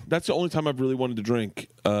 that's the only time I've really wanted to drink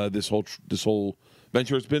this whole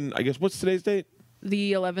venture. It's been, I guess, what's today's date?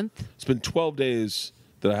 The 11th. It's been 12 days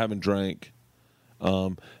that I haven't drank.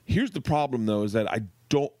 Here's the problem, though, is that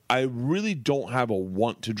I really don't have a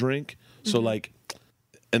want to drink. So like,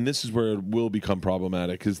 and this is where it will become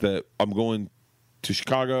problematic, is that I'm going to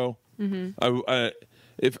Chicago.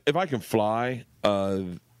 If I can fly,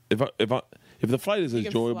 if the flight is as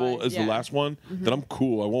enjoyable fly, as the last one, then I'm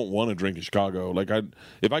cool. I won't want to drink in Chicago. Like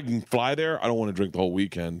if I can fly there, I don't want to drink the whole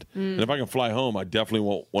weekend. And if I can fly home, I definitely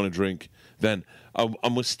won't want to drink then.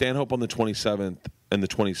 I'm with Stanhope on the 27th and the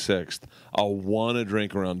 26th. I'll want to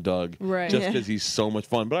drink around Doug, Right. just because he's so much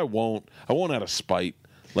fun. But I won't out of spite.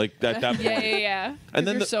 Like that. Yeah. And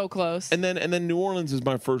then you're so close. And then New Orleans is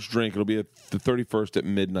my first drink. It'll be at the 31st at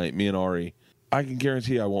midnight. Me and Ari. I can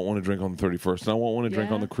guarantee I won't want to drink on the 31st, and I won't want to drink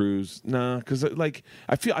on the cruise. Nah, because like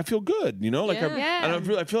I feel good, you know. Like and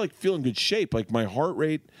I feel like feeling good shape. Like my heart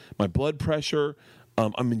rate, my blood pressure.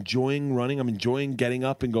 I'm enjoying running. I'm enjoying getting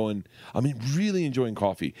up and going. I'm really enjoying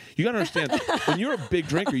coffee. You got to understand, when you're a big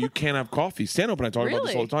drinker, you can't have coffee. Stanhope and I talk about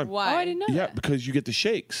this all the time. Why? Oh, I didn't know Yeah, that. because you get the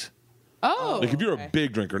shakes. Oh. Like if you're a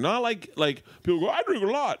big drinker, not like people go, I drink a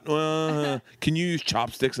lot. Can you use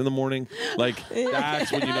chopsticks in the morning? Like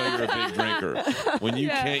that's when you know you're a big drinker. When you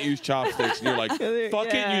can't use chopsticks and you're like, fuck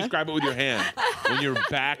it, and you just grab it with your hand. When your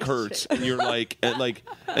back hurts and you're like,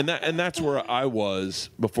 and that's where I was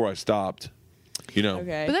before I stopped. You know.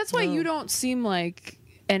 Okay. But that's why you don't seem like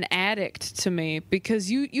an addict to me because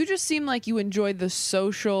you just seem like you enjoyed the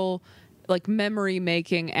social, like, memory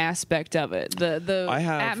making aspect of it, the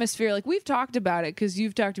atmosphere. Like, we've talked about it because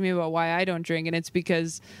you've talked to me about why I don't drink, and it's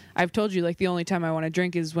because I've told you, like, the only time I want to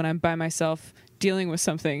drink is when I'm by myself dealing with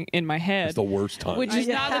something in my head. It's the worst time. Which is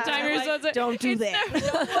not the time you're supposed to. Don't do that. We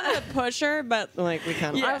don't want to push her, but like we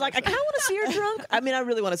kind of. I was like, I kind of want to see her drunk. I mean, I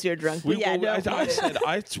really want to see her drunk. But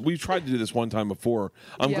We've tried to do this one time before.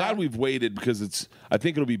 I'm glad we've waited because I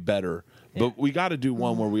think it'll be better. But we got to do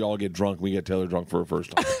one where we all get drunk. And we get Taylor drunk for a first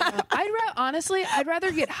time. Honestly, I'd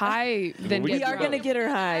rather get high than we get are drunk. going to get her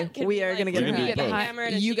high. We are going to get her gonna do high.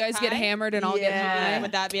 both. You guys get hammered and I'll get high.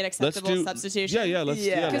 Would that be an acceptable substitution? Yeah,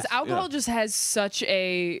 Because alcohol just has such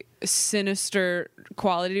a sinister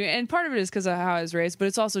quality to it. And part of it is because of how I was raised, but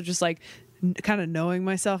it's also just like kind of knowing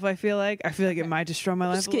myself. I feel like it might destroy my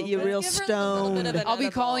life. Just get you real stoned. I'll be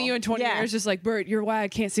calling you in 20 years just like, Bert, you're why I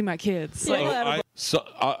can't see my kids. Like,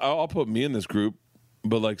 I'll put me in this group,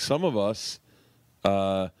 but like some of us,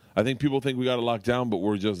 I think people think we got it locked down, but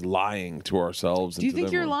we're just lying to ourselves. do you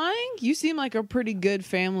think you're lying? You seem like a pretty good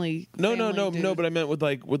family. No. Dude. But I meant with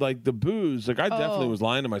the booze. Like I definitely was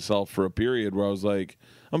lying to myself for a period where I was like,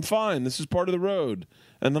 I'm fine. This is part of the road.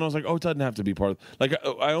 And then I was like, oh, it doesn't have to be part of. Like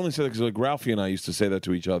I only say that because like Ralphie and I used to say that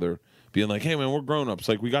to each other, being like, hey man, we're grown ups.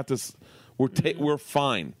 Like we got this. We're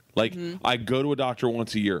fine. Like I go to a doctor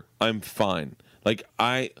once a year. I'm fine. Like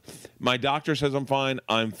my doctor says I'm fine.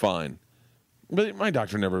 I'm fine. But my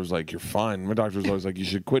doctor never was like, you're fine. My doctor was always like, you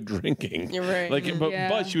should quit drinking. You're right. Like,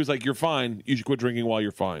 but she was like, you're fine. You should quit drinking while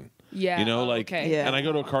you're fine. Yeah. You know, Yeah. And I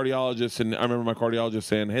go to a cardiologist, and I remember my cardiologist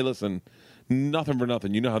saying, hey, listen, nothing for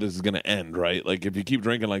nothing. You know how this is going to end, right? Like, if you keep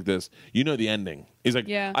drinking like this, you know the ending. He's like,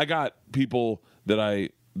 I got people that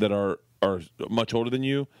are much older than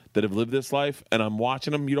you that have lived this life, and I'm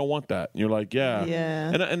watching them. You don't want that. And you're like, yeah.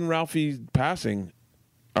 And Ralphie passing,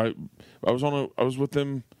 I was with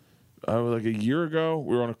him. Like a year ago,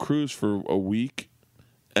 we were on a cruise for a week,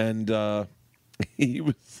 and he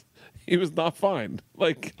was not fine.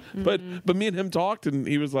 Like, but me and him talked, and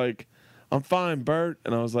he was like, "I'm fine, Bert,"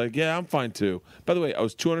 and I was like, "Yeah, I'm fine too." By the way, I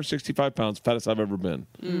was 265 pounds, fattest I've ever been.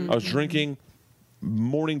 I was drinking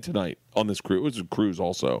morning to night on this cruise. It was a cruise,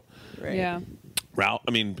 also. Right. Yeah. I'll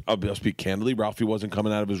speak candidly. Ralphie wasn't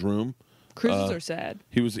coming out of his room. Cruises are sad.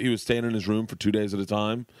 He was staying in his room for 2 days at a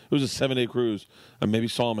time. It was a 7-day cruise. I maybe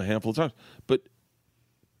saw him a handful of times. But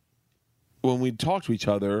when we talked to each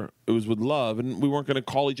other, it was with love, and we weren't going to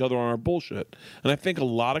call each other on our bullshit. And I think a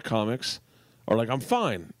lot of comics are like, I'm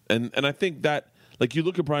fine. And I think that, like, you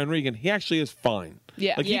look at Brian Regan, he actually is fine.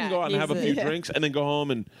 Yeah. Like, he can go out and have a few drinks and then go home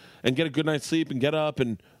and get a good night's sleep and get up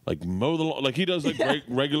and, like, mow the lawn. Like, he does, like,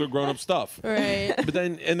 regular grown-up stuff. Right. But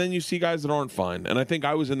then you see guys that aren't fine. And I think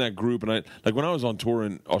I was in that group, and when I was on tour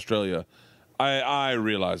in Australia, I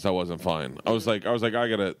realized I wasn't fine. I was like,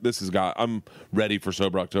 I'm ready for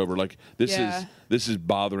Sober October. Like, this is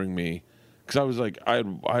bothering me. Because I was like,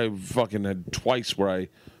 I fucking had twice where I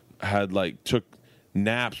had, like, took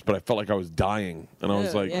naps, but I felt like I was dying, and I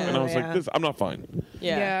was like, this, I'm not fine.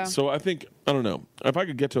 Yeah. So I think, I don't know, if I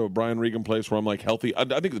could get to a Brian Regan place where I'm like healthy, I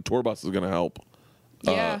think the tour bus is going to help.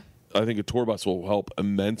 Yeah. I think a tour bus will help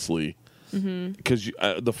immensely because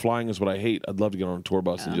the flying is what I hate. I'd love to get on a tour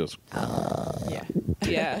bus and just.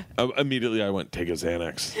 Yeah. Immediately, I went take a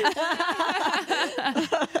Xanax.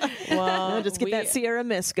 Well, just get that Sierra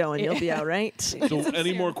Mist going. You'll be all right. So,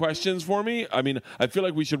 any more questions for me? I mean, I feel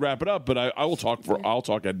like we should wrap it up, but I'll talk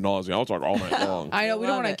ad nauseum. I'll talk all night long. I know we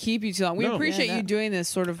don't want to it. keep you too long. We appreciate you doing this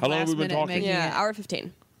sort of How long have last we been minute talking? making Yeah, it. hour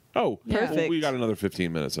 15. Oh, Perfect. Well, we got another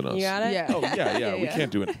 15 minutes in us. You got it? Yeah. Oh, yeah. We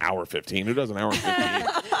can't do an hour 15. Who does an hour 15?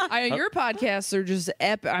 I know your podcasts are just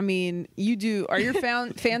epic. I mean, you do. Are your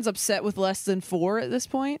fans upset with less than 4 at this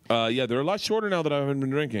point? Yeah, they're a lot shorter now that I haven't been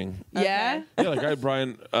drinking. Yeah. Yeah, like I had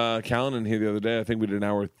Brian Callinan here the other day. I think we did an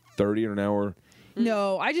hour 30 or an hour.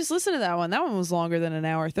 No, I just listened to that one. That one was longer than an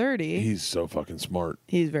hour 30. He's so fucking smart.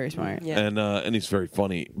 He's very smart. Yeah. And he's very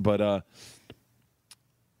funny. But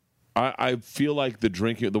I feel like the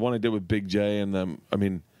drinking, the one I did with Big J and them, I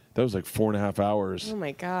mean, that was like 4.5 hours. Oh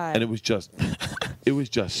my God. And it was just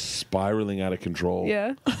spiraling out of control.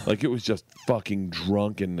 Yeah. Like it was just fucking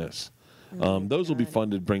drunkenness. Those will be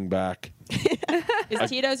fun to bring back. Is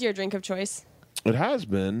Tito's your drink of choice? It has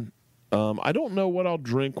been. I don't know what I'll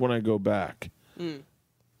drink when I go back.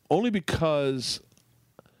 Only because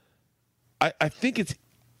I think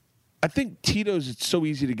Tito's, it's so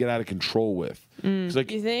easy to get out of control with.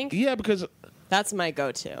 Like, You think? Yeah, because That's my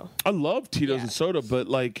go-to. I love Tito's and soda, but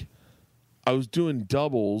like I was doing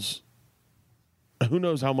doubles. Who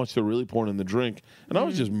knows how much they're really pouring in the drink, and I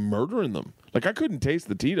was just murdering them. Like I couldn't taste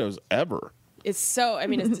the Tito's ever. It's so, I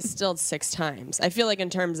mean, it's distilled 6 times. I feel like in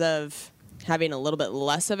terms of having a little bit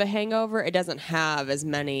less of a hangover, it doesn't have as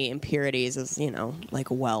many impurities as, like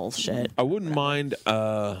well shit. I wouldn't mind.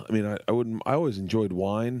 I mean, I wouldn't. I always enjoyed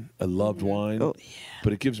wine. I loved wine. Oh, yeah.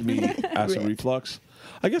 But it gives me acid reflux.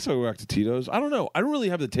 I guess I'll go back to Tito's. I don't know. I don't really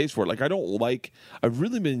have the taste for it. Like, I don't like. I've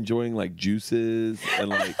really been enjoying like juices and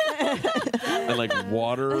like and like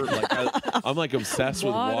water. Like I'm like obsessed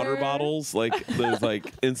with water bottles. Like those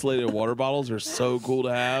like insulated water bottles are so cool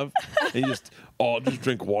to have. And you just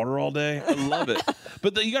drink water all day. I love it.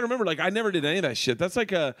 But you got to remember, like, I never did any of that shit. That's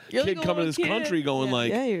like a kid coming to this country going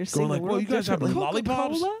like, well, you guys have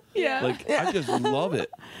lollipops? Yeah. Like, I just love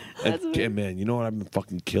it. And man, you know what I've been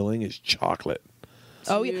fucking killing is chocolate.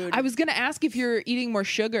 Oh, yeah. I was going to ask if you're eating more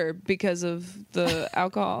sugar because of the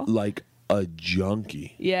alcohol. Like a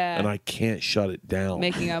junkie. Yeah. And I can't shut it down.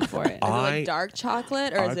 Making up for it. Is it like dark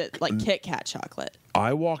chocolate or is it like Kit Kat chocolate?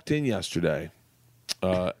 I walked in yesterday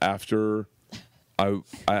after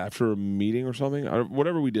a meeting or something,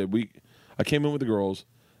 whatever we did. I came in with the girls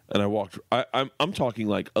and I walked. I'm talking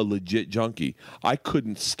like a legit junkie. I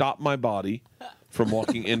couldn't stop my body from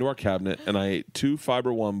walking into our cabinet, and I ate 2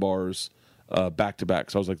 Fiber One bars back to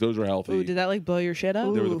back. So I was like, those are healthy. Ooh, did that like blow your shit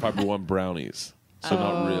up? They were the Fiber One brownies. So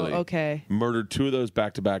not really. Okay. Murdered 2 of those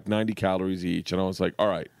back to back, 90 calories each, and I was like, all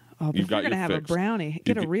right. Oh, you've got you're gonna have fix. a brownie.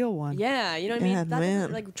 Get a real one. Yeah, you know what I mean? That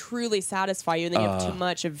doesn't like truly satisfy you, and then you have too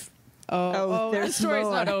much of. The story's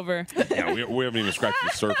not over. Yeah, we haven't even scratched the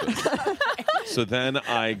surface. So then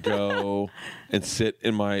I go and sit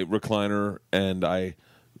in my recliner, and I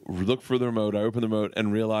look for the remote. I open the remote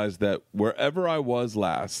and realize that wherever I was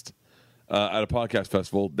last at a podcast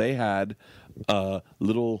festival, they had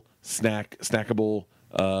little snackable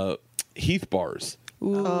Heath bars.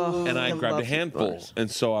 And I grabbed a handful, and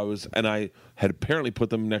so I had apparently put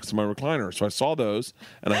them next to my recliner. So I saw those,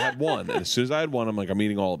 and I had one. And as soon as I had one, I'm like, I'm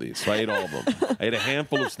eating all of these. So I ate all of them. I ate a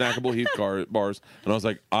handful of snackable Heath bars, and I was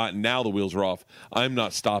like, now the wheels are off. I'm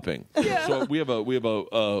not stopping. Yeah. So we have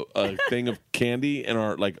a thing of candy in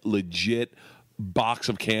our like legit box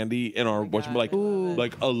of candy in our like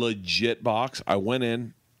a legit box. I went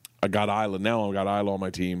in. I got Isla. Now I got Isla on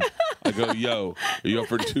my team. I go, yo, are you up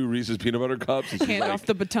for 2 Reese's peanut butter cups? Hand off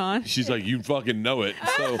the baton. She's like, you fucking know it.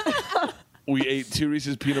 So we ate 2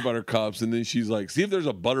 Reese's peanut butter cups, and then she's like, see if there's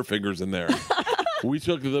a Butterfingers in there. We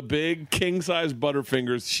took the big king-size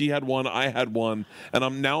Butterfingers. She had one, I had one, and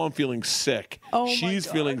I'm feeling sick. Oh she's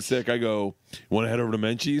feeling sick. I go, you want to head over to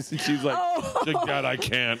Menchie's? And she's like, God, I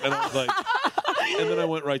can't. And I was like, and then I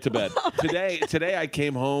went right to bed. Today I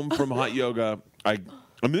came home from hot yoga. I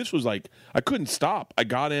mean, this was like, I couldn't stop. I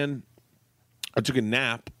got in, I took a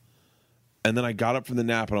nap, and then I got up from the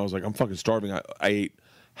nap, and I was like, I'm fucking starving. I ate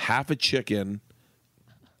half a chicken,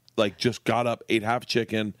 like just got up, ate half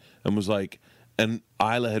chicken, and was like, and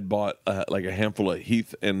Isla had bought like a handful of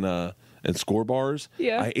Heath and Score bars.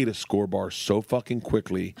 Yeah. I ate a Score bar so fucking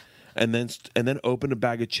quickly. And then opened a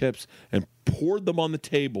bag of chips and poured them on the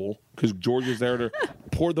table because George was there to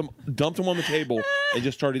dumped them on the table and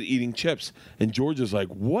just started eating chips. And George is like,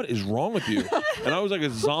 "What is wrong with you?" And I was like a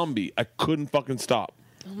zombie. I couldn't fucking stop.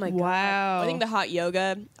 Oh my god! Wow. I think the hot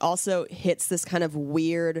yoga also hits this kind of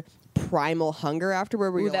weird primal hunger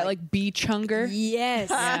afterward. Where you're that like beach hunger. Yes,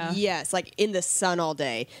 yes, like in the sun all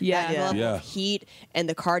day. Yeah. That level of heat and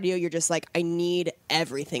the cardio. You're just like, I need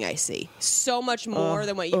everything I see. So much more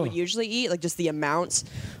than what you would usually eat. Like just the amounts.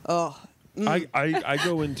 I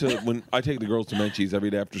go into when I take the girls to Menchie's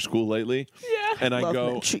every day after school lately. Yeah. And I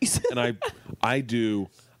go Menchie's. and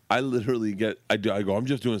I literally go, I'm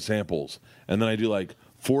just doing samples. And then I do like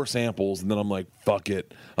 4 samples, and then I'm like, fuck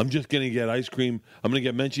it. I'm just going to get ice cream. I'm going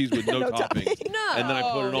to get Menchie's with no topping. No. And then I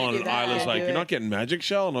put it on, and Isla's like, you're not getting Magic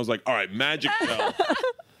Shell? And I was like, all right, Magic Shell.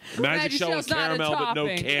 Magic Shell with Shell's not a caramel, but no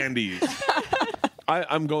topping. candies.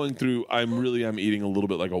 I'm going through, I'm eating a little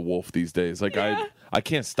bit like a wolf these days. Like I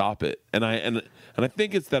can't stop it. And I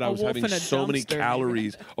think it's that I was having so many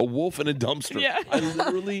calories. A wolf in a dumpster. Yeah. I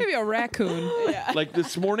literally Maybe a raccoon. Yeah. like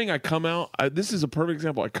this morning I come out, this is a perfect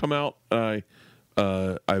example. I come out and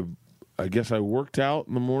I guess I worked out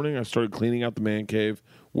in the morning. I started cleaning out the man cave,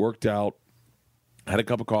 worked out, had a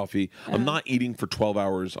cup of coffee. I'm not eating for 12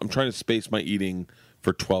 hours. I'm trying to space my eating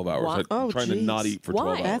for 12 hours. I'm trying to not eat for 12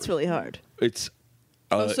 hours. That's really hard. It's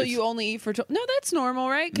So you only eat for no, that's normal,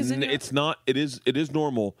 right? Because it's not. It is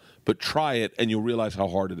normal, but try it and you'll realize how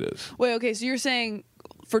hard it is. Wait, okay, so you're saying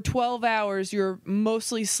for 12 hours you're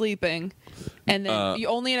mostly sleeping, and then you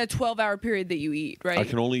only in a 12-hour period that you eat, right? I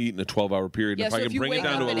can only eat in a 12-hour period. Yeah, If so I if can you bring it wake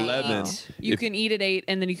down to up at 11, 8, you can eat at 8,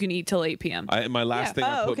 and then you can eat till 8 p.m. My last thing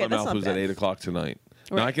I put in my that's mouth not was at bad. 8 o'clock tonight.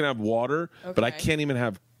 Now I can have water, but I can't even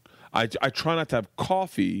have. I try not to have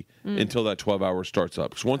coffee until that 12 hours starts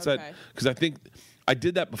up. Because I think I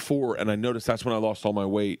did that before, and I noticed that's when I lost all my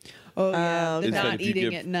weight. Oh yeah, the Instead, not if you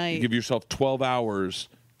eating give, at night. you give yourself 12 hours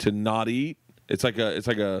to not eat. It's like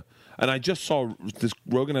a. And I just saw this.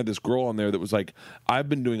 Rogan had this girl on there that was like, I've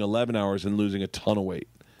been doing 11 hours and losing a ton of weight.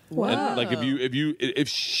 Wow. And like if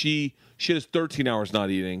she has 13 hours not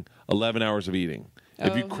eating, 11 hours of eating.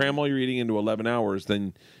 If you cram all your eating into 11 hours,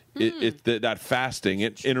 then it's that fasting,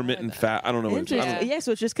 intermittent fat. I don't know. Interesting. Yeah,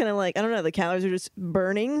 so it's just kind of like, I don't know, the calories are just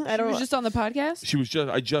burning. I don't know. Was just on the podcast.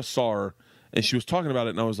 I just saw her, and she was talking about it,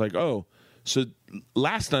 and I was like, oh. So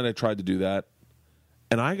last night I tried to do that,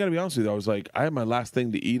 and I got to be honest with you, I was like, I had my last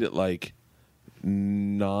thing to eat at like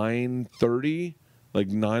 9:30. Like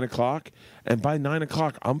 9 o'clock, and by 9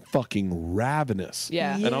 o'clock, I'm fucking ravenous.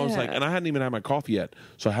 Yeah. And I was like, and I hadn't even had my coffee yet.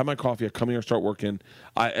 So I had my coffee. I come here, start working.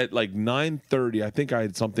 At like 9:30, I think I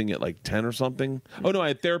had something at like 10 or something. Oh no, I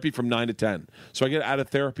had therapy from 9 to 10. So I get out of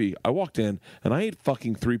therapy. I walked in and I ate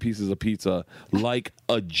fucking 3 pieces of pizza like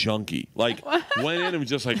a junkie. Like went in and was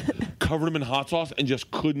just like covered them in hot sauce and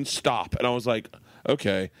just couldn't stop. And I was like,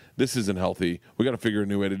 okay, this isn't healthy. We got to figure a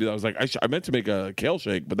new way to do that. I was like, I meant to make a kale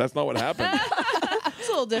shake, but that's not what happened. It's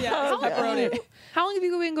a little different. How long have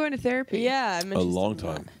you been going to therapy? Yeah, A long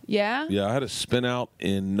time. Yeah? Yeah, I had a spin out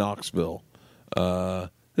in Knoxville.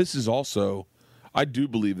 This is also, I do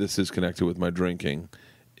believe this is connected with my drinking,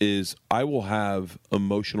 is I will have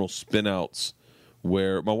emotional spin outs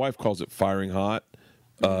where my wife calls it firing hot,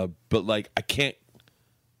 but like I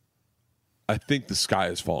think the sky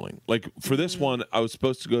is falling. Like for this one, I was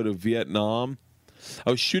supposed to go to Vietnam.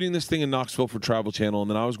 I was shooting this thing in Knoxville for Travel Channel,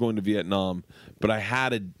 and then I was going to Vietnam. But I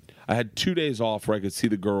had 2 days off where I could see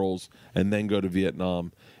the girls and then go to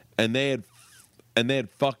Vietnam, and they had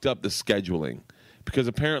fucked up the scheduling because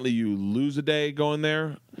apparently you lose a day going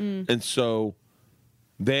there, and so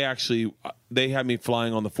they had me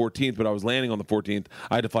flying on the 14th, but I was landing on the 14th.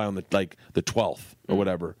 I had to fly on the 12th or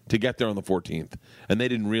whatever to get there on the 14th, and they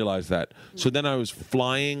didn't realize that. So then I was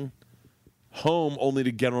flying home only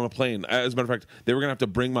to get on a plane. As a matter of fact, they were going to have to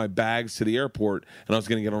bring my bags to the airport, and I was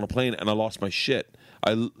going to get on a plane, and I lost my shit.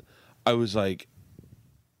 I was like,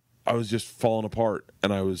 I was just falling apart,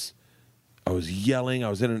 and I was yelling. I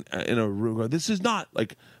was in a room going, this is not,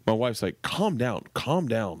 like, my wife's like, calm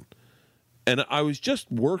down. And I was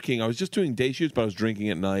just working. I was just doing day shoots, but I was drinking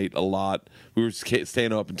at night a lot. We were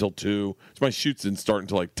staying up until 2. So my shoots didn't start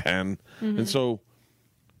until like 10. And so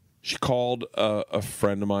she called a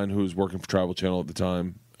friend of mine who was working for Travel Channel at the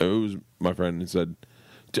time. It was my friend, and said,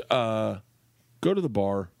 go to the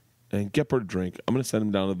bar and get Bert a drink. I'm going to send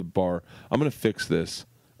him down to the bar. I'm going to fix this.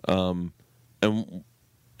 And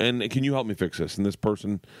can you help me fix this? And this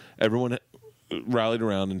person, everyone rallied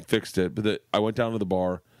around and fixed it. But I went down to the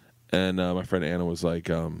bar, and my friend Anna was like,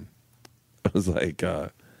 well,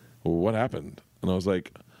 what happened? And I was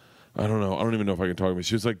like, I don't know. I don't even know if I can talk about it.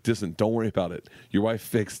 She was like, listen, don't worry about it. Your wife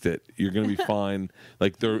fixed it. You're going to be fine.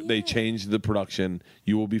 Like, they changed the production.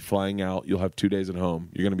 You will be flying out. You'll have 2 days at home.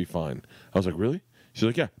 You're going to be fine. I was like, really? She's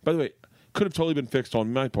like, yeah. By the way, could have totally been fixed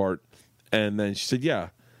on my part. And then she said,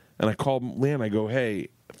 yeah. And I called Leanne. I go, hey,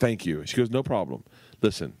 thank you. She goes, no problem.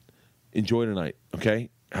 Listen, enjoy tonight,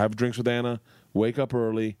 okay? Have drinks with Anna. Wake up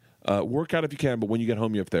early. Work out if you can, but when you get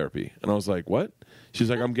home, you have therapy. And I was like, what? She's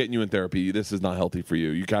like, I'm getting you in therapy. This is not healthy for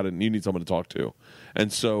you. You need someone to talk to.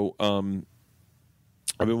 And so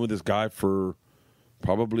I've been with this guy for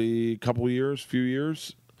probably a few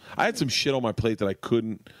years. I had some shit on my plate that I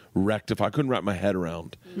couldn't rectify. I couldn't wrap my head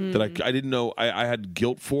around. That I didn't know. I had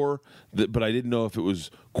guilt for, but I didn't know if it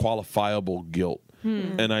was qualifiable guilt.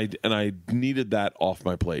 And I needed that off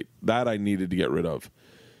my plate. That I needed to get rid of.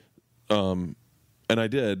 And I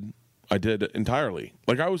did entirely.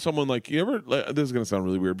 Like, I was someone like, you ever, this is going to sound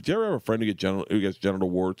really weird, but do you ever have a friend who gets genital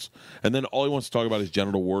warts, and then all he wants to talk about is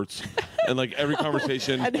genital warts? And like every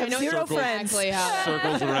conversation I'd have zero friends. Exactly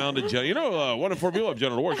circles around to 1 in 4 people have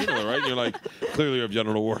genital warts. You know that, right? And you're like, clearly you have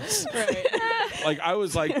genital warts. Right. Like, I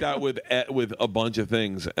was like that with a bunch of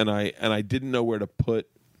things, and I didn't know where to put.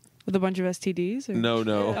 With a bunch of STDs? Or? No.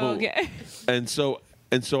 Oh, okay. And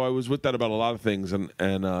so I was with that about a lot of things, and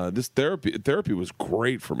this therapy was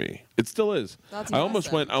great for me. It still is. That's I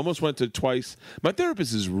almost went to twice. My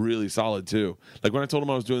therapist is really solid too. Like, when I told him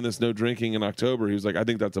I was doing this no drinking in October, he was like, I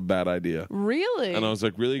think that's a bad idea. Really? And I was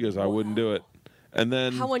like, really? He goes, I wouldn't do it. And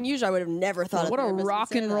then How unusual. I would have never thought what a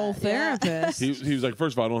rock and roll therapist. he was like,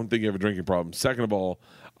 first of all, I don't think you have a drinking problem. Second of all,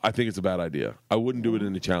 I think it's a bad idea. I wouldn't do it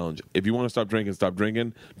in a challenge. If you want to stop drinking, stop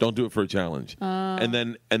drinking. Don't do it for a challenge. And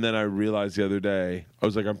then I realized the other day, I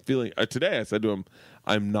was like, I'm feeling. Today I said to him,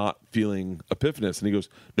 I'm not feeling epiphanous. And he goes,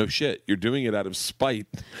 no shit, you're doing it out of spite.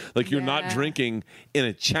 Like you're not drinking in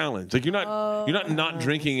a challenge. Like you're not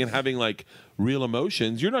drinking and having like real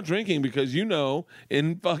emotions. You're not drinking because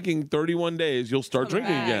in fucking 31 days you'll start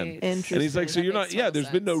drinking again. And he's like, so you're not, there's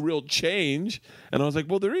been no real change. And I was like,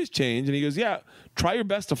 well, there is change. And he goes, yeah, try your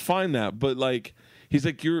best to find that. But like, he's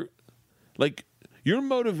like, your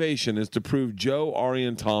motivation is to prove Joe, Ari,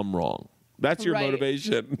 and Tom wrong. That's your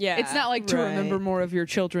motivation. Yeah. It's not like to remember more of your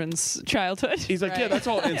children's childhood. He's like, yeah, that's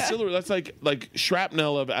all ancillary. That's like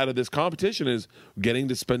shrapnel out of this competition is getting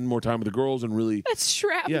to spend more time with the girls and really. That's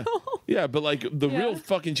shrapnel. Yeah, but like the real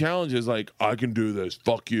fucking challenge is like, I can do this.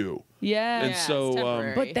 Fuck you. Yeah. And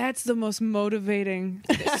so, but that's the most motivating.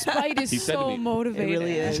 Spite is so motivating. It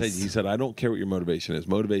really is. he said, I don't care what your motivation is.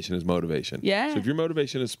 Motivation is motivation. Yeah. So if your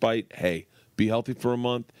motivation is spite, hey, be healthy for a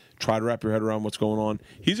month. Try to wrap your head around what's going on.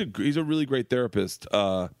 He's a really great therapist.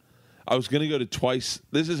 I was going to go to twice.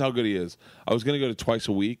 This is how good he is. I was going to go to twice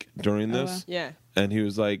a week during this. wow. Yeah. And he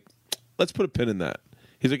was like, let's put a pin in that.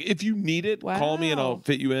 He's like, if you need it, call me and I'll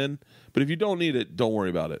fit you in. But if you don't need it, don't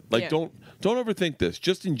worry about it. Like, don't overthink this.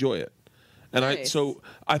 Just enjoy it. And Nice.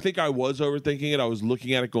 I think I was overthinking it. I was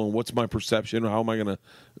looking at it going, what's my perception? How am I going to,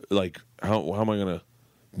 how am I going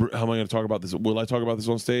to talk about this? Will I talk about this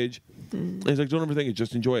on stage? And he's like, don't overthink it.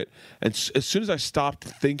 Just enjoy it. And as soon as I stopped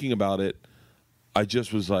thinking about it, I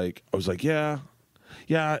was like, yeah,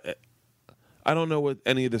 I don't know what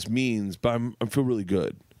any of this means, but I feel really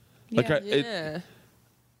good.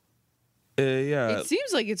 It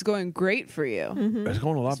seems like it's going great for you. It's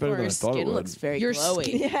going a lot better than I thought it Skin would. looks very Your glowy.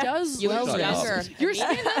 skin does You look look younger. Your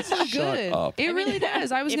skin does look good. up. It really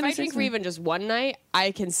does. I was If going I to say drink for even just one night, I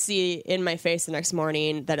can see in my face the next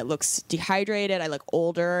morning that it looks dehydrated. I look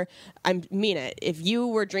older. I mean it. If you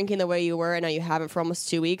were drinking the way you were and now you haven't for almost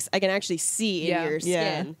 2 weeks, I can actually see in your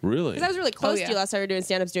skin. Really? Because I was really close to you last time we were doing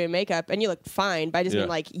stand-ups, doing makeup, and you looked fine. But I just mean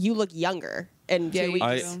like you look younger. And 2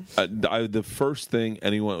 weeks. The first thing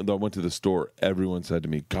when I went to the store, everyone said to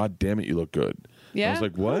me, "God damn it, you look good." Yeah. And I was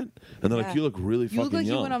like, "What?" And they're like, "You look really fucking You look like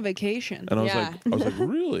young." you went on vacation. And I was like,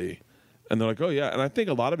 "Really?" And they're like, "Oh yeah." And I think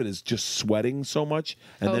a lot of it is just sweating so much,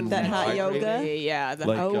 and then that hot yoga. Yeah.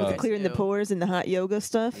 Clearing the pores and the hot yoga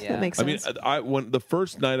stuff. Yeah. That makes I mean, sense. when the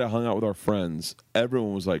first night I hung out with our friends,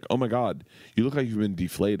 everyone was like, "Oh my god, you look like you've been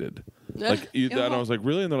deflated." And I was like,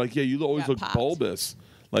 "Really?" And they're like, "Yeah, you always look popped. bulbous,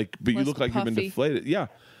 but you Less look like you've been puffy. deflated." Yeah.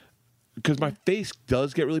 Because my face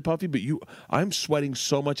does get really puffy, but I'm sweating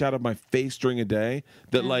so much out of my face during a day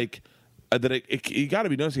that you got to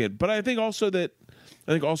be noticing it. But I think also it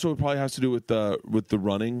probably has to do with the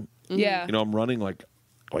running. Yeah. I'm running like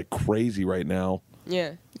crazy right now.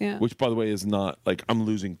 Yeah. Yeah. Which, by the way, is not like I'm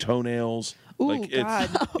losing toenails. Ooh, like God.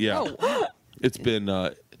 Yeah. It's been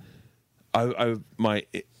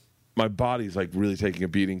my body's like really taking a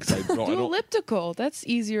beating because I Do elliptical. That's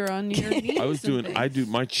easier on your knees.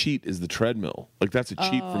 My cheat is the treadmill. Like that's a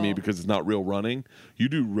cheat for me because it's not real running. You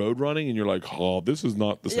do road running and you're like, oh, this is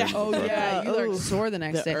not the same. as the treadmill. Yeah, you like sore the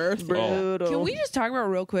next day. Brutal. Can we just talk about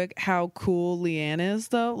real quick how cool Leanne is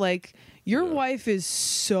though? Like your wife is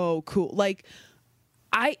so cool.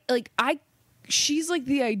 She's like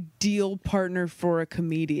the ideal partner for a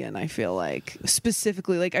comedian, I feel like.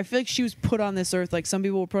 Specifically, like I feel like she was put on this earth, like some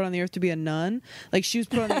people were put on the earth to be a nun. Like she was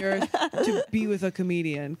put on the earth to be with a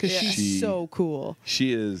comedian because she's so cool.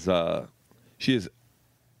 She is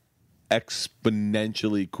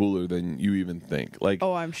exponentially cooler than you even think. Like,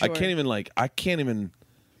 Oh, I'm sure. I can't even.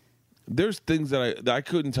 There's things that I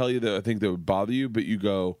couldn't tell you that I think that would bother you, but you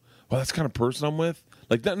go, well, that's the kind of person I'm with.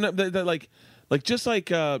 Like that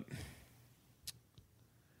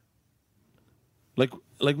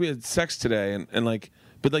like we had sex today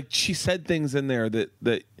but she said things in there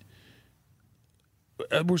that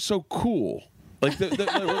were so cool. Like we're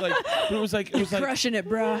like it was like Crushing it,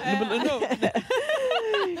 bro. no,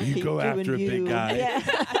 you go after a big guy. Yeah.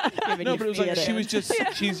 No, but it was like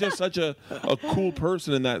she's just such a cool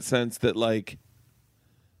person in that sense that like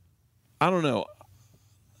I don't know,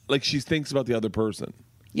 like she thinks about the other person.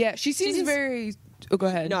 Yeah, she seems very. Oh, go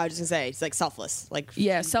ahead. No, I was just gonna say it's like selfless. Like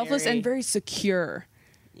Yeah, selfless and very secure.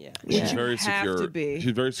 Yeah. She's You very have secure. to be.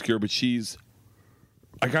 She's very secure, but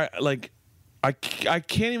I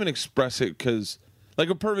can't even express it because like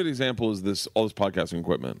a perfect example is all this podcasting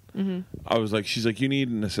equipment. Mm-hmm. I was like, she's like, you need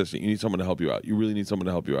an assistant. You need someone to help you out. You really need someone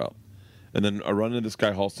to help you out. And then I run into this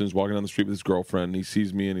guy Halston's walking down the street with his girlfriend. And he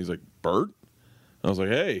sees me and he's like, Bert? And I was like,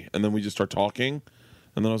 hey. And then we just start talking.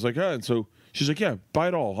 And then I was like, and so she's like, yeah, buy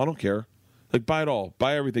it all. I don't care. Like, buy it all.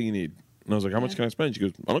 Buy everything you need. And I was like, how much can I spend? She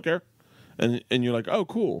goes, I don't care. And you're like, oh,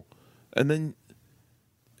 cool. And then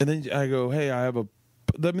I go, hey, I have a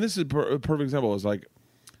I mean, this is a perfect example. It's like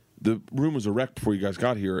the room was a wreck before you guys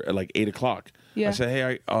got here at like 8 o'clock. Yeah. I said,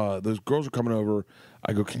 hey, those girls are coming over.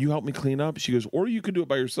 I go, can you help me clean up? She goes, or you could do it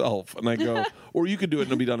by yourself. And I go, or you could do it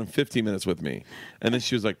and it'll be done in 15 minutes with me. And then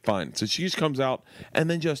she was like, fine. So she just comes out and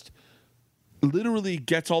then just literally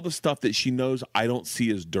gets all the stuff that she knows I don't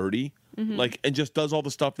see as dirty, like, and just does all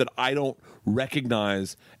the stuff that I don't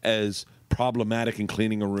recognize as problematic in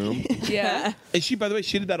cleaning a room. Yeah. And she, by the way,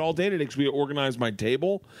 she did that all day today because we organized my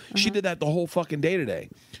table. She did that the whole fucking day today.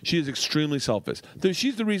 She is extremely selfish.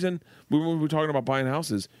 She's the reason, when we were talking about buying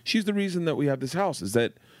houses, she's the reason that we have this house, is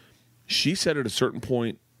that she said at a certain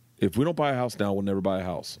point, if we don't buy a house now, we'll never buy a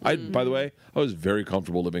house. By the way, I was very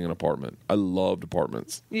comfortable living in an apartment. I loved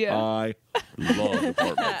apartments. Yeah. I loved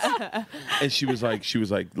apartments. And she was like,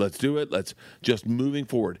 let's do it. Let's just moving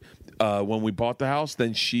forward. When we bought the house,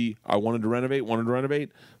 then I wanted to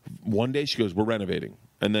renovate. One day she goes, we're renovating.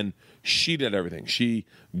 And then she did everything. She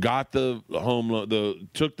got the home loan,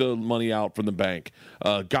 took the money out from the bank,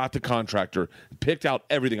 got the contractor, picked out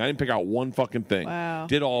everything. I didn't pick out one fucking thing. Wow.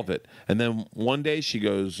 Did all of it. And then one day she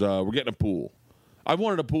goes, we're getting a pool. I've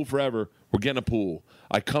wanted a pool forever. We're getting a pool.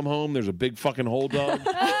 I come home, there's a big fucking hole dug.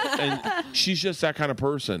 And she's just that kind of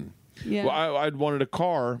person. Yeah. Well, I'd wanted a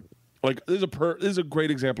car. Like, this is a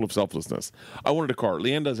great example of selflessness. I wanted a car.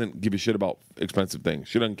 Leanne doesn't give a shit about expensive things.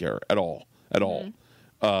 She doesn't care at all. At all.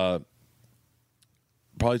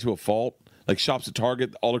 Probably to a fault. Like, shops at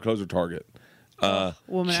Target, all her clothes are Target.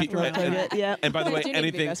 Woman after my own heart. Yeah. And by the way, Do need to be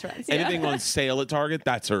anything best friends. anything on sale at Target,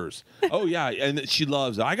 that's hers. Oh yeah, and she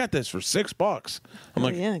loves it. I got this for $6. I'm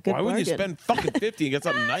like, yeah, good why wouldn't you bargain. spend fucking 50 and get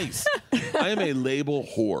something nice? I am a label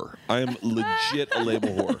whore. I am legit a label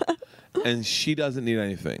whore, and she doesn't need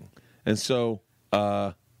anything. And so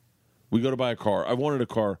we go to buy a car. I've wanted a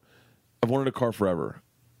car forever.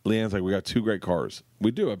 Leanne's like, we got 2 great cars. We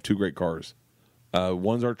do have 2 great cars.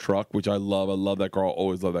 One's our truck, which I love. I love that car. I'll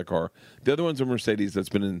always love that car. The other one's a Mercedes that's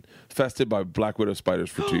been infested by black widow spiders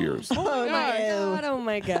for 2 years. Oh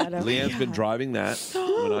my god. Leanne's been driving that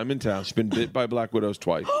when I'm in town. She's been bit by black widows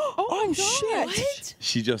twice. Oh, shit.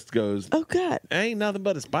 She just goes, Oh, God. ain't nothing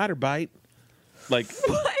but a spider bite. Like,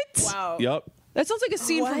 What? Wow. yep. That sounds like a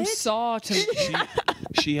scene from What? Saw to me.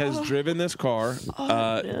 She has driven this car, and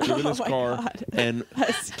I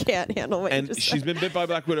just can't handle what you and just she's said. been bit by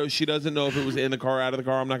black widows. She doesn't know if it was in the car, out of the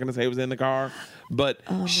car. I'm not going to say it was in the car, but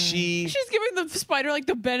She's giving the spider like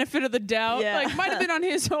the benefit of the doubt. Yeah. Like, might have been on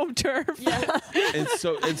his home turf. and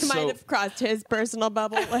so Might have crossed his personal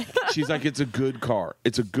bubble. Like, she's like, it's a good car.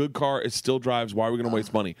 It's a good car. It still drives. Why are we going to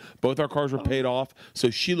waste money? Both our cars were paid off. So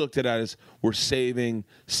she looked at it as we're saving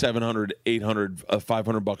 $700, $800,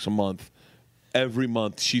 $500 a month. Every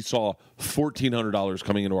month she saw $1,400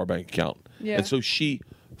 coming into our bank account. Yeah. And so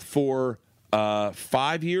for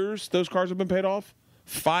 5 years, those cars have been paid off.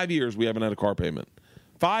 5 years we haven't had a car payment.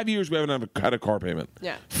 5 years we haven't had a car payment.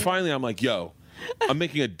 Yeah. Finally, I'm like, yo, I'm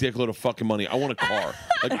making a dickload of fucking money. I want a car.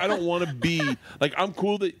 Like, I don't want to be like, I'm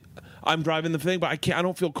cool that I'm driving the thing, but I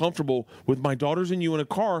don't feel comfortable with my daughters and you in a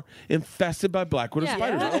car infested by black widow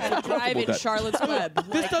spiders. I don't feel comfortable drive with in that. Charlotte's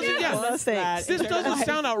Web. This doesn't, yeah, Those things. this doesn't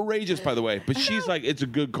sound outrageous, by the way, but she's like, it's a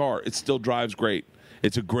good car. It still drives great.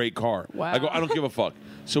 It's a great car. Wow. I go, I don't give a fuck.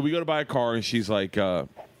 So we go to buy a car, and she's like,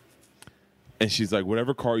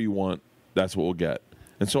 whatever car you want, that's what we'll get.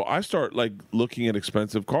 And so I start like looking at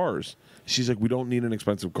expensive cars. She's like, we don't need an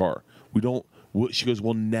expensive car. She goes,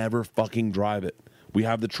 we'll never fucking drive it. We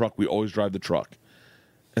have the truck. We always drive the truck.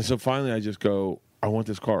 And so finally, I just go, I want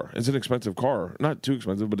this car. It's an expensive car, not too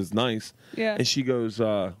expensive, but it's nice. Yeah. And she goes,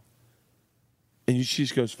 she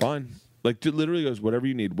just goes, fine. Like, literally goes, whatever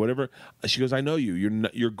you need, whatever. She goes, I know you.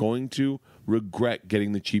 You're going to regret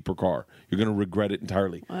getting the cheaper car. You're going to regret it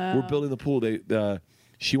entirely. Wow. We're building the pool.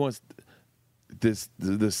 She wants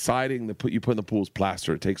the siding that you put in the pool is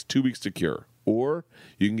plaster. It takes 2 weeks to cure. Or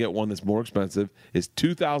you can get one that's more expensive. It's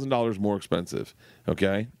 $2,000 more expensive.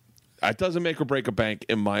 Okay, that doesn't make or break a bank,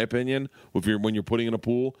 in my opinion. When you're putting in a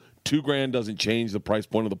pool, $2,000 doesn't change the price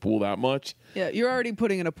point of the pool that much. Yeah, you're already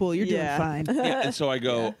putting in a pool. You're Yeah. doing fine. Yeah, and so I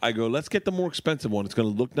go, let's get the more expensive one. It's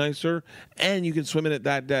going to look nicer, and you can swim in it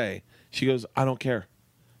that day. She goes, I don't care.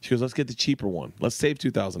 She goes, let's get the cheaper one. Let's save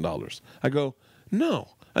 $2,000. I go, no.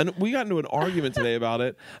 And we got into an argument today about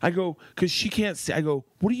it. I go, because she can't say. I go,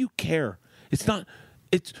 what do you care?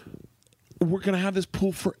 We're going to have this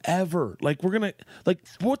pool forever. Like,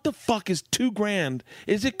 what the fuck is $2,000?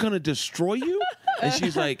 Is it going to destroy you? And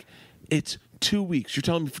she's like, it's 2 weeks. You're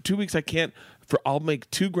telling me for 2 weeks I'll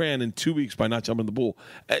make $2,000 in 2 weeks by not jumping in the pool.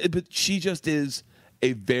 But she just is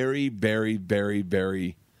a very, very, very,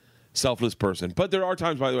 very selfless person. But there are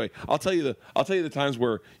times, by the way, I'll tell you the times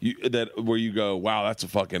where you go, wow, that's a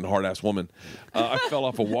fucking hard ass woman. I fell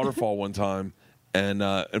off a waterfall one time and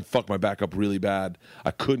fucked my back up really bad.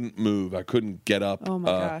 I couldn't move. I couldn't get up. Oh my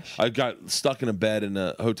gosh. I got stuck in a bed in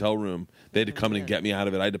a hotel room. They had to come in and get me out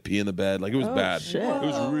of it. I had to pee in the bed. Like, it was bad. Shit. It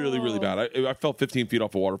was really, really bad. I fell 15 feet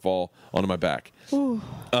off a waterfall onto my back.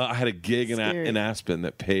 I had a gig in Aspen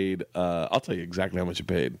that paid, I'll tell you exactly how much it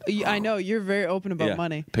paid. I know you're very open about Yeah,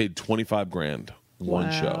 money. paid $25,000 one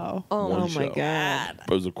Wow. show. Oh One my show. God.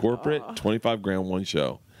 It was a corporate, $25,000 one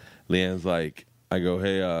show. Leanne's like, I go,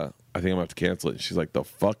 hey, I think I'm gonna have to cancel it. She's like, the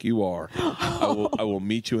fuck you are. I will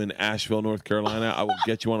meet you in Asheville, North Carolina. I will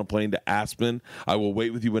get you on a plane to Aspen. I will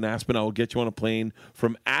wait with you in Aspen. I will get you on a plane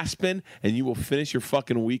from Aspen, and you will finish your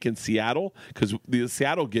fucking week in Seattle, because the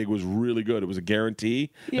Seattle gig was really good. It was a guarantee,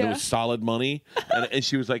 and it Yeah. was solid money. And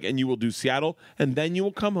she was like, and you will do Seattle, and then you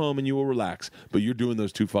will come home and you will relax. But you're doing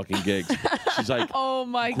those 2 fucking gigs. She's like, Oh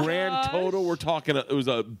my god. grand total, we're talking, it was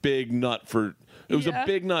a big nut for... It was a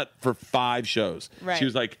big nut for 5 shows. Right. She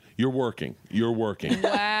was like, you're working.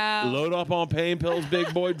 Wow. Load up on pain pills,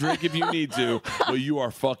 big boy. Drink if you need to. But you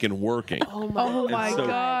are fucking working. Oh my So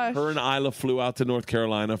gosh. her and Isla flew out to North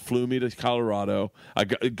Carolina, flew me to Colorado. I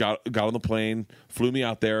got on the plane, flew me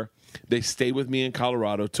out there. They stayed with me in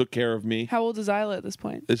Colorado, took care of me. How old is Isla at this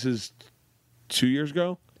point? This is 2 years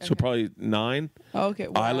ago, so probably 9. Oh, okay.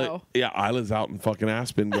 Wow. Isla's out in fucking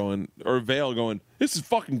Aspen going, or Vail going, this is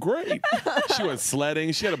fucking great. She went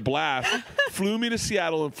sledding. She had a blast. Flew me to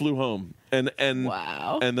Seattle and flew home. And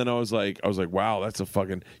Wow. And then I was like, wow, that's a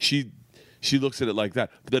fucking. She looks at it like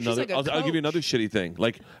that. But She's like a I'll give you coach. another shitty thing.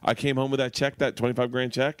 Like, I came home with that check, that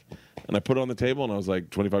 $25,000 check, and I put it on the table, and I was like,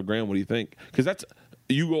 $25,000. What do you think? Because that's.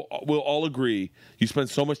 You will all agree. You spend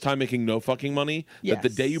so much time making no fucking money that the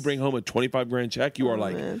day you bring home a $25,000 check, you are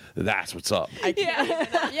like, that's what's up. I can't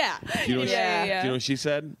even- yeah. You know what Yeah. you know what she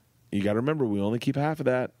said? You got to remember, we only keep half of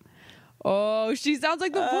that. Oh, she sounds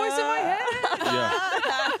like the voice in my head.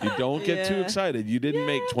 Yeah. You don't get too excited. You didn't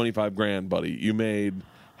make $25,000, buddy. You made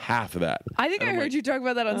half of that. I think And I I'm heard like, you talk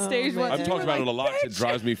about that on stage once. I've You talked were about like, it a lot. It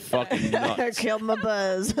drives me fucking nuts. Killed my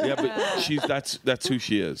buzz. Yeah, but that's who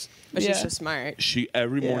she is. But Yeah. she's so smart. She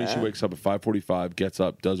every morning she wakes up at 5:45, gets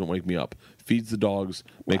up, doesn't wake me up, feeds the dogs,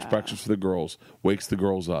 makes breakfast for the girls, wakes the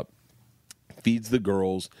girls up, feeds the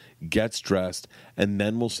girls, gets dressed, and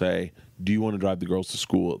then will say, "Do you want to drive the girls to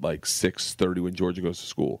school at like 6:30 when Georgia goes to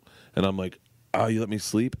school?" And I'm like, "Oh, you let me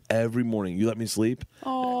sleep every morning. You let me sleep."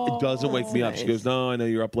 Oh, It doesn't wake me up. She goes, "No, I know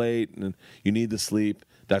you're up late and you need the sleep."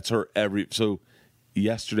 That's her so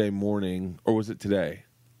yesterday morning, or was it today?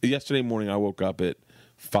 Yesterday morning I woke up at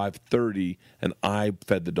 5:30 and I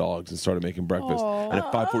fed the dogs and started making breakfast. And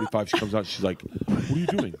at 5:45 she comes out, she's like, "What are you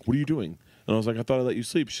doing? What are you doing?" And I was like, "I thought I let you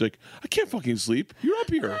sleep." She's like, "I can't fucking sleep. You're up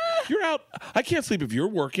here. You're out. I can't sleep if you're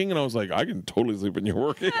working." And I was like, "I can totally sleep when you're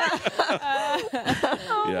working."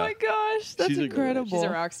 Oh my gosh, that's She's a- incredible. She's a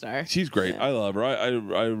rock star. She's great. I love her.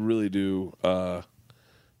 I really do.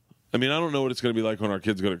 I mean, I don't know what it's going to be like when our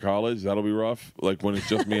kids go to college. That'll be rough. Like when it's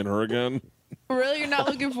just me and her again. Really, you're not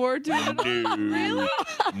looking forward to it? No.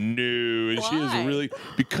 No. And she is Why? really,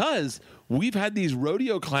 because we've had these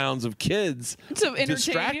rodeo clowns of kids To entertain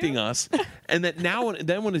distracting you? us. And that now, and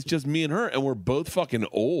then when it's just me and her and we're both fucking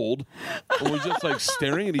old, and we're just like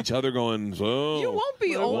staring at each other going, "So, You won't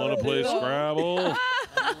be old. want to play though. Scrabble?"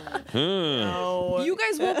 Huh. You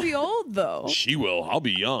guys won't be old though. She will. I'll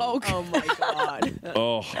be young. Okay. Oh my god.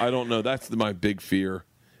 Oh, I don't know. That's my big fear.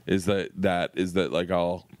 Is that like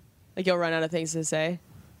I'll. Like you'll run out of things to say.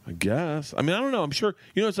 I guess. I mean, I don't know. I'm sure.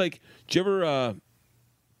 You know, it's like, do you ever,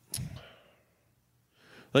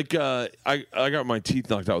 I got my teeth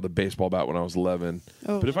knocked out with a baseball bat when I was 11.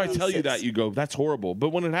 Oh, but if I tell you Jesus. that, you go, that's horrible. But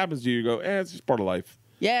when it happens to you, you go, it's just part of life.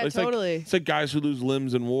 Yeah, It's totally. Like, it's like guys who lose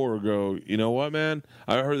limbs in war go, you know what, man?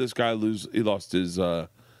 I heard this guy he lost his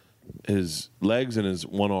legs and his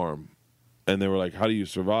one arm. And they were like, how do you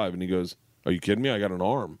survive? And he goes, are you kidding me? I got an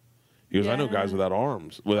arm. He goes, I know guys without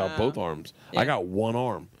arms, without both arms. I got one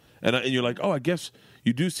arm. And you're like, oh, I guess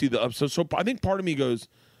you do see the upside. So I think part of me goes,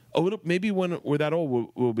 oh, maybe when we're that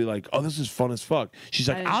old, we'll be like, oh, this is fun as fuck. She's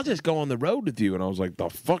like, I'll just go on the road with you. And I was like, the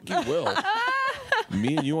fuck you will.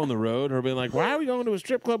 Me and you on the road, her being like, why are we going to a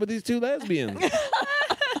strip club with these two lesbians?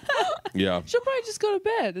 Yeah. She'll probably just go to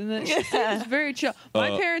bed, and then she seems very chill. My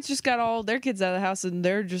parents just got all their kids out of the house, and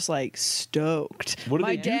they're just like stoked. What do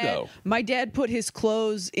my they do, dad, though? My dad put his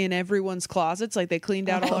clothes in everyone's closets, like they cleaned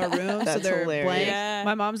out all our rooms, so That's they're hilarious. blank. Yeah.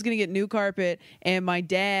 My mom's gonna get new carpet, and my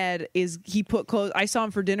dad he put clothes. I saw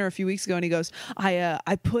him for dinner a few weeks ago, and he goes,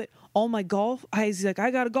 I put all my golf. He's like,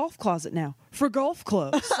 I got a golf closet now for golf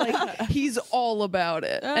clothes. Like, He's all about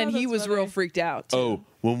it. and he was real freaked out. Too. Oh,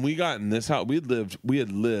 when we got in this house, we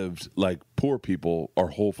had lived like poor people our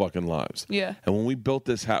whole fucking lives. Yeah. And when we built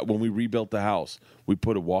this house, when we rebuilt the house, we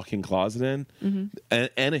put a walk-in closet in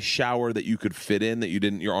and a shower that you could fit in, that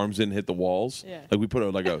your arms didn't hit the walls. Yeah. Like we put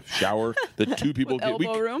a shower that two people With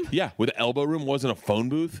elbow room? Yeah, with an elbow room. Wasn't a phone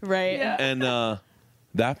booth. Right. Yeah. And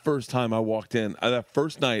that first time I walked in, that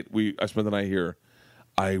first night I spent the night here,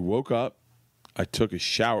 I woke up, I took a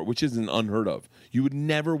shower, which isn't unheard of. You would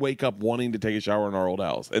never wake up wanting to take a shower in our old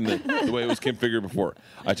house, and the way it was configured before.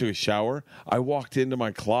 I took a shower, I walked into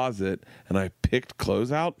my closet, and I picked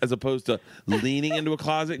clothes out, as opposed to leaning into a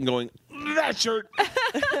closet and going, that shirt.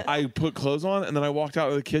 I put clothes on, and then I walked out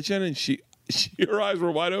of the kitchen, and her eyes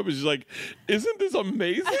were wide open. She's like, isn't this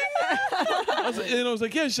amazing? I was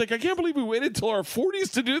like, yeah. She's like, I can't believe we waited till our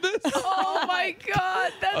 40s to do this. Oh my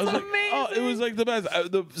God, that's I was like, amazing. oh, it was like the best.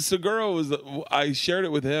 The Seguro was. I shared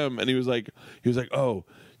it with him, and he was like, oh,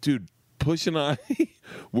 dude, Push and I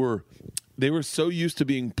were so used to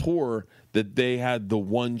being poor that they had the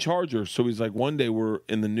one charger. So he's like, one day we're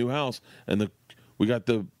in the new house, and we got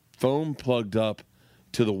the phone plugged up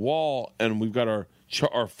to the wall, and we've got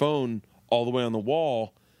our phone all the way on the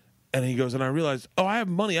wall. And he goes, and I realized, I have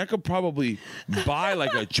money. I could probably buy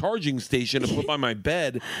like a charging station to put by my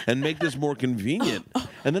bed and make this more convenient.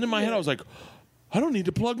 And then in my head, I was like, I don't need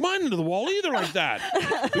to plug mine into the wall either like that.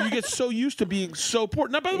 But you get so used to being so poor.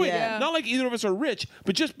 Now, by the way, not like either of us are rich,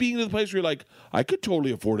 but just being to the place where you're like, I could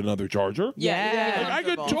totally afford another charger. Yeah. Like, I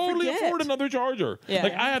could totally afford another charger. Yeah.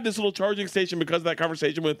 Like, I had this little charging station because of that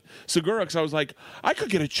conversation with Segura, because I was like, I could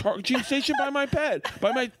get a charging station by my bed,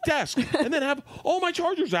 by my desk, and then have all my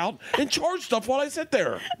chargers out and charge stuff while I sit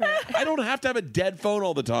there. I don't have to have a dead phone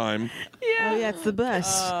all the time. Oh, yeah, it's the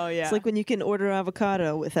best. Oh, yeah. It's like when you can order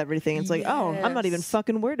avocado with everything. It's like, I'm not even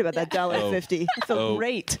fucking worried about that $1.50. I feel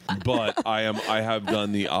great. But I have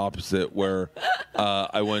done the opposite, where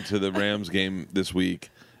I went to the Rams game this week,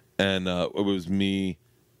 and it was me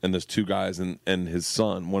and there's two guys and his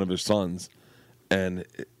son, one of their sons, and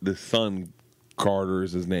the son, Carter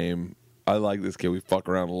is his name. I like this kid. We fuck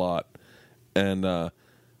around a lot. And I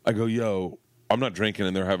go, yo, I'm not drinking,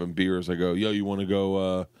 and they're having beers. I go, yo, you want to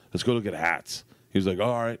go, let's go look at hats. He was like,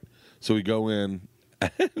 all right. So we go in,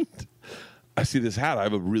 and I see this hat. I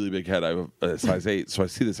have a really big head. I have a size 8. So I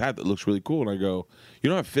see this hat that looks really cool. And I go, you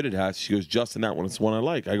don't have fitted hats? She goes, just in that one. It's the one I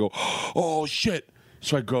like. I go, oh, shit.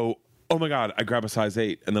 So I go, oh, my God. I grab a size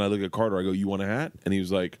 8. And then I look at Carter. I go, you want a hat? And he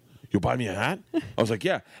was like, you'll buy me a hat? I was like,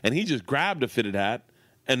 yeah. And he just grabbed a fitted hat.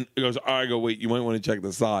 And he goes, I go, wait, you might want to check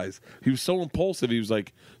the size. He was so impulsive. He was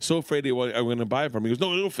like, so afraid I'm going to buy it from him. He goes,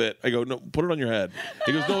 no, it'll fit. I go, no, put it on your head.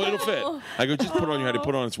 He goes, no, it'll fit. I go, just put it on your head. He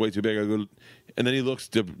put it on, it's way too big. I go, and then he looks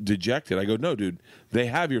dejected. I go, no, dude, they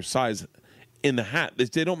have your size in the hat.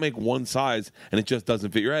 They don't make one size, and it just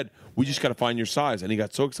doesn't fit your head. We just got to find your size. And he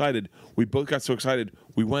got so excited. We both got so excited.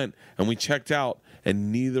 We went, and we checked out,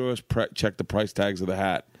 and neither of us checked the price tags of the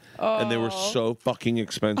hat. And they were so fucking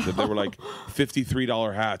expensive. They were like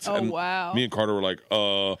 $53 hats. Oh, and wow. Me and Carter were like,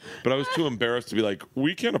 but I was too embarrassed to be like,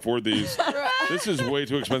 we can't afford these. This is way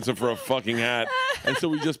too expensive for a fucking hat. And so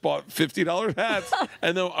we just bought $50 hats.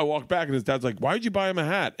 And then I walked back, and his dad's like, why'd you buy him a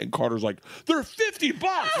hat? And Carter's like, they're $50.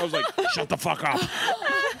 I was like, shut the fuck up.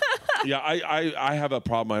 Yeah, I have a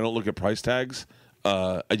problem. I don't look at price tags.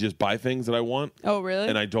 I just buy things that I want. Oh, really?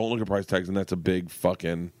 And I don't look at price tags, and that's a big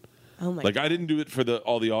fucking... Oh my God. I didn't do it for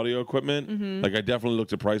all the audio equipment. Mm-hmm. Like, I definitely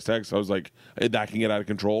looked at price tags. So I was like, that can get out of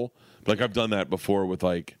control. But like, I've done that before with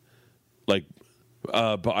but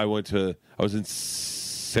I was in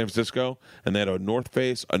San Francisco, and they had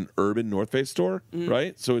an urban North Face store,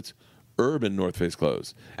 right? So it's urban North Face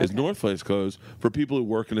clothes. Okay. It's North Face clothes for people who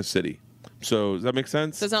work in a city. So does that make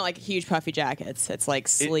sense? So it's not like huge puffy jackets. It's like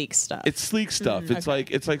sleek stuff. It's sleek stuff. It's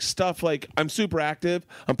like stuff like, I'm super active.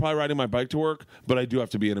 I'm probably riding my bike to work, but I do have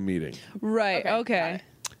to be in a meeting. Right. Okay.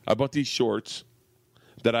 I bought these shorts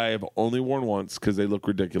that I have only worn once because they look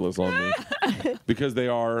ridiculous on me. Because they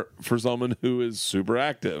are for someone who is super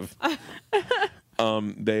active.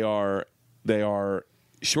 They are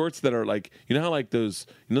shorts that are like, you know how like those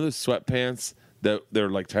sweatpants that they're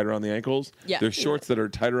like tight around the ankles? Yeah. They're shorts that are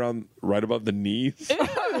tight around right above the knees. That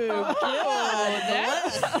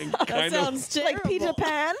sounds terrible. Like Peter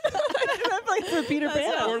Pan. Like for Peter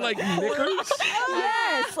Pan. Or like knickers.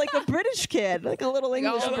 Yes, like a British kid, like a little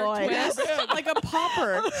English boy. like a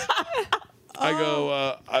popper. I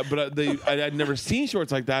go, I'd never seen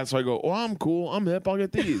shorts like that, so I go, I'm cool, I'm hip, I'll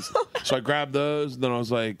get these. So I grabbed those, and then I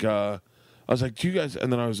was like, do you guys?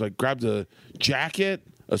 And then I was like, grabbed a jacket,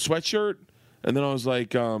 a sweatshirt, and then I was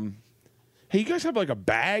like, hey, you guys have like a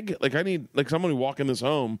bag? Like I need like somebody walking this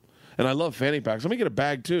home, and I love fanny packs. Let me get a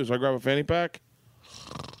bag too. So I grab a fanny pack.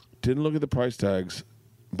 Didn't look at the price tags.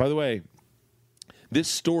 By the way, this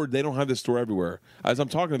store, they don't have this store everywhere. As I'm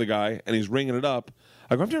talking to the guy and he's ringing it up,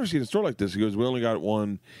 I go, I've never seen a store like this. He goes, we only got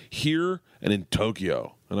one here and in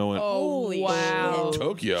Tokyo. And I went, Holy wow. shit.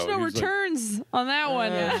 Tokyo? There's no He's like, returns on that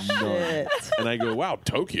one. "No." And I go, wow,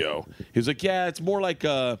 Tokyo. He was like, yeah, it's more like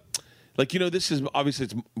this is obviously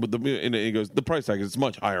it's. And he goes, the price tag is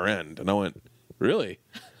much higher end. And I went, really?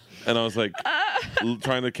 And I was like,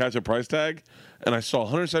 trying to catch a price tag, and I saw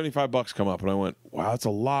 $175 come up, and I went, wow, that's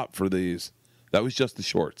a lot for these. That was just the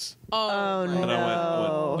shorts. Oh no! And I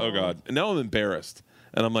went, oh god. And now I'm embarrassed,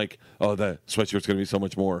 and I'm like, oh, that sweatshirt's gonna be so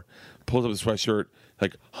much more. Pulls up the sweatshirt,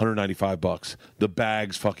 like $195. The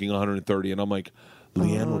bag's fucking $130, and I'm like,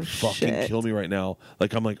 Leanne would fucking kill me right now.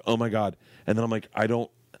 Like I'm like, oh my god. And then I'm like, I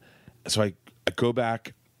don't. So I go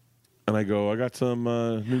back. And I go, I got some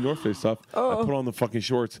new North Face stuff. I put on the fucking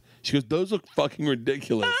shorts. She goes, those look fucking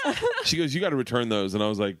ridiculous. She goes, you got to return those. And I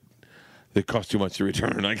was like, they cost too much to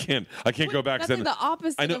return. I can't go back. That's Then like the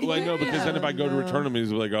opposite. I know, of well, I know you. because then if I go to return them,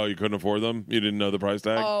 he's like, oh, you couldn't afford them. You didn't know the price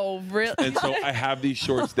tag. Oh, really? And so I have these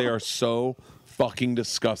shorts. They are so fucking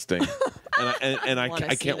disgusting, and I wanna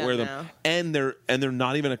can't see wear them them. now. And they're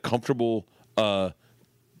not even a comfortable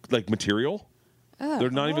like material.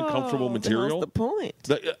 They're not even comfortable material. What's the point?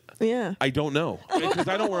 Yeah. I don't know because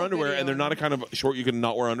I don't wear underwear, and they're not a kind of short you can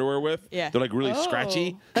not wear underwear with. Yeah. They're like really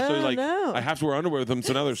scratchy, so like no. I have to wear underwear with them.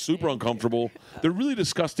 So now they're super uncomfortable. They're really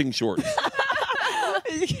disgusting shorts.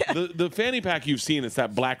 The fanny pack you've seen, it's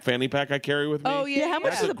that black fanny pack I carry with me. Oh, yeah. How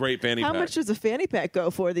much That's a great fanny How pack. much does a fanny pack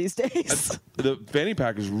go for these days? The fanny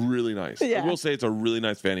pack is really nice. I Yeah. will say it's a really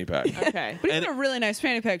nice fanny pack. Okay. But even And- a really nice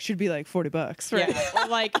fanny pack should be like $40, right? Yeah, or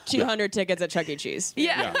like 200 tickets at Chuck E. Cheese.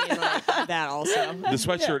 Yeah. I mean, like, that also.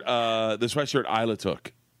 The sweatshirt Isla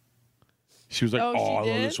took. She was like, Oh, "Oh, she I love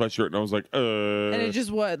did? the sweatshirt," and I was like, And it just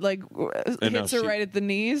And now hits her she- right at the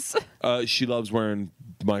knees. She loves wearing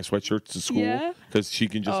my sweatshirts to school Yeah? because she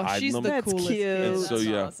can just Oh, hide she's in the them. That's coolest cute. kid. And so That's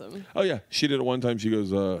yeah. awesome. Oh yeah, she did it one time. She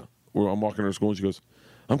goes, I'm walking her to school, and she goes,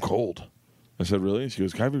 "I'm cold." I said, "Really?" And she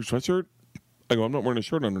goes, "Can I have your sweatshirt?" I go, "I'm not wearing a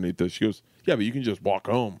shirt underneath this." She goes, "Yeah, but you can just walk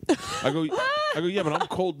home." I go, "Yeah, but I'm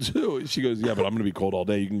cold too." And she goes, "Yeah, but I'm going to be cold all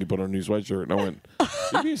day. You can put on a new sweatshirt." And I went,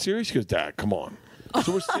 "You being serious?" She goes, "Dad, come on."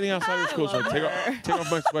 So we're sitting outside her school. So I take off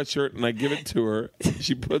my sweatshirt and I give it to her.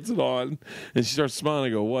 She puts it on and she starts smiling. I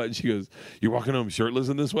go, "What?" And she goes, "You're walking home shirtless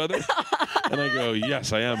in this weather?" And I go,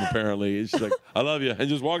 "Yes, I am apparently." And she's like, "I love you," and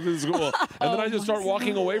just walks into school. And then I just start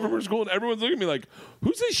walking away from her school, and everyone's looking at me like,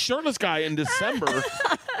 "Who's this shirtless guy in December?"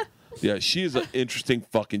 Yeah, she is an interesting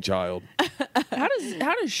fucking child. How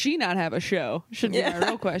does she not have a show? Should be my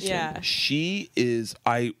real question. Yeah. She is.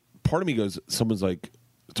 Part of me goes. Someone's like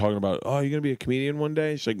talking about, "Oh, you're gonna be a comedian one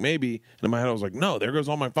day?" She's like, "Maybe." And in my head, I was like, "No, there goes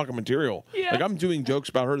all my fucking material." Yeah. Like I'm doing jokes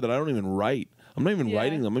about her that I don't even write. I'm not even Yeah.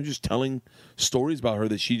 writing them. I'm just telling stories about her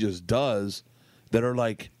that she just does, that are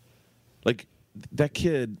like that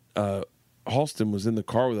kid. Halston was in the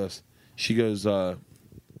car with us. She goes.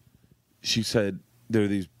 She said there are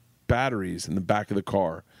these batteries in the back of the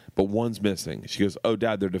car, but one's missing. She goes, "Oh,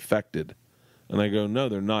 Dad, they're defected." And I go, "No,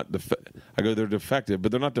 they're not. I go, "They're defective, but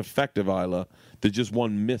they're not defective, Isla. There's just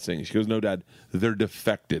one missing." She goes, "No, Dad, they're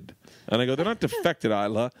defected." And I go, "They're not defected,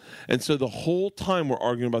 Isla." And so the whole time we're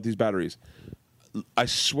arguing about these batteries, I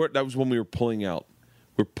swear that was when we were pulling out.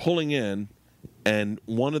 We're pulling in, and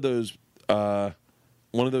one of those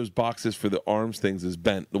boxes for the arms things is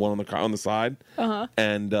bent. The one on the side.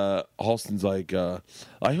 And Halston's like,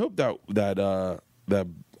 "I hope that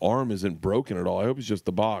arm isn't broken at all. I hope it's just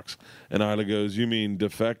the box." And Isla goes, "You mean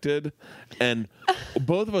defected?" And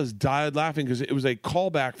both of us died laughing because it was a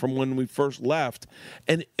callback from when we first left.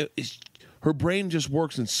 And her brain just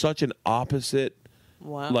works in such an opposite,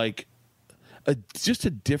 like, just a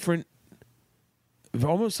different,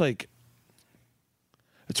 almost like,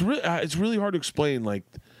 it's really hard to explain. Like,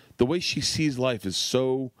 the way she sees life is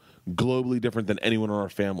so globally different than anyone in our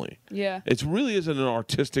family. Yeah. It really is in an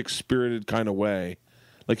artistic, spirited kind of way.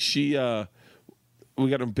 Like we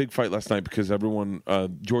got in a big fight last night because everyone,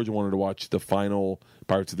 Georgia wanted to watch the final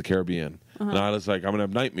Pirates of the Caribbean. And I was like, "I'm going to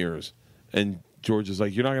have nightmares." And Georgia's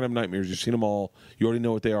like, "You're not going to have nightmares. You've seen them all. You already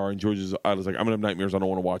know what they are." And I was like, "I'm going to have nightmares. I don't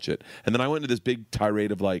want to watch it." And then I went into this big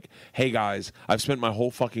tirade of like, "Hey guys, I've spent my whole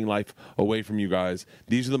fucking life away from you guys.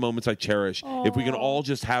 These are the moments I cherish. If we can all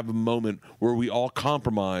just have a moment where we all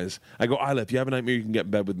compromise." I go, "Isla, if you have a nightmare, you can get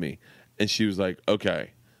in bed with me." And she was like,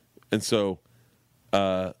 "Okay." And so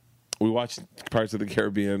we watched Pirates of the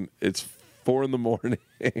Caribbean. It's 4 in the morning.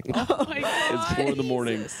 Oh my God. It's 4 in the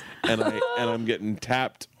morning, and I'm getting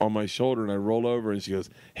tapped on my shoulder, and I roll over, and she goes,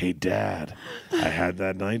 "Hey, Dad, I had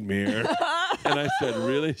that nightmare." And I said,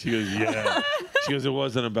 "Really?" She goes, "Yeah." She goes, "It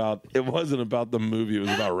wasn't about the movie. It was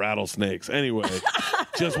about rattlesnakes." Anyway,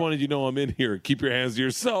 just wanted you to know I'm in here. Keep your hands to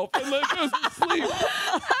yourself and let go to sleep.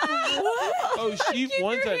 Oh, she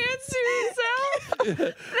one time.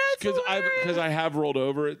 Because I have rolled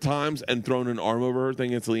over at times and thrown an arm over her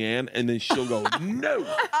thinking it's Leanne, and then she'll go no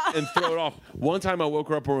and throw it off. One time I woke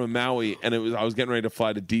her up from Maui, and I was getting ready to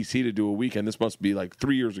fly to DC to do a weekend. This must be like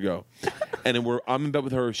 3 years ago, and then I'm in bed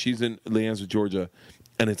with her. She's in Leanne's with Georgia,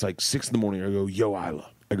 and it's like 6 in the morning. I go, "Yo,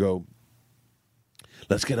 Isla," I go,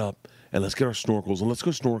 "Let's get up and let's get our snorkels and let's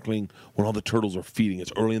go snorkeling when all the turtles are feeding.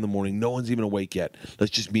 It's early in the morning. No one's even awake yet.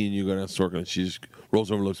 Let's just me and you go down snorkeling." And she just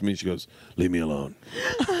rolls over and looks at me and she goes, "Leave me alone."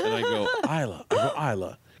 And I go,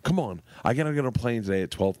 Isla, come on. I gotta get on a plane today at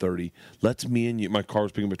 12:30. Let's me and you, my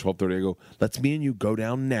car's picking up at 12:30. I go, "Let's me and you go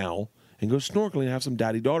down now and go snorkeling and have some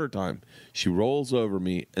daddy-daughter time." She rolls over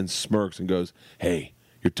me and smirks and goes, "Hey,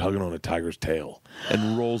 you're tugging on a tiger's tail,"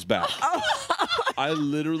 and rolls back. I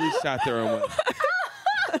literally sat there and went,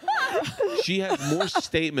 she has more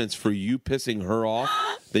statements for you pissing her off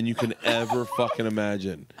than you can ever fucking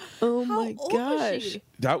imagine. Oh my gosh.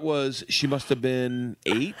 She must have been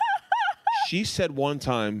 8. She said one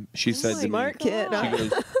time, she said to me, Smart kid. she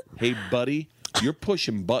goes, "Hey, buddy, you're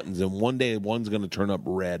pushing buttons, and one day one's going to turn up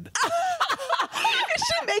red." Is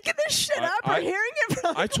she making this shit up or hearing it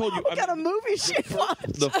from I told you. what kind of movie she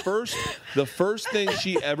watched? The first thing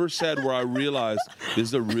she ever said where I realized this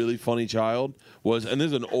is a really funny child was, and this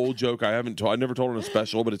is an old joke I never told her in a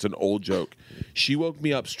special, but it's an old joke. She woke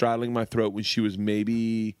me up straddling my throat when she was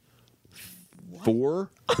maybe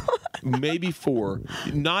 4. Maybe 4.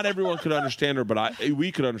 Not everyone could understand her, but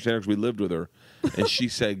we could understand her because we lived with her. And she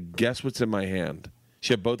said, "Guess what's in my hand?"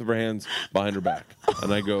 She had both of her hands behind her back.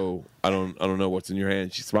 And I go, I don't know what's in your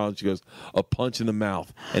hand. She smiled and she goes, "A punch in the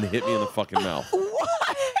mouth," and hit me in the fucking mouth.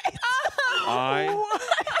 What? I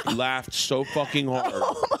laughed so fucking hard.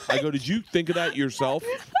 I go, "Did you think of that yourself?"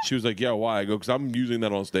 She was like, "Yeah, why?" I go, "Because I'm using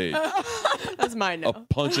that on stage." That's mine now. A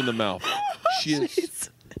punch in the mouth. She is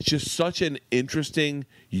just such an interesting,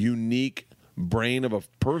 unique brain of a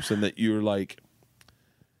person that you're like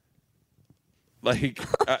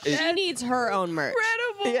she needs her own merch.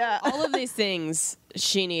 Incredible. Yeah. All of these things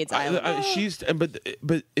she needs.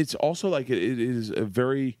 But it's also like it is a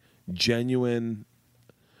very genuine.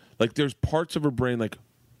 Like there's parts of her brain like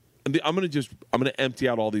I'm gonna empty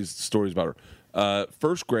out all these stories about her.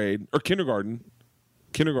 First grade or kindergarten,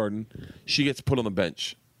 she gets put on the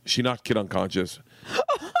bench. She knocked kid unconscious.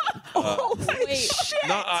 Wait, Shit.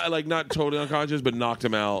 Not totally unconscious, but knocked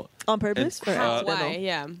him out On purpose? Or accidental? why?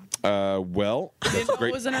 Yeah. Well, that's Didn't a know great.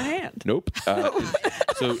 it was in her hand. Nope.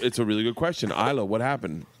 So it's a really good question. Isla, what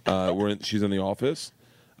happened? She's in the office.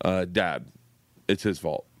 Dad, it's his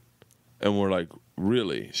fault. And we're like,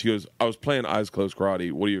 really? She goes, "I was playing eyes closed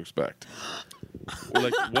karate. What do you expect?" We're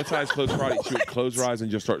like, "What's eyes closed karate?" She would close her eyes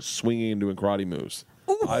and just start swinging and doing karate moves.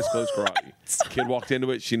 Eyes closed karate. Kid walked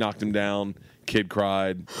into it. She knocked him down. Kid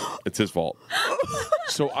cried. It's his fault.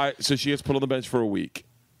 So she gets put on the bench for a week.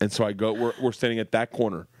 And so I go. We're standing at that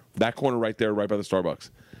corner right there, right by the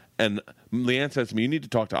Starbucks. And Leanne says to me, "You need to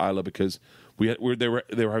talk to Isla because they were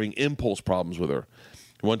having impulse problems with her."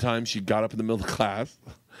 One time she got up in the middle of the class,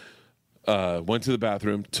 went to the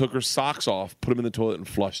bathroom, took her socks off, put them in the toilet, and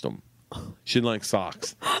flushed them. She didn't like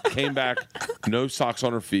socks. Came back, no socks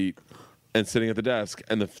on her feet, and sitting at the desk,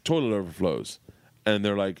 and the toilet overflows. And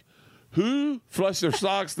they're like, "Who flushed their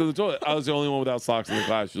socks to the toilet?" I was the only one without socks in the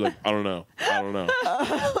class. She's like, I don't know.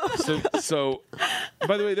 So,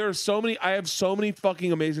 by the way, I have so many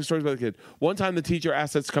fucking amazing stories about the kid. One time the teacher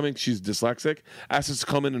asked us to come in, she's dyslexic, asked us to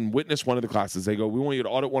come in and witness one of the classes. They go, "We want you to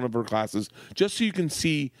audit one of her classes just so you can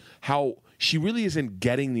see how she really isn't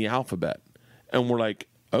getting the alphabet." And we're like,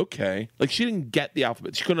 okay. Like she didn't get the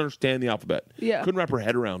alphabet. She couldn't understand the alphabet. Yeah. Couldn't wrap her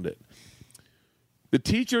head around it. The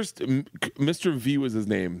teacher's, Mr. V was his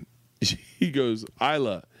name. He goes,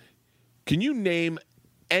 "Isla, can you name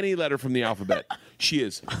any letter from the alphabet?" She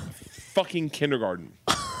is fucking kindergarten.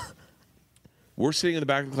 We're sitting in the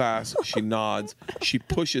back of the class. She nods. She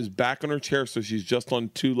pushes back on her chair so she's just on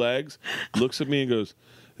 2 legs, looks at me and goes,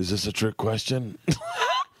 "Is this a trick question?"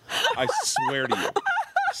 I swear to you.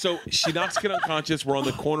 So she knocks kid unconscious. We're on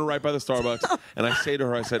the corner right by the Starbucks. And I say to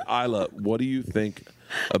her, I said, "Isla, what do you think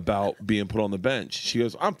about being put on the bench?" She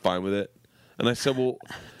goes, "I'm fine with it." And I said, well,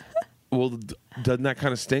 doesn't that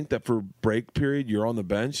kind of stink that for break period you're on the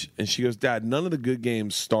bench? And she goes, "Dad, none of the good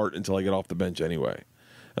games start until I get off the bench anyway."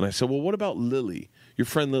 And I said, well, what about Lily? Your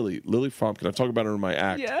friend Lily Fromkin. I talk about her in my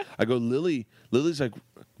act. Yeah. I go, Lily's like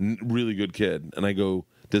really good kid. And I go,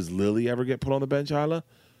 does Lily ever get put on the bench, Isla?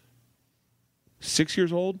 6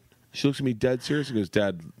 years old. She looks at me dead serious and goes,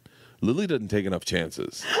 Dad, Lily doesn't take enough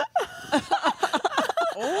chances.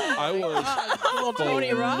 I was Little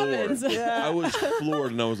Tony Robbins. I was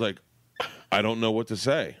floored, and I was like, I don't know what to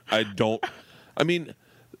say. I mean,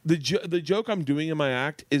 the joke I'm doing in my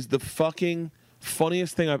act is the fucking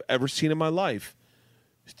funniest thing I've ever seen in my life.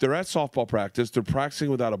 They're at softball practice. They're practicing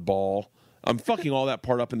without a ball. I'm fucking all that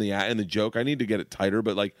part up in the joke. I need to get it tighter,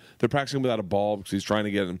 but like they're practicing without a ball because he's trying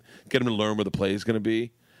to get him to learn where the play is going to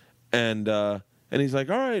be. And he's like,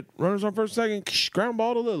 all right, runners on first, second, ground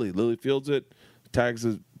ball to Lily. Lily fields it, tags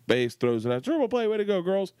the base, throws it out. Terrible play, way to go,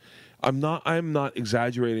 girls. I'm not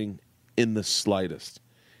exaggerating in the slightest.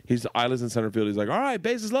 Isla's in center field. He's like, all right,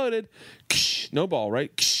 base is loaded. No ball, right?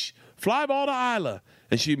 Fly ball to Isla.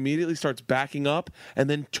 And she immediately starts backing up and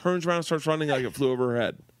then turns around and starts running like it flew over her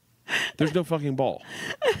head. There's no fucking ball.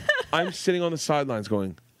 I'm sitting on the sidelines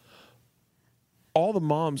going, all the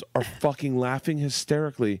moms are fucking laughing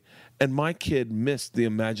hysterically, and my kid missed the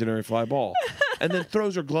imaginary fly ball and then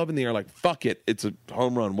throws her glove in the air like, fuck it, it's a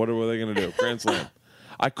home run. What are they going to do? Grand slam.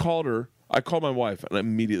 I called my wife, and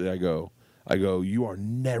immediately I go, you are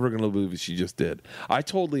never going to believe what she just did. I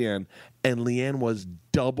told Leanne, and Leanne was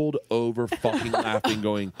doubled over fucking laughing,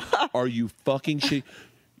 going, are you fucking shit?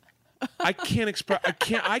 I can't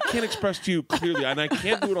express to you clearly, and I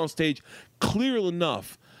can't do it on stage clear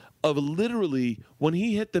enough of literally when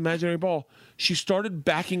he hit the imaginary ball, she started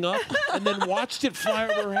backing up and then watched it fly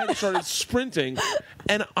over her head and started sprinting.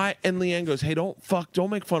 And Leanne goes, hey, don't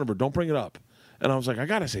make fun of her. Don't bring it up. And I was like, I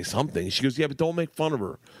got to say something. She goes, yeah, but don't make fun of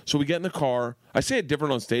her. So we get in the car. I say it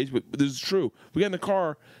different on stage, but this is true. We get in the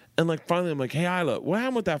car, and like finally I'm like, hey, Isla, what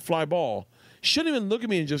happened with that fly ball? She shouldn't even look at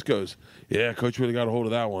me and just goes, yeah, Coach really got a hold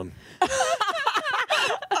of that one.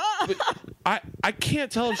 But I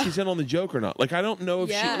can't tell if she's in on the joke or not. Like, I don't know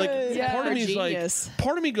if part of me is like,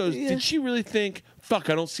 part of me goes, did she really think, fuck,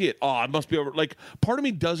 I don't see it. Oh, it must be over. Like, part of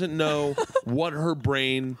me doesn't know what her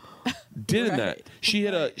brain did in that. She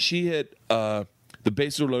hit the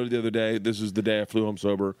bases were loaded the other day. This was the day I flew home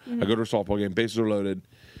sober. I go to her softball game. Bases are loaded.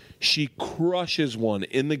 She crushes one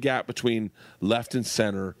in the gap between left and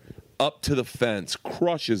center, up to the fence,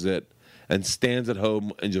 crushes it, and stands at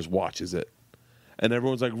home and just watches it. And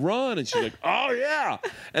everyone's like, run. And she's like, oh, yeah.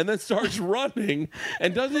 And then starts running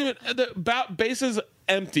and doesn't even, the base is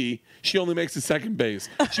empty. She only makes the second base.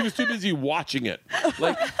 She was too busy watching it.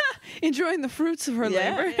 Like, enjoying the fruits of her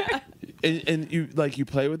labor. Yeah. And you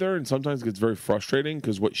play with her, and sometimes it gets very frustrating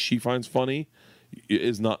because what she finds funny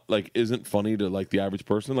isn't funny to like the average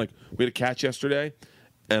person. Like, we had a catch yesterday,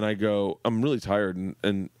 and I go, I'm really tired,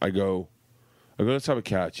 and I go, let's have a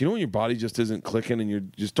catch. You know when your body just isn't clicking and you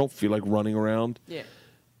just don't feel like running around? Yeah.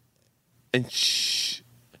 And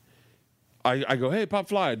I go, hey, pop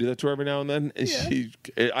fly. I do that to her every now and then.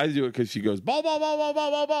 And I do it because she goes, ball, ball, ball, ball, ball,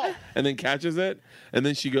 ball, ball, and then catches it. And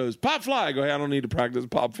then she goes, pop fly. I go, hey, I don't need to practice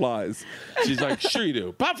pop flies. She's like, sure you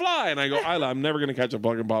do. Pop fly. And I go, Isla, I'm never going to catch a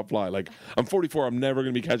fucking pop fly. Like, I'm 44. I'm never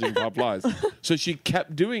going to be catching pop flies. So she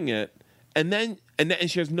kept doing it. And then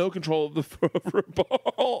she has no control of the throw of her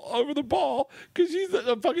ball over the ball because she's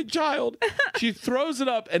a fucking child. She throws it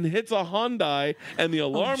up and hits a Hyundai, and the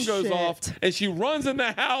alarm goes off, and she runs in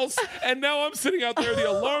the house. And now I'm sitting out there, the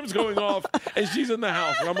alarm's going off, and she's in the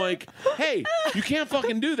house. And I'm like, hey, you can't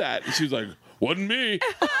fucking do that. And she's like, wasn't me.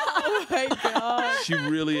 Oh my God. She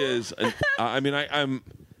really is. And, I'm,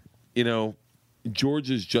 George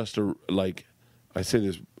is just I say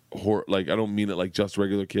this. I don't mean it like just a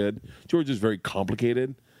regular kid. George is very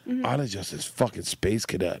complicated. Isla's just this fucking space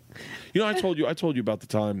cadet. I told you about the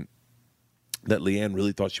time that Leanne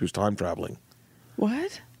really thought she was time traveling.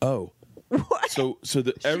 What? Oh. What? So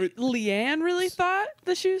Leanne really thought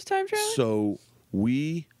that she was time traveling?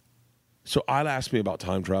 So Isla asked me about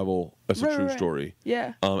time travel. That's a true story.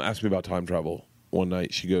 Yeah. Asked me about time travel one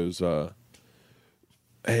night. She goes,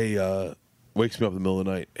 hey, wakes me up in the middle of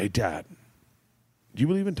the night. Hey, Dad, do you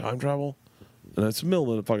believe in time travel? And it's the middle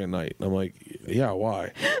of the fucking night. And I'm like, yeah,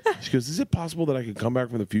 why? She goes, is it possible that I could come back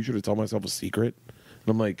from the future to tell myself a secret? And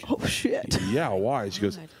I'm like, oh, shit. Yeah, why? She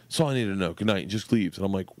goes, that's all I need to know. Good night. And just leaves. And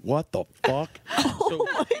I'm like, what the fuck? So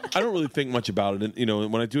I don't really think much about it.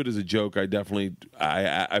 And, when I do it as a joke, I definitely,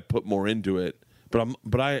 I put more into it.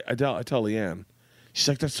 But I tell Leanne, she's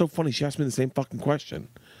like, that's so funny. She asked me the same fucking question.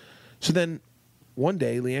 So then, one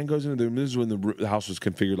day, Leanne goes into the room. This is when the house was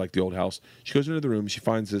configured like the old house. She goes into the room. She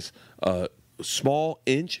finds this small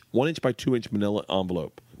 1 inch by 2 inch manila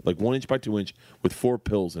envelope, like 1 inch by 2 inch with 4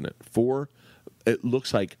 pills in it. 4 it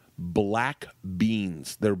looks like black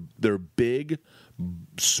beans. They're big,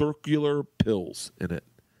 circular pills in it,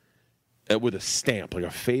 with a stamp, like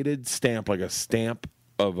a faded stamp, like a stamp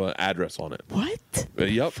of an address on it. What?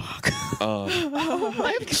 Yep.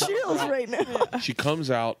 I have chills right now. She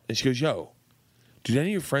comes out and she goes, "Yo, did any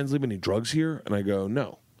of your friends leave any drugs here?" And I go,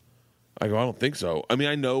 "No." I go, "I don't think so. I mean,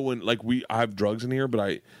 I know when I have drugs in here,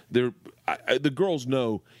 but the girls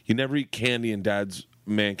know you never eat candy in Dad's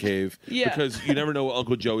man cave because you never know what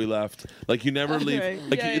Uncle Joey left. Like you never leave. Right.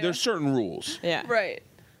 Like there's certain rules." Yeah. Right.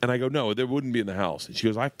 And I go, "No, there wouldn't be in the house." And she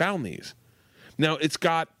goes, "I found these." Now it's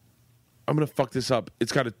got. I'm gonna fuck this up.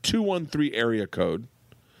 It's got a 213 area code,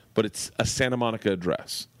 but it's a Santa Monica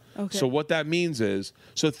address. Okay. So what that means is,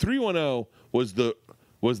 310 was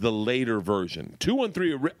the later version.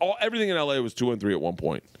 213, everything in LA was 213 at one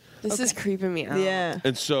point. This is creeping me out. Yeah.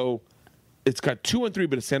 And so it's got 213,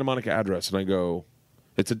 but a Santa Monica address. And I go,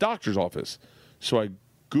 it's a doctor's office. So I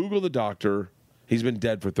Google the doctor. He's been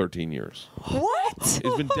dead for 13 years. What?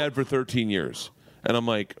 He's been dead for 13 years. And I'm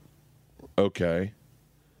like, okay.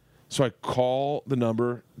 So I call the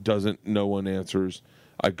number, no one answers.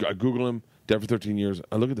 I Google him, dead for 13 years.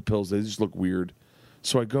 I look at the pills, they just look weird.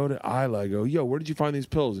 So I go to Isla, I go, "Yo, where did you find these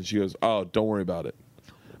pills?" And she goes, "Oh, don't worry about it."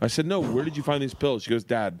 I said, "No, where did you find these pills?" She goes,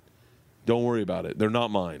 "Dad, don't worry about it. They're not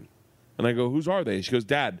mine." And I go, "Whose are they?" She goes,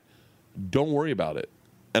 "Dad, don't worry about it."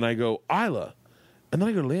 And I go, "Isla." And then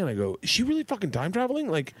I go to Leanne, I go, "Is she really fucking time traveling?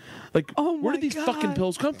 Like, Oh where my did these fucking God.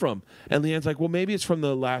 pills come from?" And Leanne's like, "Well, maybe it's from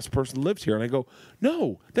the last person that lived here." And I go,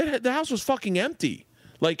 "No, the house was fucking empty,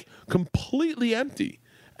 like completely empty."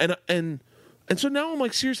 And so now I'm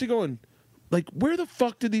like seriously going, like, where the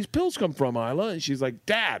fuck did these pills come from, Isla? And she's like,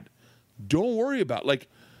 "Dad, don't worry about it."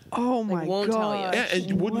 Oh my won't tell you. god. Yeah,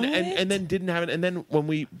 and wouldn't and then didn't have it. And then when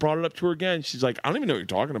we brought it up to her again, she's like, "I don't even know what you're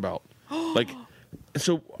talking about." Like,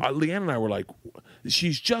 so Leanne and I were like,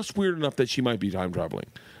 she's just weird enough that she might be time traveling.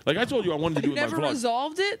 Like I told you, I wanted to do it in my Never vlog.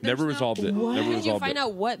 resolved it? Never resolved it. Never Did you resolved find it.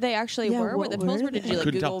 out what they actually Yeah, were? What the what pills were were? Did they? you like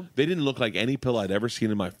Couldn't Google? tell. They didn't look like any pill I'd ever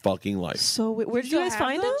seen in my fucking life. So where did you guys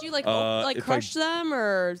find them? Did you like if crush them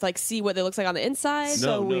or like see what they looks like on the inside?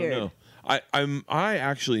 So weird. No. I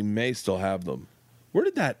actually may still have them. Where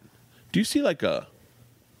did that? Do you see like a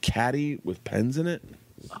caddy with pens in it?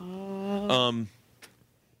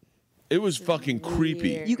 It was fucking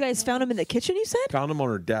creepy. weird. You guys found them in the kitchen, you said? Found them on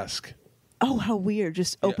her desk. Oh, how weird.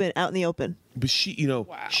 Just open out in the open. But she, you know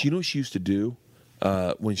what she used to do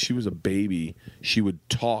when she was a baby? She would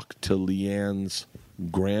talk to Leanne's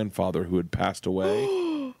grandfather who had passed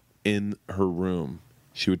away in her room.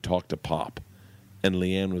 She would talk to Pop. And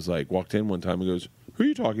Leanne was like, walked in one time and goes, "Who are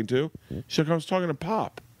you talking to?" She's like, "I was talking to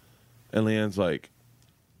Pop." And Leanne's like,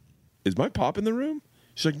 "Is my Pop in the room?"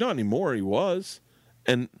 She's like, "Not anymore. He was."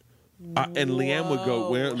 And Leanne would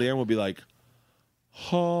go, Leanne would be like,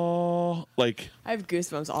 "Oh," like, I have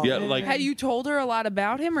goosebumps all yeah, over. like, Had you told her a lot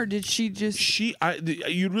about him, or did she just?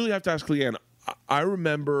 you'd really have to ask Leanne. I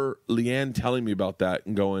remember Leanne telling me about that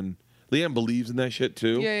and going, Leanne believes in that shit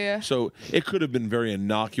too. Yeah. So it could have been very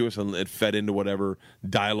innocuous and it fed into whatever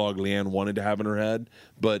dialogue Leanne wanted to have in her head.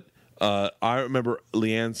 But I remember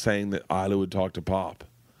Leanne saying that Isla would talk to Pop.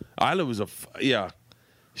 Isla was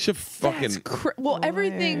she fucking. Well,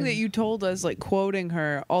 everything that you told us, like quoting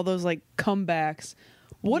her, all those like comebacks.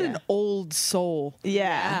 What an old soul.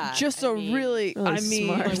 Yeah. Just a really, Really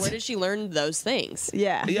smart. Like, where did she learn those things?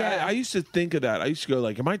 Yeah. Yeah, I used to think of that. I used to go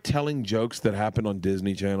like, am I telling jokes that happened on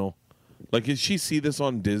Disney Channel? Like, did she see this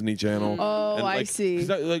on Disney Channel? Oh, And, I like, see. 'cause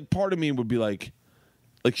like, part of me would be like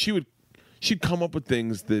she'd come up with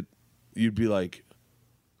things that you'd be like,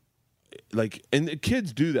 and the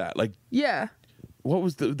kids do that. Like, Yeah. what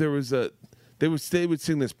was they would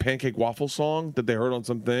sing this pancake waffle song that they heard on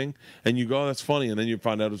something, and you go, "Oh, that's funny," and then you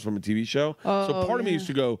find out it's from a TV show. So part of me used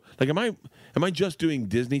to go, like, am I just doing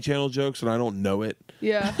Disney Channel jokes and I don't know it?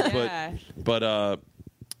 Yeah.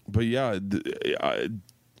 But yeah,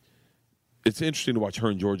 it's interesting to watch her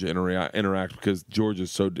and Georgia interact because Georgia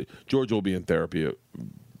will be in therapy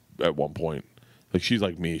at one point. Like, she's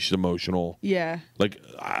like me, she's emotional. Yeah. Like,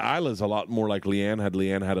 Isla's a lot more like Leanne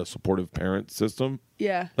had a supportive parent system.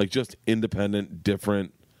 Yeah. Like, just independent,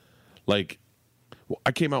 different. Like,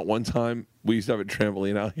 I came out one time, we used to have a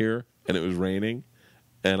trampoline out here, and it was raining.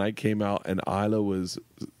 And I came out, and Isla was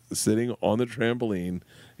sitting on the trampoline,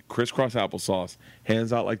 crisscross applesauce,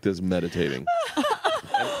 hands out like this, meditating.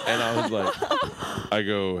 and I was like, I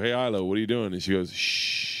go, "Hey, Isla, what are you doing?" And she goes,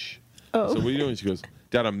 "Shh." Oh. So what are you doing? She goes,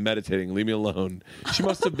 "Dad, I'm meditating. Leave me alone." She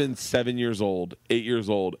must have been 7 years old, 8 years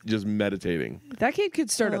old, just meditating. That kid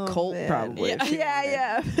could start a cult, man. probably.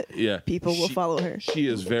 Yeah. Yeah. People will follow her. She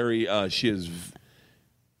is very,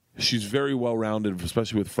 she's very well rounded,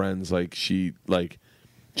 especially with friends. Like she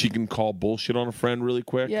can call bullshit on a friend really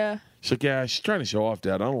quick. Yeah. She's like, yeah, she's trying to show off,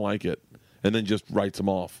 Dad. I don't like it, and then just writes them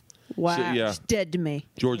off. Wow. Yeah. She's dead to me.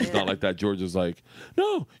 George is not like that. George is like,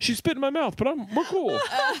 no, she spit in my mouth, but we're cool.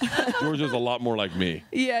 George is a lot more like me.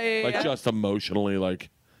 Yeah. Like just emotionally, like,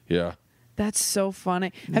 yeah. That's so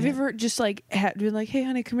funny. Have you ever just like been like, hey,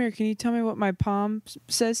 honey, come here. Can you tell me what my palm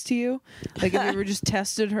says to you? Like, have you ever just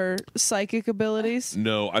tested her psychic abilities?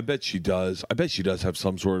 No, I bet she does. I bet she does have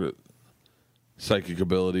some sort of psychic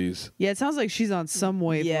abilities. Yeah, it sounds like she's on some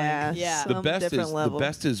wavelength. Yeah. The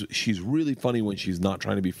best is she's really funny when she's not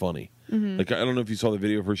trying to be funny. Like, I don't know if you saw the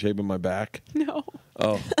video of her shaving my back. No.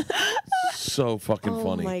 Oh, so fucking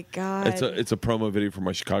funny. Oh my God. It's a promo video for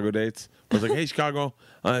my Chicago dates. I was like, hey, Chicago,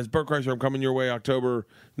 it's Bert Kreischer. I'm coming your way October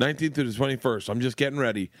 19th to the 21st. I'm just getting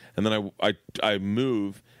ready. And then I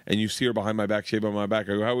move, and you see her behind my back, shaving my back.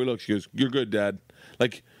 I go, how we look? She goes, you're good, Dad.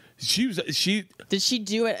 Like, Did she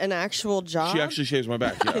do an actual job? She actually shaves my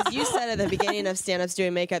back, yeah. Because you said at the beginning of stand-ups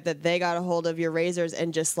doing makeup that they got a hold of your razors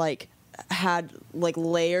and just like had like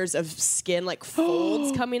layers of skin, like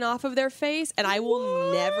folds coming off of their face, and I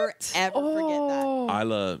will never ever forget that.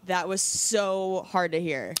 Isla, that was so hard to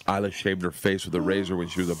hear. Isla shaved her face with a razor when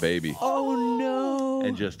she was a baby. Oh no!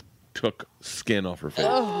 And just took skin off her face.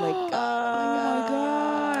 Oh my god!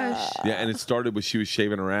 Oh gosh! Yeah, and it started with she was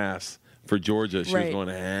shaving her ass for Georgia. She was going,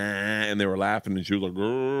 and they were laughing, and she was like,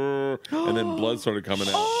 grrr, and then blood started coming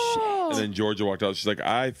out. And then Georgia walked out. She's like,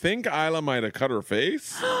 I think Isla might have cut her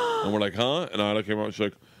face. And we're like, huh? And Isla came out. She's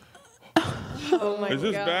like, oh my is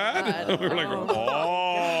this bad? And we were like,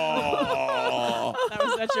 That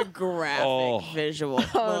was such a graphic visual.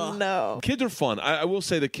 Oh no. Kids are fun. I will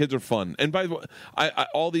say the kids are fun. And by the way, I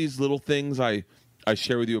all these little things I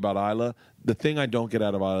share with you about Isla. The thing I don't get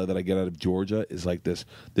out of Isla that I get out of Georgia is like this.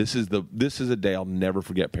 This is a day I'll never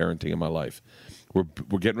forget parenting in my life. We're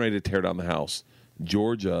getting ready to tear down the house.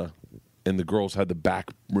 Georgia and the girls had the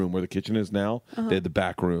back room where the kitchen is now. They had the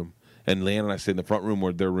back room. And Leanne and I stayed in the front room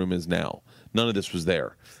where their room is now. None of this was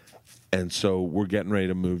there. And so we're getting ready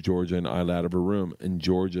to move Georgia and Isla out of her room. And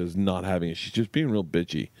Georgia's not having it. She's just being real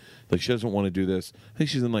bitchy. Like, she doesn't want to do this. I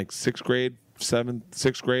think she's in like 6th grade,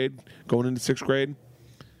 going into 6th grade.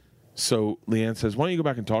 So Leanne says, why don't you go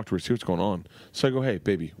back and talk to her, see what's going on? So I go, hey,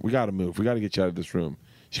 baby, we got to move. We got to get you out of this room.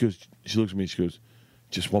 She looks at me, she goes,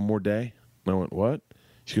 just one more day? And I went, what?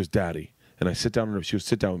 She goes, Daddy. And I sit down on her. She goes,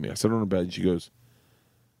 sit down with me. I sit on her bed, and she goes,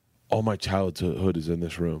 all my childhood is in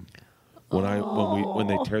this room. When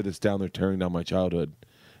they tear this down, they're tearing down my childhood.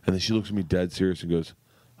 And then she looks at me dead serious and goes,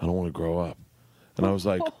 I don't want to grow up. And I was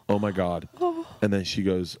like, oh my God. And then she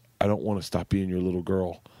goes, I don't want to stop being your little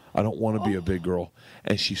girl. I don't want to be a big girl.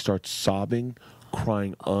 And she starts sobbing,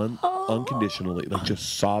 crying unconditionally, like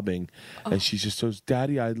just sobbing. And she just goes,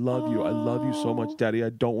 Daddy, I love you. I love you so much, Daddy. I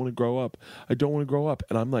don't want to grow up. I don't want to grow up.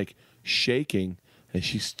 And I'm like shaking, and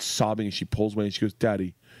she's sobbing, and she pulls me, and she goes,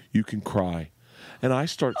 Daddy, you can cry. And I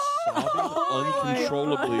start sobbing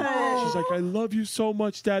uncontrollably. She's like, I love you so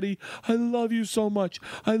much, Daddy. I love you so much.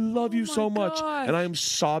 I love you so much. And I am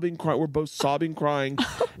sobbing, crying. We're both sobbing, crying.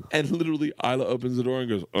 And literally, Isla opens the door and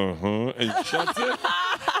goes, and shuts it.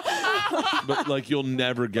 But like, you'll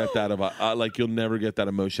never get that you'll never get that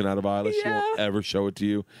emotion out of Isla. She won't ever show it to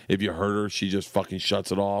you. If you hurt her, she just fucking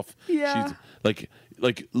shuts it off. Yeah. She's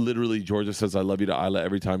like literally, Georgia says I love you to Isla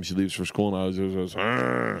every time she leaves for school, and I was just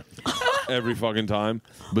every fucking time.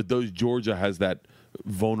 But Georgia has that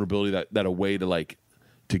vulnerability, that a way to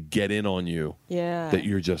get in on you. Yeah. That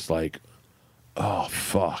you're just like, oh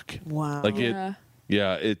fuck. Wow. Like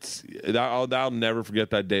I'll never forget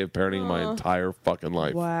that day of parenting in my entire fucking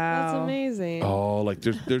life. Wow. That's amazing. Oh, like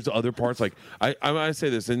there's other parts. Like I say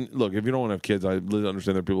this, and look, if you don't want to have kids, I really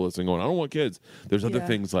understand there are people listening going, I don't want kids. There's other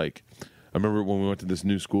things like, I remember when we went to this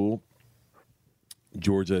new school,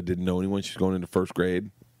 Georgia didn't know anyone. She's going into 1st grade,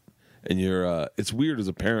 and you're it's weird as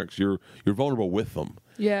a parent because you're vulnerable with them.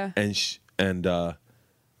 Yeah. And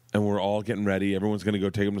we're all getting ready. Everyone's going to go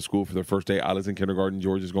take them to school for their first day. Isla's in kindergarten.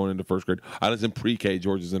 George is going into 1st grade. Isla's in pre-K.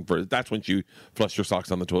 George is in first. That's when she flushed her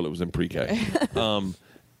socks on the toilet. It was in pre-K. And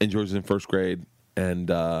George is in 1st grade. And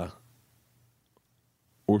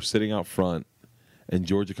we're sitting out front. And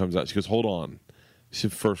Georgia comes out. She goes, hold on. She's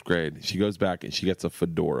in 1st grade. She goes back and she gets a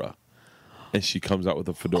fedora. And she comes out with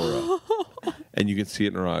a fedora. And you can see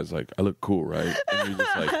it in her eyes like, I look cool, right? And you're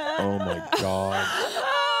just like, oh my God.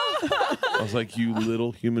 I was like, you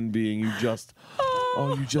little human being, you just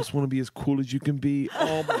want to be as cool as you can be.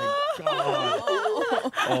 Oh my God.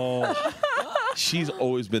 Oh, she's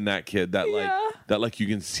always been that kid that you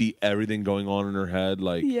can see everything going on in her head.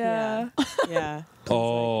 Like, Yeah.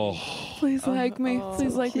 Oh. Please like me.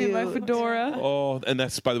 Please like me in my fedora. Oh, and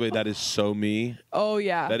that's, by the way, that is so me. Oh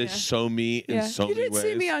yeah. That is so me in so you many did ways.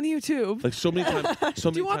 see me on YouTube. Like so many times.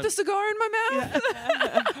 Do you want the cigar in my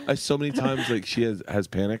mouth? So many times, like she has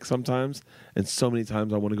panic sometimes, and so many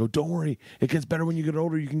times I want to go. Don't worry, it gets better when you get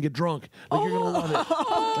older. You can get drunk. Like you're gonna love it. Like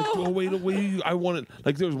oh wait. I wanted.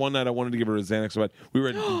 Like there was one night I wanted to give her a Xanax. But we were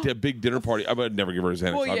at a big dinner party. I would never give her a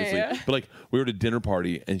Xanax, obviously. Yeah. But like we were at a dinner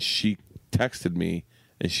party, and she texted me,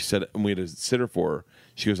 and she said, and we had to sit her for her.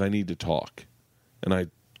 She goes, I need to talk, and I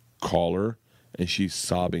call her, and she's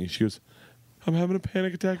sobbing. She goes, I'm having a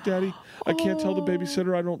panic attack, Daddy. I can't tell the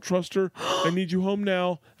babysitter. I don't trust her. I need you home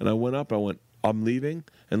now. And I went up. I went, I'm leaving.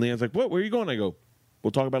 And Leanne's like, what? Where are you going? I go,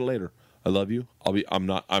 we'll talk about it later. I love you.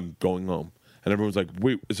 I'm going home. And everyone's like,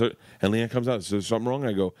 wait. And Leanne comes out. Is there something wrong?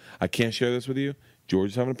 I go, I can't share this with you.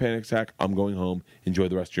 George is having a panic attack. I'm going home. Enjoy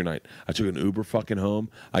the rest of your night. I took an Uber fucking home.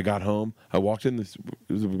 I got home. I walked in. The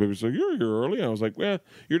baby was like, you're here early. And I was like, yeah,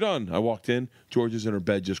 you're done. I walked in. George is in her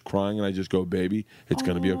bed just crying. And I just go, baby, it's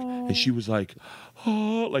going to be okay. And she was like,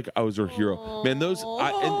 oh, like I was her hero. Man, it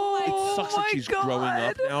sucks that she's growing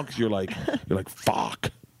up now because you're like,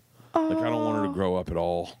 fuck. Like, I don't want her to grow up at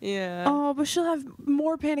all. Yeah. Oh, but she'll have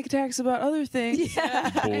more panic attacks about other things. Yeah.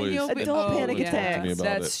 Boys. Adult panic attacks.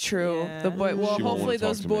 That's true. Yeah. The boy. Well, She won't hopefully wanna talk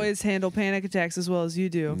those to me. boys handle panic attacks as well as you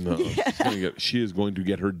do. No, she is going to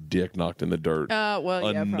get her dick knocked in the dirt Well,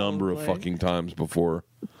 a yeah, number of probably. fucking times before.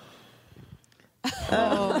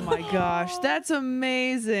 Oh my gosh, that's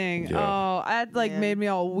amazing. Yeah. Oh, that made me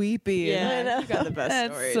all weepy. Yeah, you got the best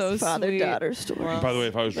That's stories. so sweet. Father-daughter story. By the way,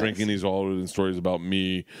 if I was drinking, these all would have been stories about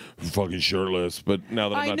me fucking shirtless. But now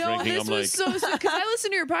that I'm I not know drinking, this I'm was like, so because I listen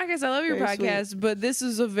to your podcast. I love your Very podcast, but this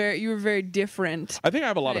is you were very different. I think I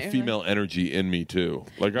have a lot of female energy in me too.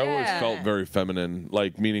 Like I always Yeah. felt very feminine.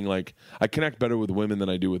 Like meaning like I connect better with women than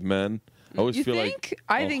I do with men. I always You feel think? like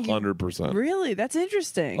I think you- 100%. Really, that's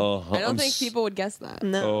interesting. I don't think people would guess that.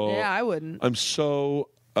 No. Yeah, I wouldn't. I'm so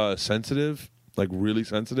sensitive, like really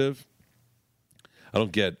sensitive. I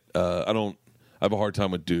don't get. I have a hard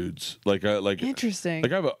time with dudes. Like Interesting.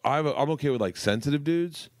 Like I'm okay with like sensitive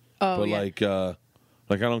dudes. Oh, but yeah.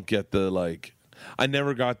 like I don't get the like. I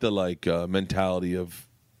never got the like mentality of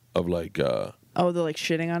like. Oh, they're like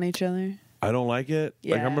shitting on each other. I don't like it.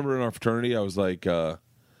 Like I Yeah. remember in our fraternity, I was like.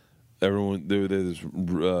 Everyone, there's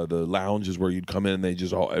the lounges where you'd come in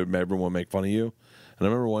and everyone make fun of you. And I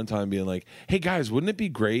remember one time being like, hey guys, wouldn't it be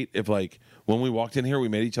great if like when we walked in here, we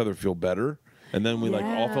made each other feel better? And then we like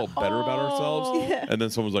all felt better about ourselves. Yeah. And then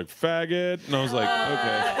someone was like, faggot. And I was like,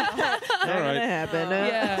 okay. All Gonna right. happen.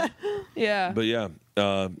 Yeah, yeah. But yeah,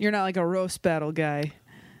 You're not like a roast battle guy.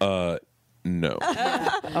 no.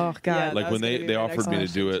 Oh God. Yeah, Like that when was gonna be they my offered next me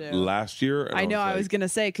to do it question, too. last year. And I know. I was like, gonna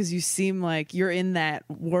say because you seem like you're in that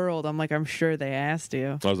world. I'm like, I'm sure they asked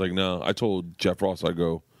you. I was like, no. I told Jeff Ross, I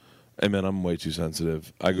go, hey man, I'm way too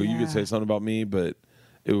sensitive. I go, you could say something about me, but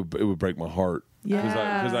it would break my heart. Yeah.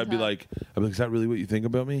 Because I'd be like, is that really what you think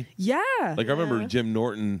about me? Yeah. Like I remember Jim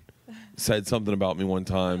Norton said something about me one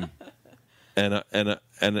time, and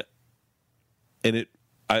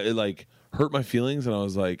it like hurt my feelings, and I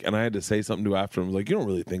was like, and I had to say something to after him. I was like, you don't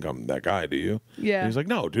really think I'm that guy, do you? Yeah. And he was like,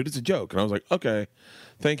 no, dude, it's a joke. And I was like, okay,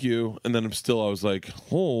 thank you. And then I was like,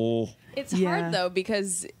 oh. It's Yeah. hard though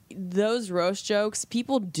because those roast jokes,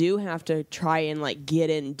 people do have to try and like get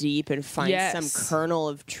in deep and find Yes. some kernel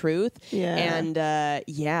of truth. Yeah. And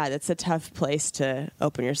that's a tough place to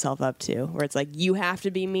open yourself up to, where it's like you have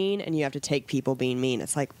to be mean and you have to take people being mean.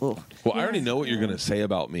 It's like, oh, Well, I already know what you're gonna say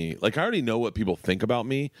about me. Like I already know what people think about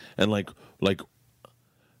me, and one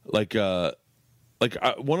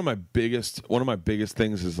of my biggest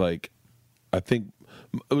things is like, I think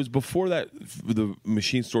it was before that the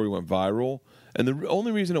machine story went viral, and the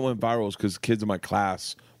only reason it went viral is because kids in my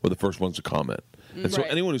class were the first ones to comment, and so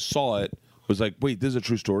Right. anyone who saw it was like, "Wait, this is a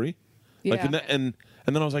true story." Like, Yeah. and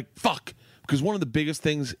then I was like, "Fuck," because one of the biggest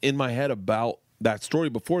things in my head about that story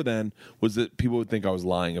before then was that people would think I was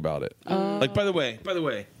lying about it. Like, by the way,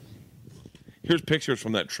 here's pictures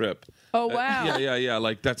from that trip. Oh wow. Yeah.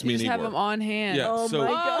 Like that's me You just and have Igor. them on hand. Yeah. Oh so, my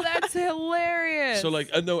Oh, God. that's hilarious. So like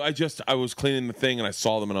no, I was cleaning the thing and I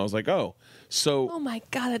saw them and I was like, oh, so oh my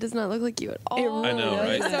god, that does not look like you at all. I know,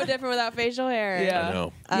 right? It's so different without facial hair. Yeah. I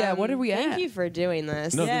know. Yeah, what are we Thank at? you for doing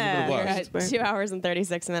this. No, this has been a We're blast. at 2 hours and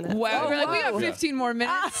 36 minutes. Wow, we're like, we got wow. 15 more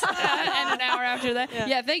minutes and an hour after that.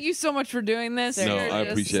 Yeah, thank you so much for doing this. No, You're I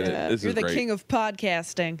just, appreciate it. This You're is the great. king of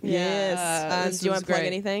podcasting. Yes. This Do you want was to plug great.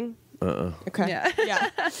 anything? Okay. Yeah.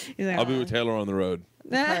 He's like, I'll be with Taylor on the road.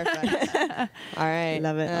 Perfect. All right.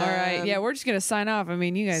 Love it. All right. Yeah, we're just gonna sign off. I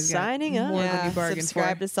mean, you guys Signing got up. more than Yeah. you bargained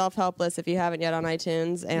Subscribe for. to Self Helpless if you haven't yet on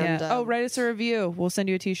iTunes. And Yeah. Write us a review. We'll send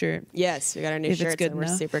you a T-shirt. yes, we got our new If it's shirts good and we're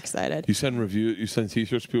enough. super excited. You send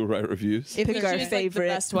T-shirts. People write reviews. Pick our the favorite.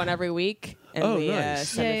 best one every week, and Oh, we nice.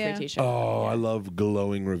 send a Yeah, free T-shirt. Oh, I love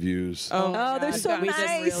glowing reviews. Oh, they're so We just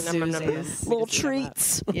nice. real- Little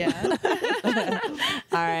treats. Yeah.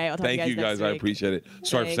 All right. I'll talk Thank to you you guys. guys. I appreciate it.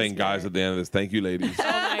 Sorry for Thanks, saying guys Bert. at the end of this. Thank you, ladies. Oh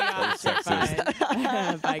my God. So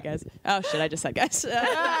sexist. Bye, guys. Oh shit! I just said guys.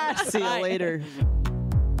 See you later.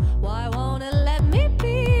 Why won't it